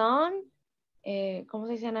 my son, ¿cómo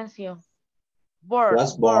se dice nació?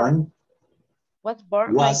 Was born.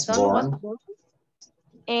 My son was born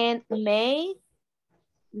in May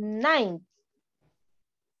 9th,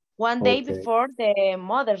 one day before the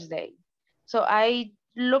Mother's Day. So I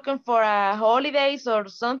looking for a holidays or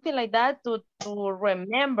something like that to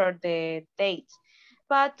remember the dates.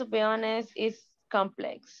 But to be honest, it's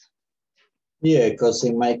complex. Yeah, because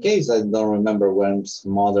in my case, I don't remember when's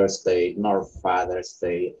Mother's Day nor Father's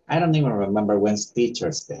Day. I don't even remember when's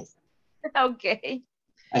Teacher's Day. Okay.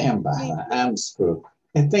 I am bad. I'm screwed.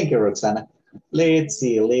 And thank you, Roxana. Let's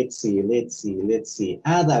see.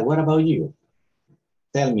 Ada, what about you?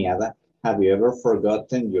 Tell me, Ada, have you ever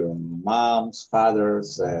forgotten your mom's,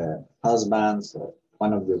 father's, husband's, or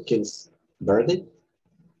one of your kids' birthday?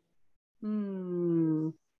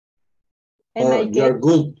 Or you're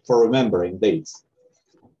good for remembering dates?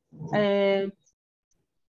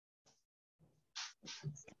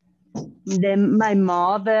 My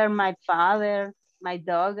mother, my father, my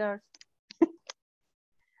daughter.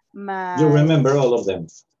 You remember all of them?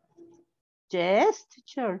 Yes,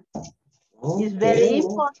 teacher. Okay. It's very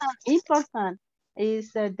important.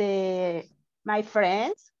 Is my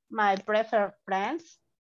friends, my preferred friends.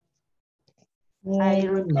 I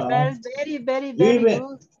remember very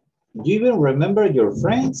good. You even remember your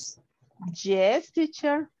friends? Yes,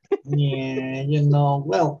 teacher. Yeah,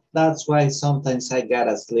 well, that's why sometimes I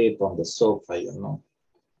gotta sleep on the sofa,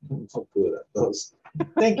 I'm so good at those.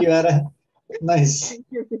 Thank you, Ada. Nice. Thank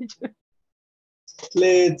you, teacher.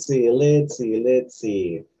 Let's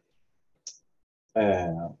see.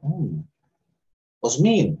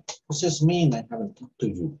 Osmin. What's Osmin? I haven't talked to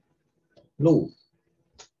you. Hello.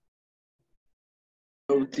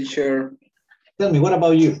 Hello, teacher. Tell me, what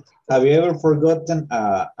about you? Have you ever forgotten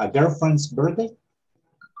a girlfriend's birthday?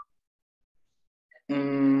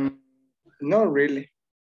 No, really.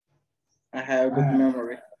 I have good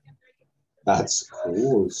memory. That's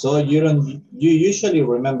cool. So you usually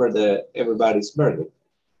remember everybody's birthday?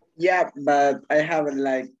 Yeah, but I have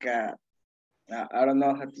like I don't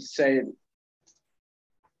know how to say it.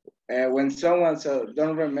 When someone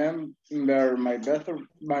don't remember my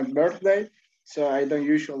birthday, so I don't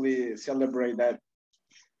usually celebrate the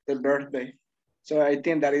birthday. So I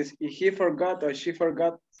think that is if he forgot or she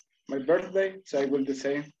forgot my birthday, so I will do the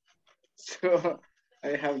same. So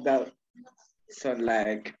I have that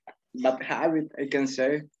like bad habit, I can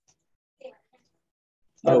say.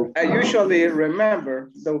 But I usually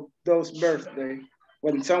remember those birthdays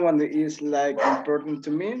when someone is like important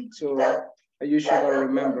to me, so I usually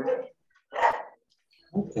remember.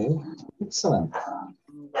 Okay, excellent.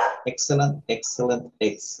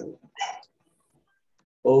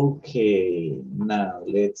 Okay, now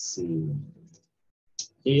let's see.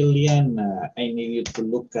 Eliana, I need you to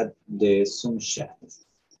look at the Zoom chat.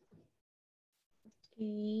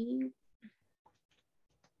 Okay.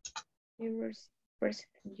 Favorite person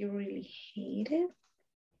you really hated?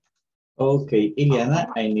 Okay,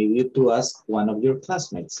 Eliana, I need you to ask one of your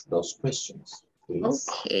classmates those questions, please.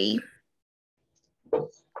 Okay.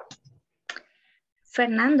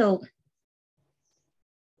 Fernando.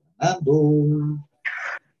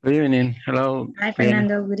 Good evening. Hello. Hi,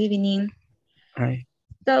 Fernando. Good evening. Hi.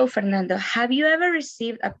 So, Fernando, have you ever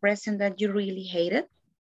received a present that you really hated?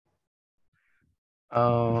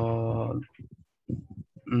 To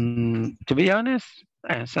be honest,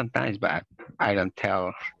 sometimes, but I don't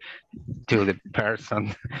tell to the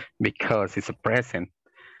person because it's a present.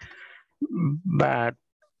 But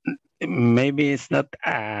maybe it's not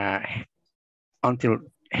until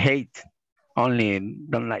hate, only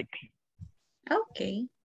don't like. Okay.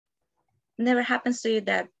 Never happens to you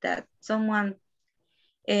that someone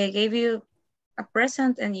gave you a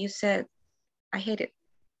present and you said, I hate it.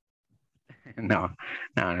 No.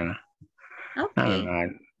 Okay, no.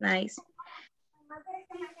 Nice.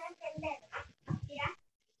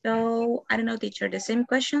 So, I don't know, teacher, the same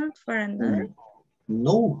question for another?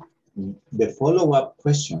 No, the follow-up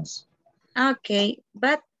questions. Okay,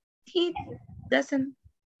 but he doesn't,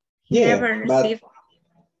 he never received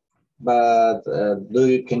But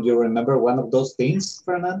can you remember one of those things,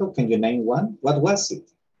 Fernando? Can you name one? What was it?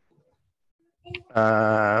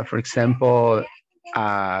 For example,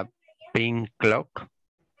 a pink clock.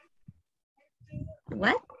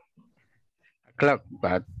 What? A clock,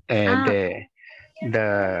 but the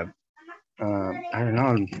I don't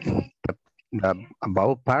know, the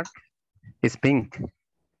above part is pink.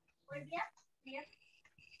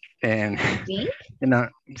 And Pink? you know,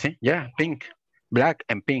 see, yeah, pink, black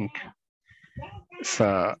and pink.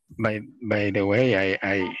 So by the way,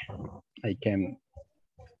 I can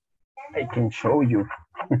show you.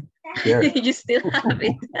 Here. You still have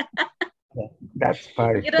it. That's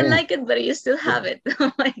part. You don't like it, but you still have it.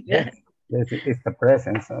 Oh my God. Yes, it's the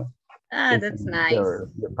present. So Ah, it's that's in nice. your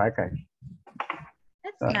package.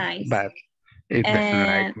 That's nice. But it doesn't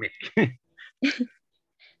like me.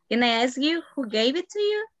 Can I ask you who gave it to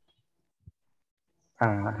you?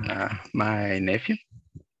 My nephew.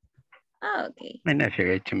 Oh, okay. My nephew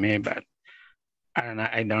gave it to me, but I don't know.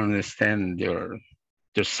 I don't understand your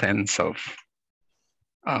sense of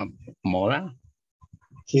moda.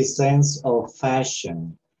 His sense of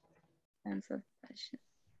fashion. Sense of fashion.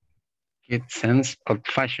 His sense of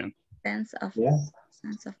fashion. Sense of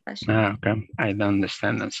fashion. Ah, okay. I don't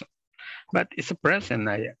understand that. So. But it's a present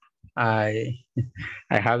I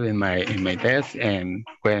have in my desk, and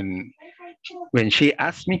when she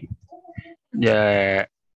asked me, yeah,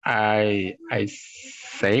 I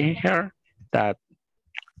say her that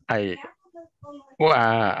sorry,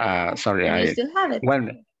 And you still have it.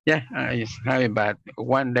 I used to have it, but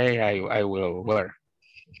one day I will wear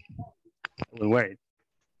it.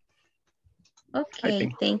 Okay,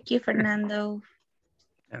 thank you, Fernando.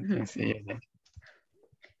 See you.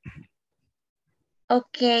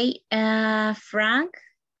 Okay, Frank.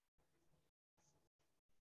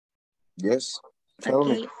 Yes. Tell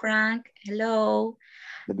Okay, me. Frank. Hello.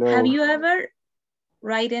 Hello. Have you ever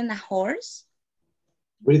ridden a horse?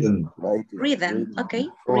 Ridden. Ridden. Okay.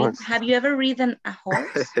 Horse. Have you ever ridden a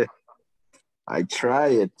horse? I try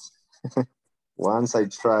it. Once I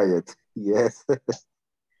try it. Yes.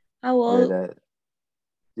 How old? But,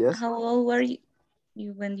 yes. How old were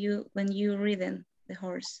you when you ridden the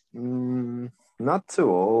horse? Not too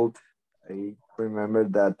old. I remember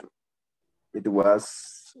that it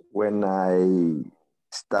was when I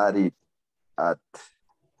studied at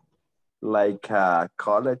like a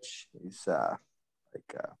college. It's una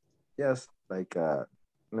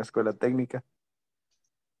escuela técnica.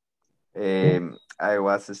 I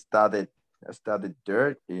studied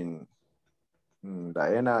there in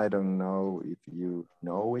Diana. I don't know if you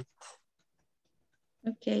know it.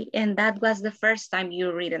 Okay, and that was the first time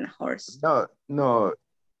you ridden a horse? No,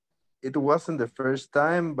 it wasn't the first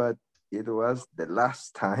time, but it was the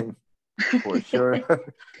last time for sure.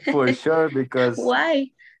 For sure, because why?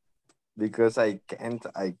 Because I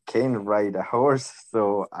can't ride a horse,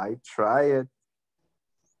 so I tried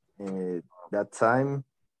it that time,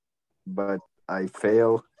 but I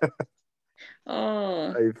failed.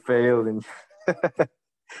 Oh. I failed, and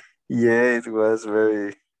yeah, it was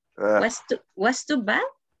very. Was too bad?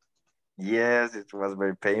 Yes, it was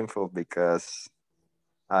very painful because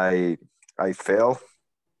I fell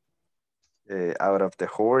out of the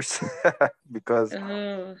horse because,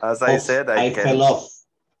 as I said, I fell off.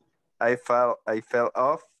 I fell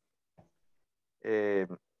off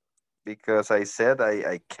because I said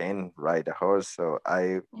I can ride a horse, so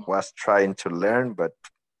I was trying to learn, but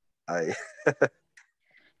I.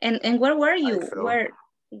 And where were you?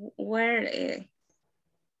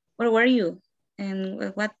 Where were you?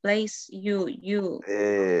 And what place you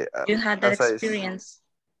had that experience?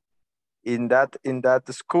 In that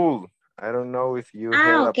school. I don't know if you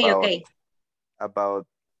heard about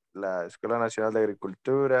la Escuela Nacional de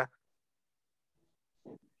Agricultura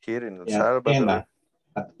here in El Salvador.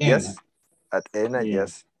 Yes, at ENA,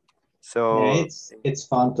 yes. So it's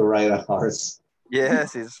fun to ride a horse.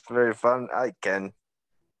 Yes, it's very fun. I can.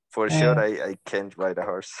 For sure, I can't ride a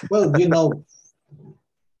horse. Well, the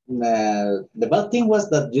bad thing was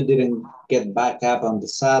that you didn't get back up on the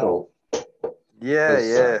saddle.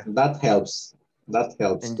 Yeah. That helps. That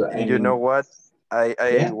helps. And you know what? I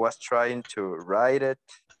was trying to ride it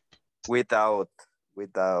without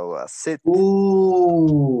a seat.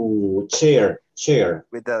 Ooh, chair.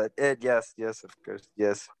 Without it, yes, of course,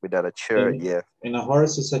 yes. Without a chair, yeah. In a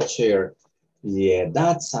horse is a chair. Yeah,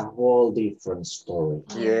 that's a whole different story.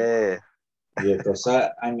 Yeah. Yeah, because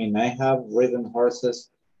I have ridden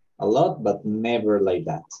horses a lot, but never like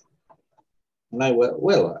that. And I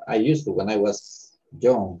used to when I was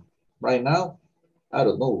young. Right now, I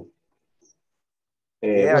don't know.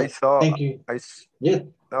 I saw. Thank you.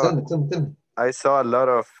 Tell me. I saw a lot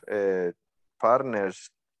of partners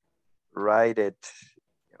write it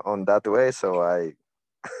on that way, so I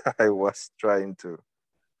I was trying to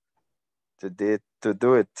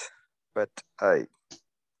do it, but I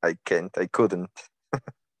couldn't.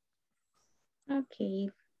 Okay.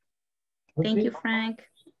 Thank you, Frank.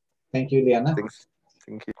 Thank you, Liana. Thanks.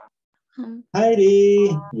 Thank you.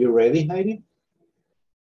 Heidi, you ready, Heidi?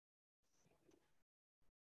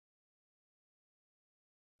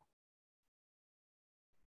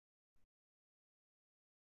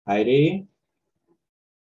 Heidi?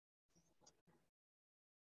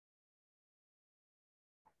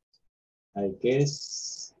 I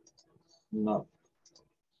guess not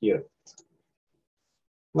here.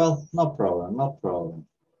 Well, no problem, no problem.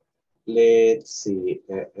 Let's see.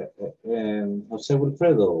 Jose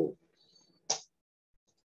Wilfredo.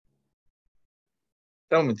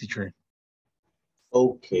 Tell me, teacher.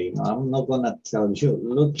 Okay, no, I'm not gonna tell you.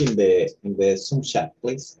 Look in the Zoom chat,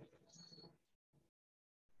 please.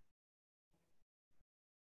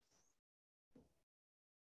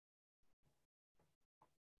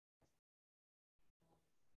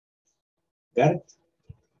 Got it?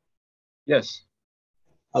 Yes.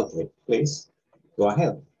 Okay, please go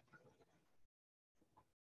ahead.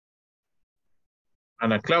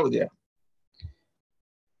 Ana Claudia,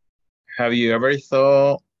 have you ever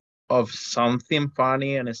thought of something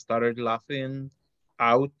funny and started laughing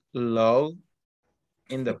out loud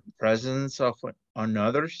in the presence of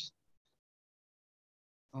others?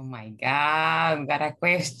 Oh my God, got a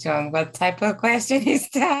question. What type of question is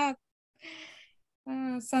that?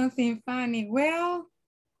 Something funny. Well,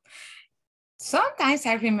 sometimes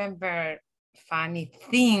I remember funny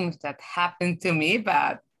things that happened to me,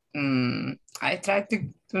 but I try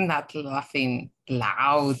to not laughing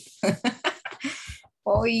loud.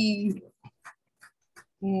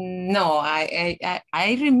 No,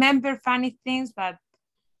 I remember funny things, but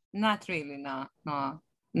not really. No,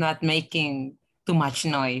 not making too much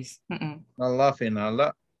noise. Not laughing a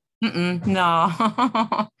lot.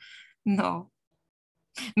 No, no.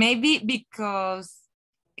 Maybe because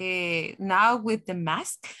now with the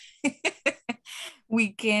mask, we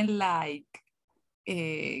can like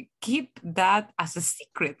keep that as a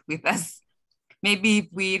secret with us. Maybe if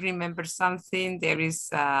we remember something, there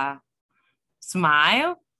is a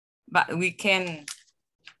smile, but we can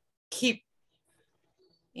keep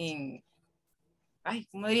in,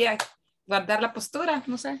 ¿cómo diría? Guardar la postura,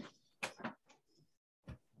 no sé.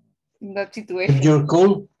 That situation. Keep your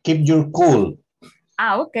cool. Keep your cool.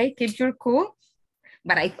 Okay, keep your cool.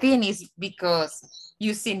 But I think it's because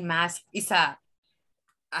using mask is a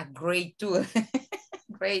great tool,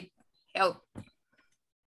 great help.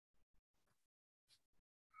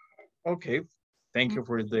 Okay, thank you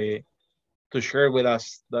for to share with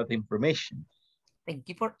us that information. Thank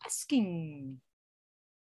you for asking.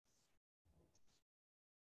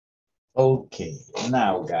 Okay,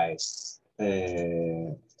 now guys,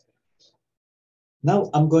 now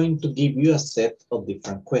I'm going to give you a set of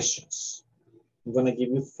different questions. I'm going to give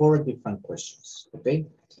you 4 different questions, okay?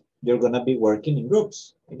 You're going to be working in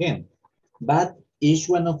groups again, but each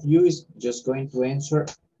one of you is just going to answer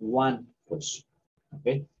one question,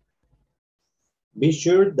 okay? Be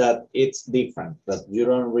sure that it's different, that you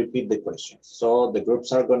don't repeat the questions. So the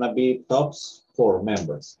groups are going to be tops 4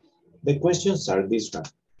 members. The questions are this one.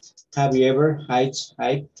 Have you ever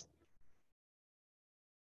hitchhiked?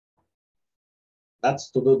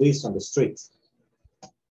 That's to do this on the street.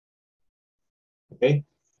 Okay.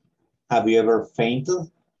 Have you ever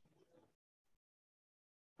fainted?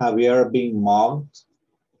 Have you ever been mugged?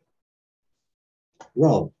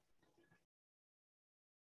 Robbed.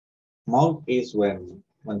 Mug is when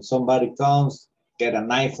somebody comes, get a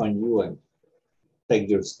knife on you and take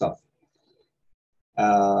your stuff.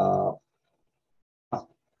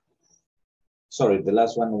 Sorry, the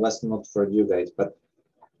last one was not for you guys, but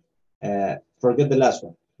forget the last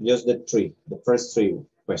one. Just the first 3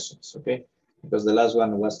 questions, okay? Because the last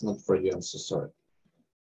one was not for you, I'm so sorry.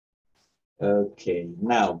 Okay,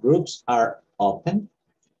 now groups are open.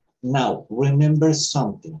 Now, remember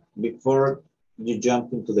something before you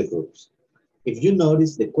jump into the groups. If you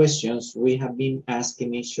notice the questions we have been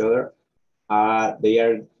asking each other, they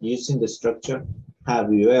are using the structure,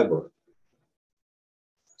 have you ever?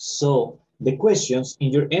 So the questions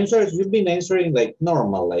in your answers, you've been answering like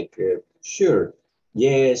normal, like sure,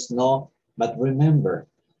 yes, no, but remember,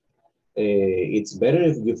 it's better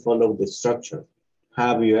if you follow the structure.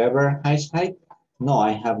 Have you ever hitchhiked? No,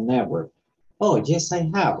 I have never. Oh, yes, I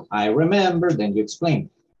have. I remember, then you explain.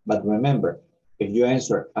 But remember, if you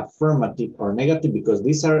answer affirmative or negative, because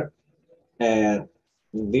these are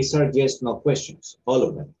yes, no questions, all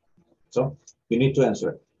of them. So You need to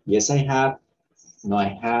answer, yes, I have, no,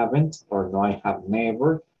 I haven't, or no, I have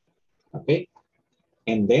never. Okay?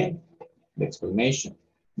 And then the explanation.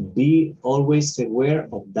 Be always aware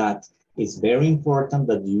of that. It's very important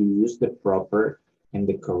that you use the proper and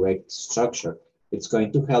the correct structure. It's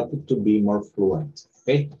going to help you to be more fluent.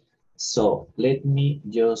 Okay? So let me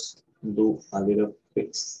just do a little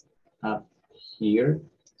fix up here.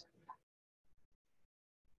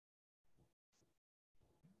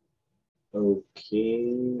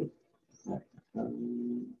 Okay.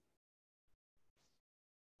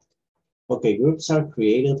 Okay, groups are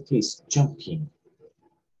created. Please jump in.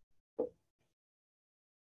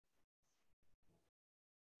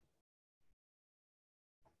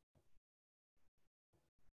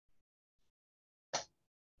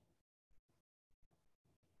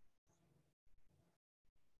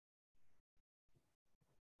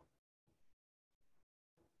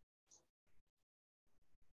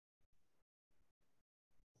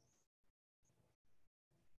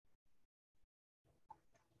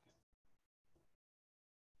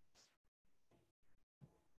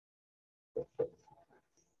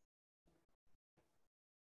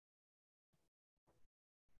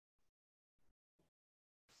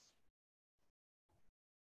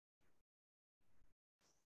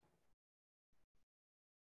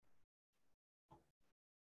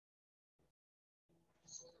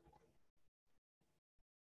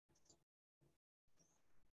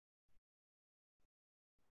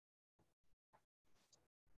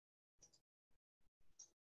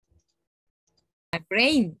 My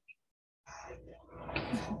brain.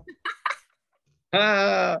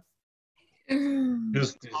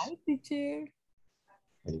 Justice. Hi, teacher.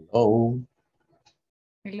 Hello.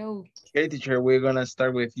 Hello. Okay, teacher, we're gonna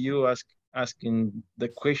start with you asking the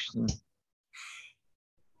question.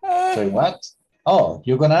 Sorry, what? Oh,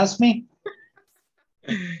 you're gonna ask me?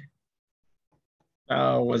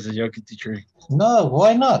 Was a joke, teacher. No,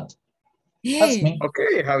 why not? Ask Hey. me.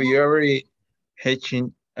 Okay, have you ever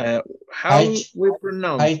hitching? How we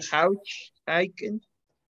pronounce hiking?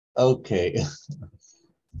 Okay.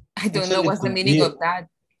 I don't know Actually, what's the to meaning be, of that.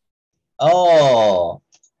 oh,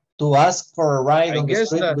 to ask for a ride I on the guess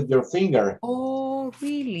street that. with your finger. Oh,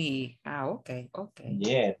 really? Ah, okay, okay.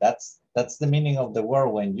 Yeah, that's the meaning of the word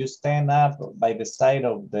when you stand up by the side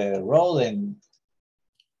of the road and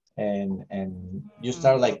you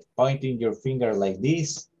start like pointing your finger like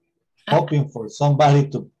this, hoping for somebody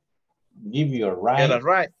to give you a Yeah, ride. that's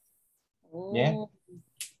right. Yeah. Oh,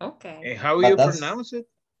 okay. And how But you that's pronounce it?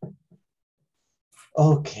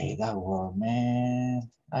 okay. That word,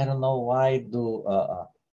 man. I don't know why do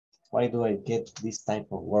I get this type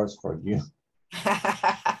of words for you?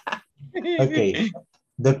 Okay,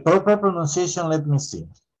 the proper pronunciation. Let me see.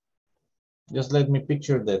 Just let me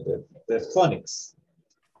picture the phonics.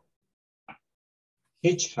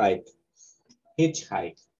 Hitchhike,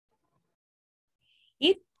 hitchhike,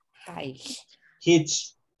 Hitchhike.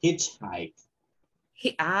 hitchhike.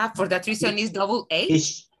 For that reason is double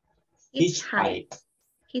H? Hitchhike.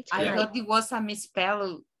 I Yeah. thought it was a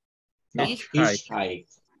misspell. No, hitchhike.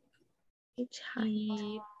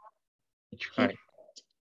 Hitchhike. Hitchhike.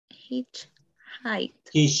 Hitchhike.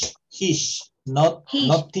 Hish, not T.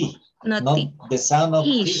 Not T. The sound of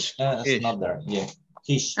Hish. it's not there. Yeah.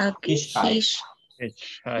 Hish, Okay. hitchhike.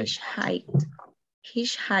 Hitchhike.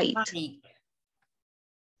 Hitchhike.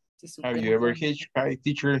 Have you ever hitchhiked,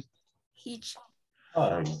 teacher? Hitch.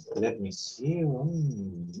 Oh, let me see.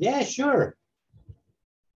 Yeah, sure.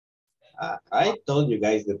 I told you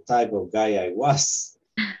guys the type of guy I was.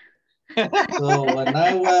 So when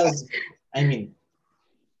I was, I mean,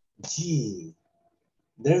 gee,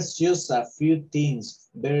 there's just a few things,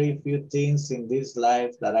 very few things in this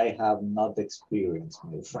life that I have not experienced,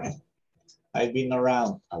 my friend. I've been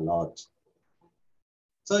around a lot.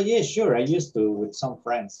 So yeah, sure, I used to with some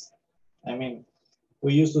friends. I mean,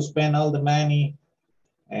 we used to spend all the money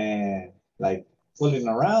and like fooling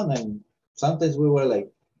around, and sometimes we were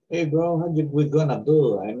like, hey bro, how we gonna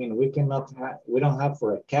do? I mean, we don't have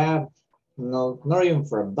for a cab, no, not even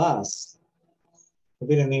for a bus. We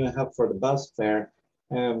didn't even have for the bus fare.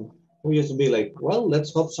 We used to be like, well,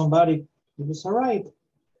 let's hope somebody give us a ride.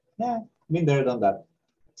 Yeah, been there, done that.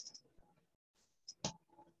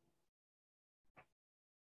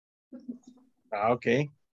 Okay.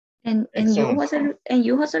 And you,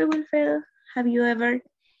 Jose Wilfredo, have you ever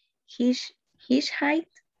hitchhiked?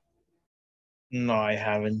 No, I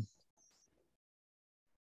haven't.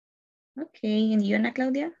 Okay, and you, Ana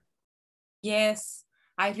Claudia? Yes,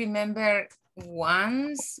 I remember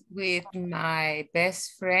once with my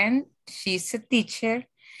best friend. She's a teacher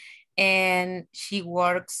and she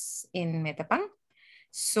works in Metapan.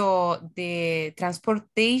 So the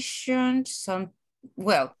transportation,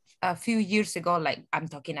 well, a few years ago, like I'm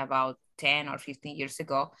talking about 10 or 15 years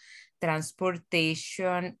ago,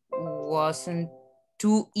 transportation wasn't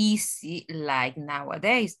too easy like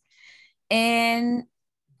nowadays. And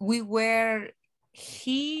we were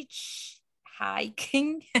hitchhiking,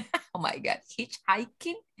 oh my God,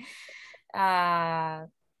 hitchhiking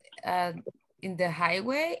in the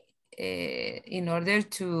highway in order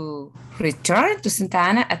to return to Santa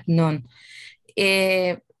Ana at noon.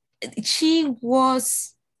 She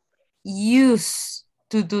was used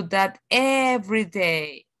to do that every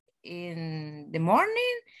day in the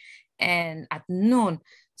morning and at noon.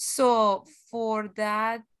 So for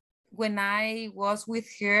that, when I was with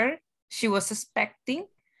her, she was expecting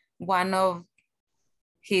one of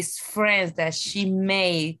his friends that she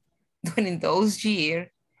made during those years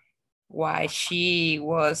while she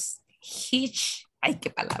was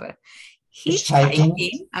hitchhiking.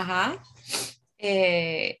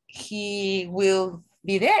 He will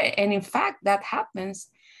be there. And in fact, that happens.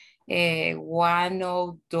 One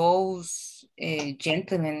of those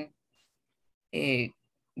gentlemen,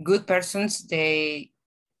 good persons, they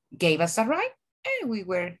gave us a ride and we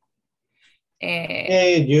were.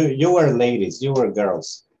 Hey, you were ladies, you were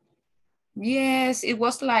girls. Yes, it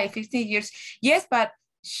was like 15 years. Yes, but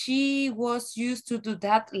she was used to do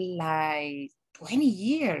that like 20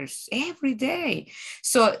 years every day.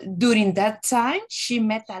 So during that time, she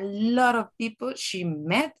met a lot of people. She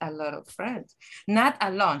met a lot of friends, not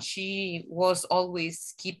alone. She was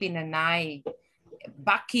always keeping an eye,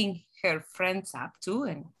 backing her friends up too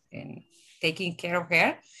and taking care of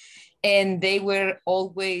her. And they were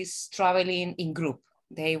always traveling in group.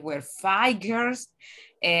 They were 5 girls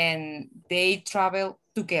and they traveled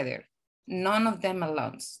together. None of them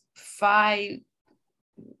alone. 5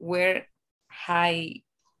 were hitchhiking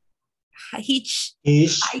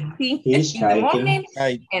in the morning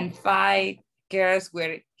and 5 girls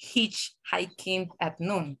were hitchhiking at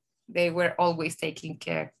noon. They were always taking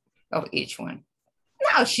care of each one.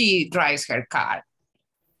 Now she drives her car,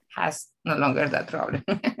 has no longer that problem.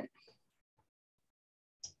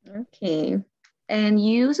 Okay. And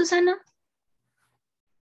you, Susana?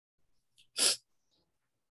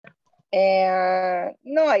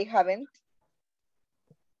 No, I haven't.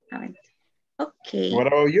 Okay. What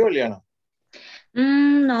about you, Liana?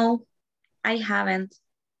 No, I haven't.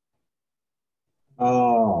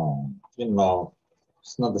 Oh, you know,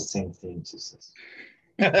 it's not the same thing, Jesus.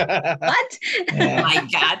 What? Yeah, my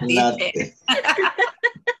God, nothing.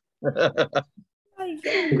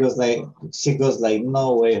 She goes like,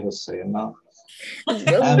 no way, Jose, you know.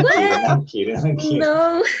 I'm kidding.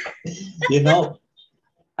 No. You know,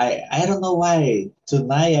 I don't know why.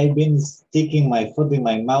 Tonight I've been sticking my foot in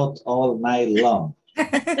my mouth all night long.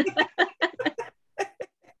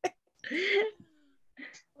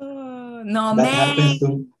 No,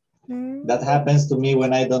 That happens to me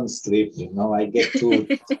when I don't sleep, you know. I get too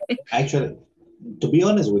actually, to be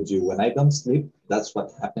honest with you, when I don't sleep, that's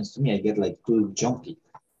what happens to me. I get like too jumpy.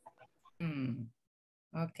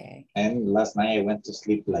 Okay. And last night I went to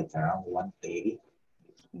sleep like around 1:30.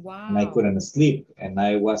 Wow. And I couldn't sleep, and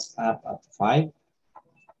I was up at 5.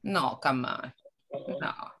 No, come on.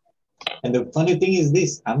 No. And the funny thing is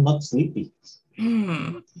this, I'm not sleepy.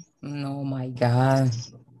 No, my God.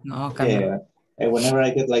 No, come on. And whenever I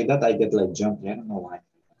get like that, I get like jumpy. I don't know why.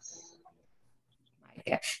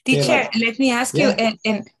 Teacher, let me ask you,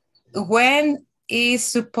 and when is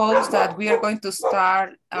supposed that we are going to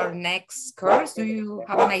start our next course? Do you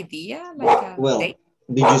have an idea? Like a date?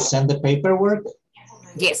 Did you send the paperwork?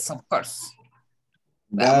 Yes, of course.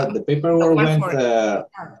 The paperwork went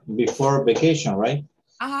before vacation, right?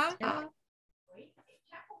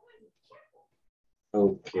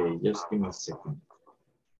 Okay, just give me a second.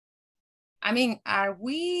 I mean, are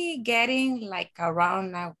we getting like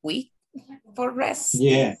around a week for rest?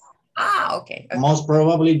 Yeah. Okay. Most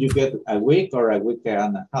probably you get a week or a week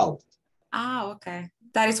and a half. Okay.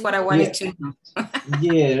 That is what I wanted to know.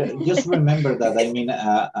 Yeah, just remember that. I mean,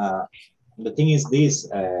 the thing is this,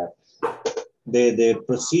 the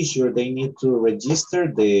procedure, they need to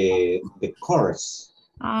register the course.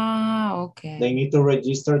 Okay. They need to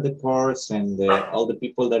register the course and all the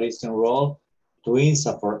people that is enrolled to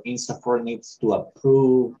INSAFORP. INSAFORP needs to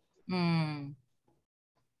approve.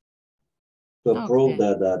 To approve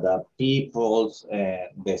the people,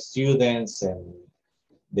 the students and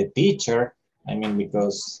the teacher. I mean,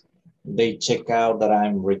 because they check out that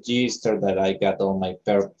I'm registered, that I got all my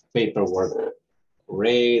paperwork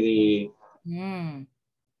ready. I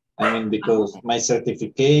mean, because my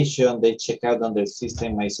certification, they check out on their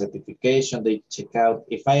system, my certification, they check out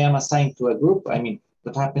if I am assigned to a group. I mean,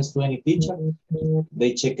 that happens to any teacher.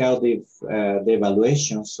 They check out the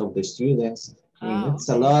evaluations of the students. I mean, it's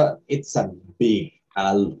a lot, it's a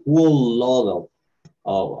whole lot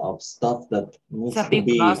of stuff that needs It's a to big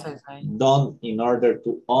be process, right? done in order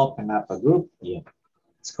to open up a group. Yeah,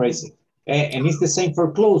 it's crazy. And it's the same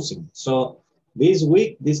for closing. So this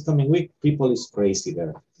week, this coming week, people is crazy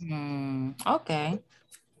there. Okay.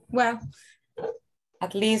 Well,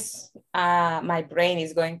 at least my brain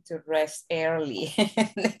is going to rest early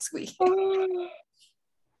next week.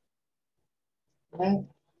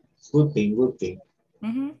 Good thing, good thing.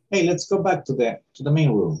 Hey, let's go back to the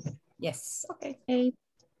main room. Yes, okay.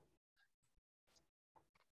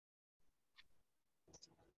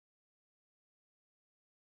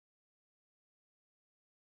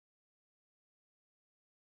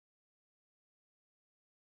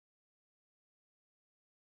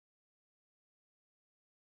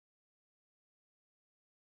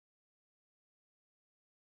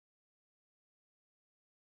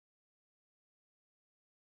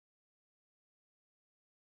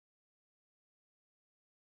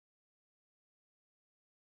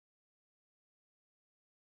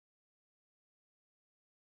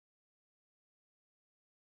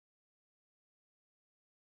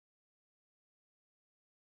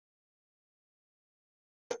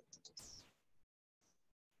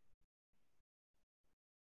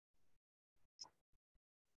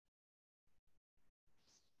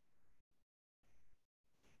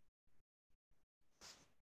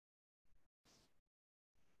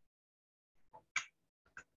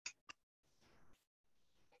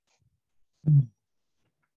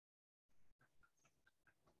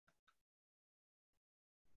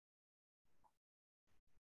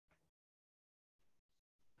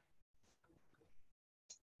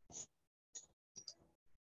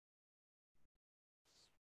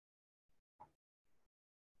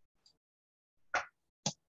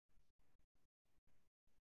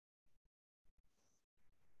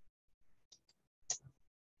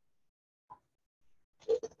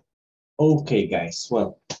 Okay, guys.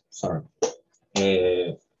 Well, sorry. I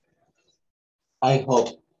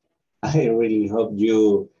really hope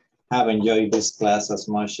you have enjoyed this class as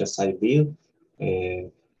much as I did.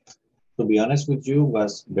 To be honest with you,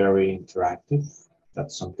 was very interactive.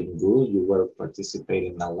 That's something good. You were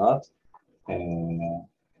participating a lot.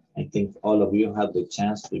 I think all of you had the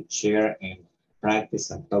chance to share and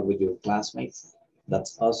practice and talk with your classmates.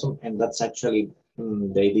 That's awesome. And that's actually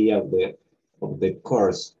the idea of the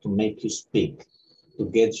course, to make you speak, to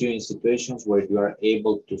get you in situations where you are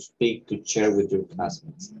able to speak, to share with your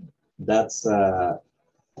classmates. That's my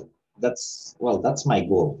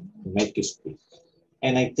goal, to make you speak.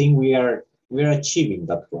 And I think we are achieving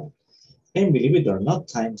that goal. And believe it or not,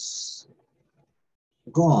 time's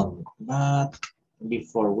gone. But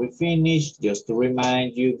before we finish, just to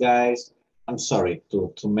remind you guys, I'm sorry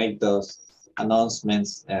to make those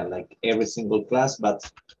announcements like every single class, but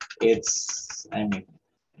it's, I mean,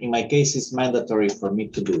 in my case, it's mandatory for me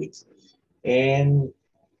to do it. And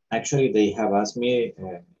actually, they have asked me,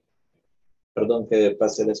 perdón que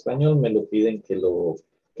pase el español, me lo piden que lo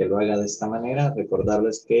haga de esta manera.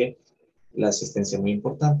 Recordarles que la asistencia es muy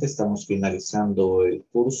importante. Estamos finalizando el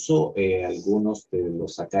curso. Algunos de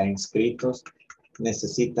los acá inscritos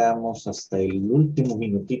necesitamos hasta el último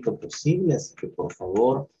minutito posible, así que por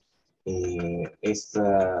favor,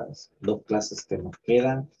 estas 2 clases que nos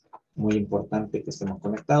quedan, muy importante que estemos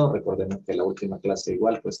conectados. Recordemos que la última clase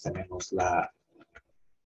igual, pues tenemos la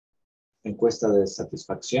encuesta de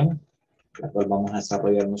satisfacción, la cual vamos a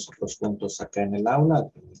desarrollar nosotros juntos acá en el aula.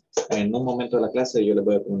 En un momento de la clase yo les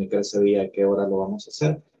voy a comunicar ese día a qué hora lo vamos a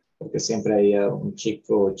hacer, porque siempre hay un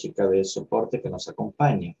chico o chica de soporte que nos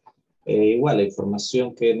acompañe. Igual, la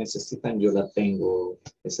información que necesitan yo la tengo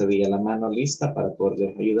ese día a la mano lista para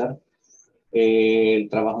poderles ayudar. El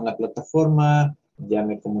trabajo en la plataforma, ya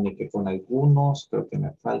me comuniqué con algunos, creo que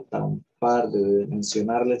me falta un par de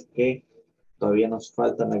mencionarles que todavía nos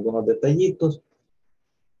faltan algunos detallitos.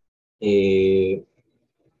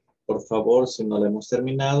 Por favor, si no lo hemos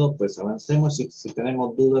terminado, pues avancemos. Si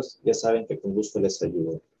tenemos dudas, ya saben que con gusto les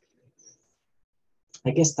ayudo.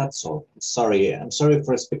 I guess that's all. Sorry, I'm sorry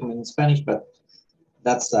for speaking in Spanish, but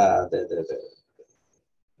that's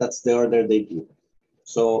that's the order they give.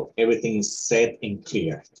 So everything is set and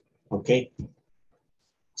clear. Okay.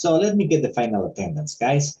 So let me get the final attendance,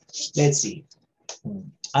 guys. Let's see.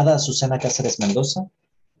 Ada Susana Cáceres Mendoza.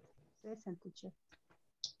 Present, teacher.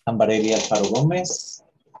 Ambarelia Alfaro Gómez.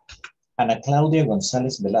 Ana Claudia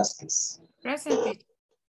González Velázquez. Present.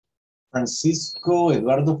 Francisco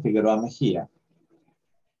Eduardo Figueroa Mejía.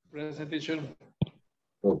 Present, teacher.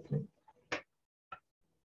 Okay.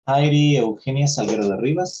 Heidi Eugenia Salguero de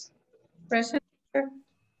Rivas. Present, teacher.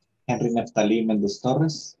 Henry Neftalí Méndez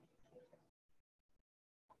Torres.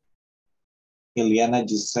 Iliana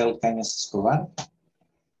Giselle Cañas Escobar.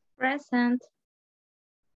 Present.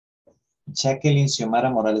 Jacqueline Xiomara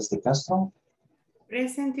Morales de Castro.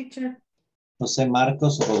 Present, teacher. José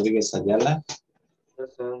Marcos Rodríguez Ayala.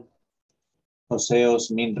 Present. José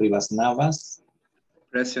Osmin Rivas Navas.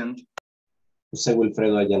 Present. José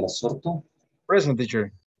Wilfredo Ayala Sorto. Present,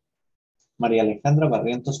 teacher. María Alejandra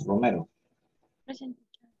Barrientos Romero. Present.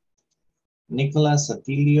 Nicolás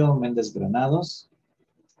Atilio Méndez Granados.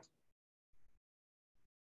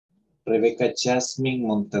 Rebeca Jasmine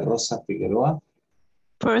Monterrosa Figueroa.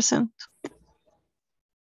 Present.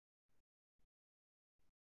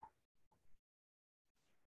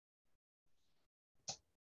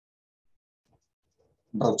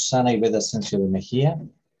 Roxana Iveda Asensio de Mejía.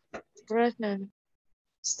 Present.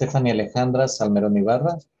 Stephanie Alejandra Salmerón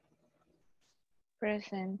Ibarra.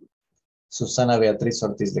 Present. Susana Beatriz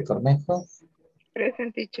Ortiz de Cornejo.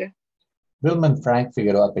 Present, teacher. Wilman Frank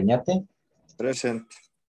Figueroa Peñate. Present.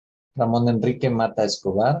 Ramón Enrique Mata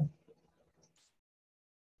Escobar.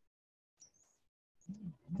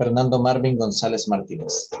 Fernando Marvin González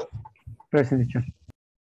Martínez. Present, teacher.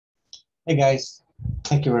 Hey guys,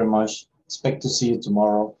 thank you very much. Expect to see you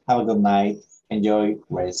tomorrow. Have a good night. Enjoy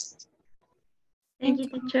rest. Thank you,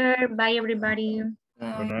 teacher. Bye, everybody.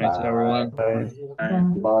 Good night, everyone.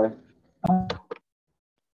 Bye. Bye.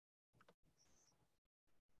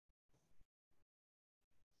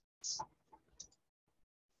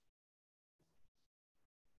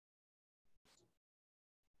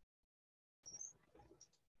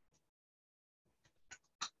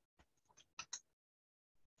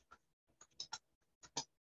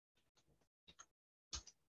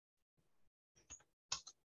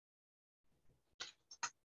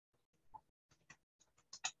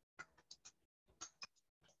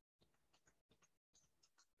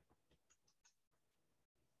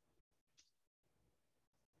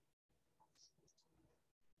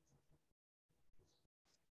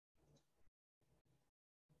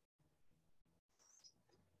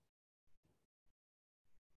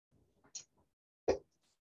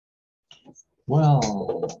 Well,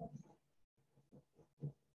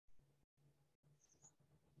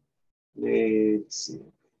 let's see.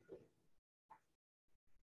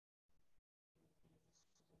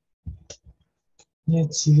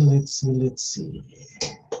 Let's see.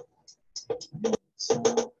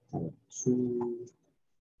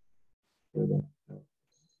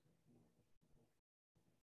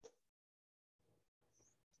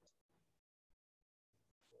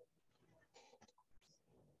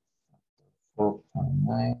 Four point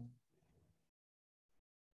nine.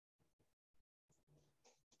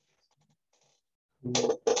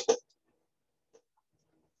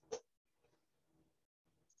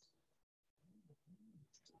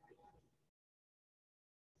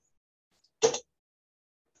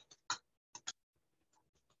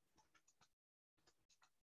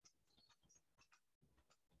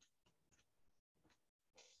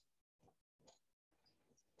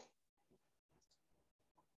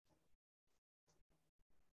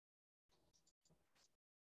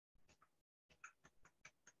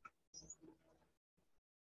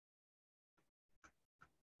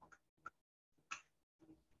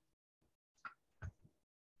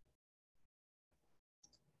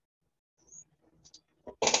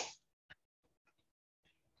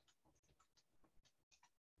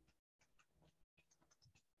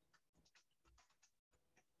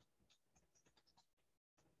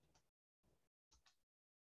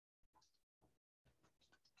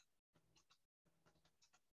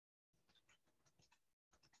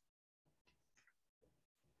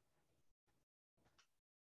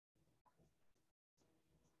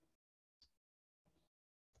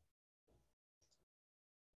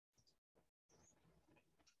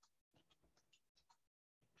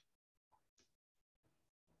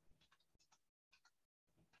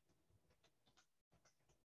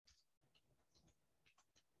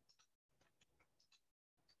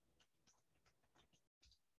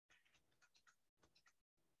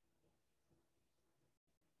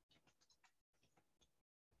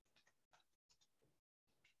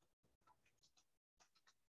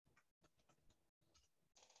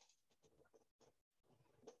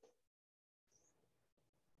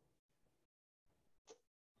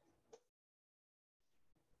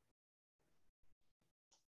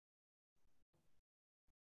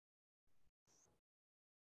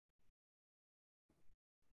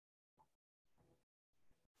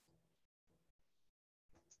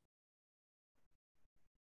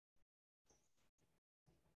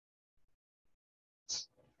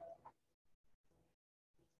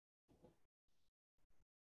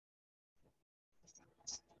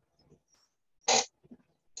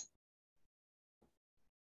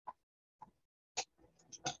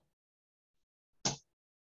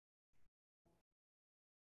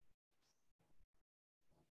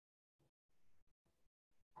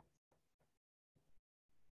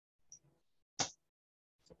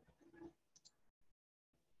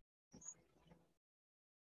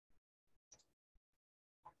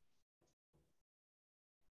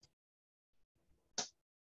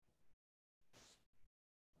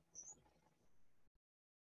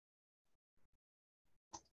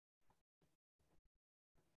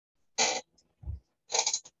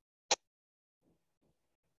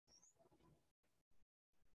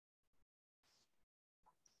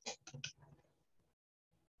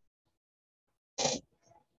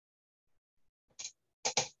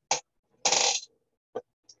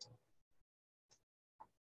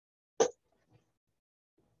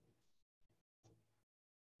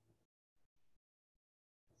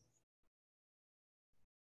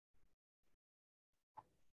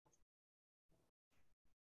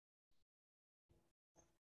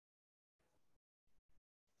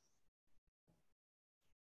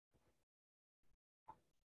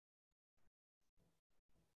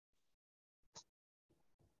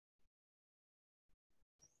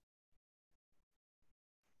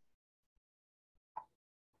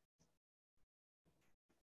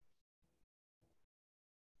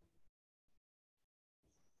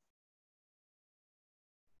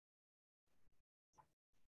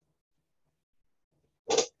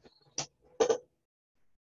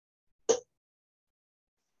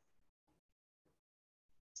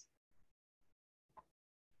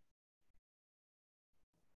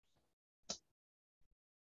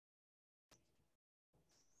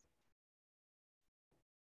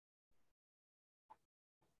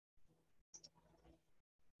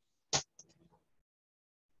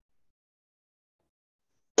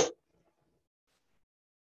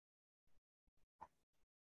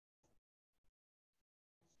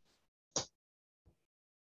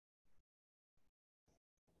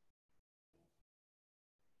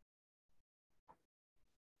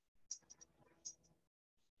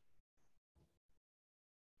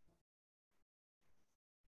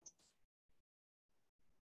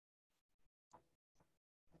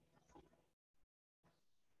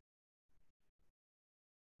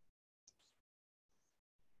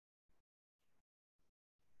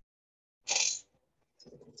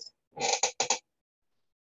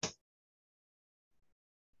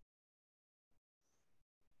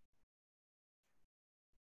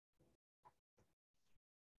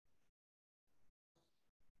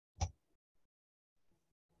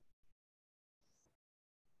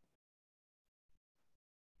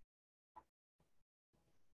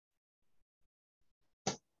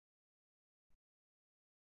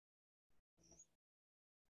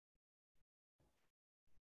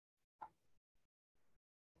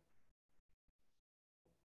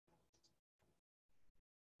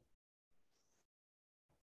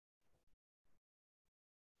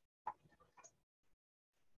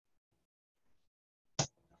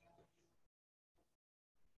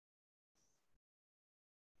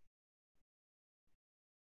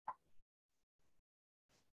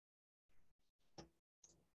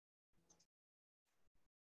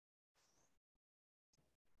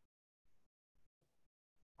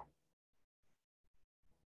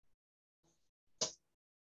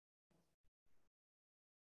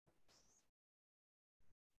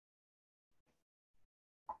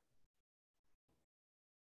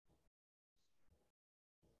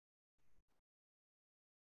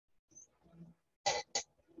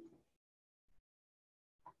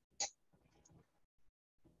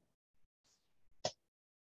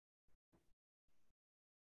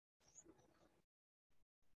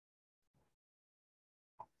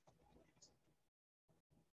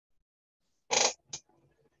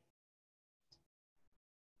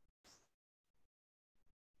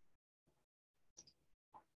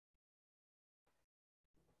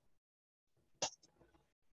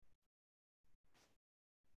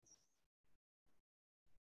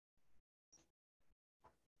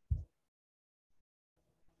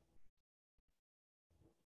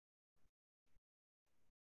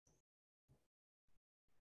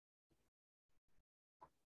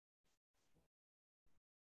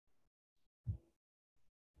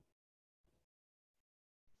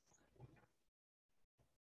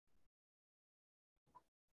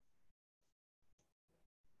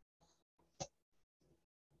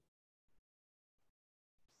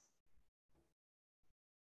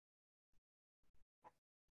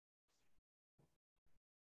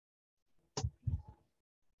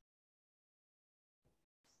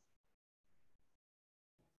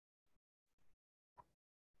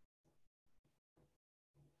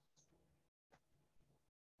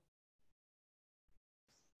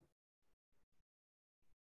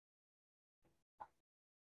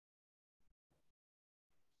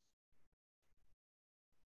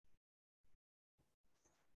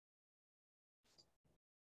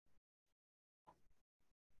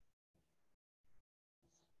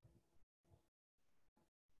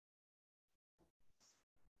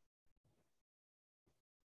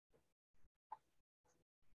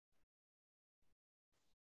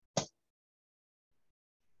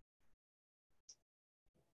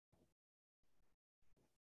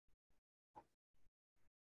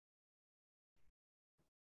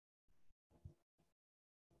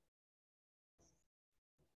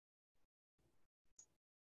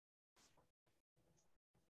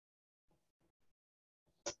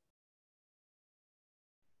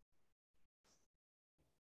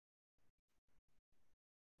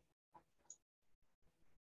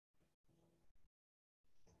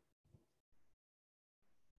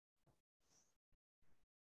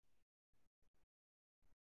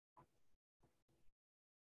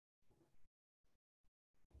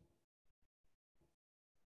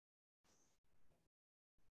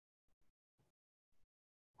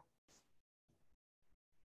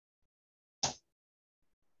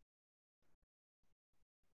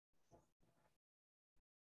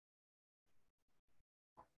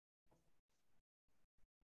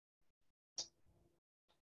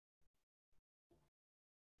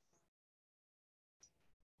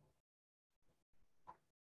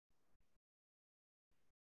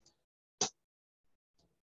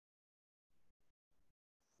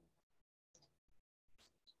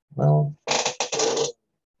 Well,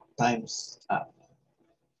 time's up.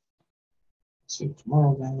 See you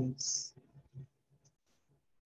tomorrow, guys.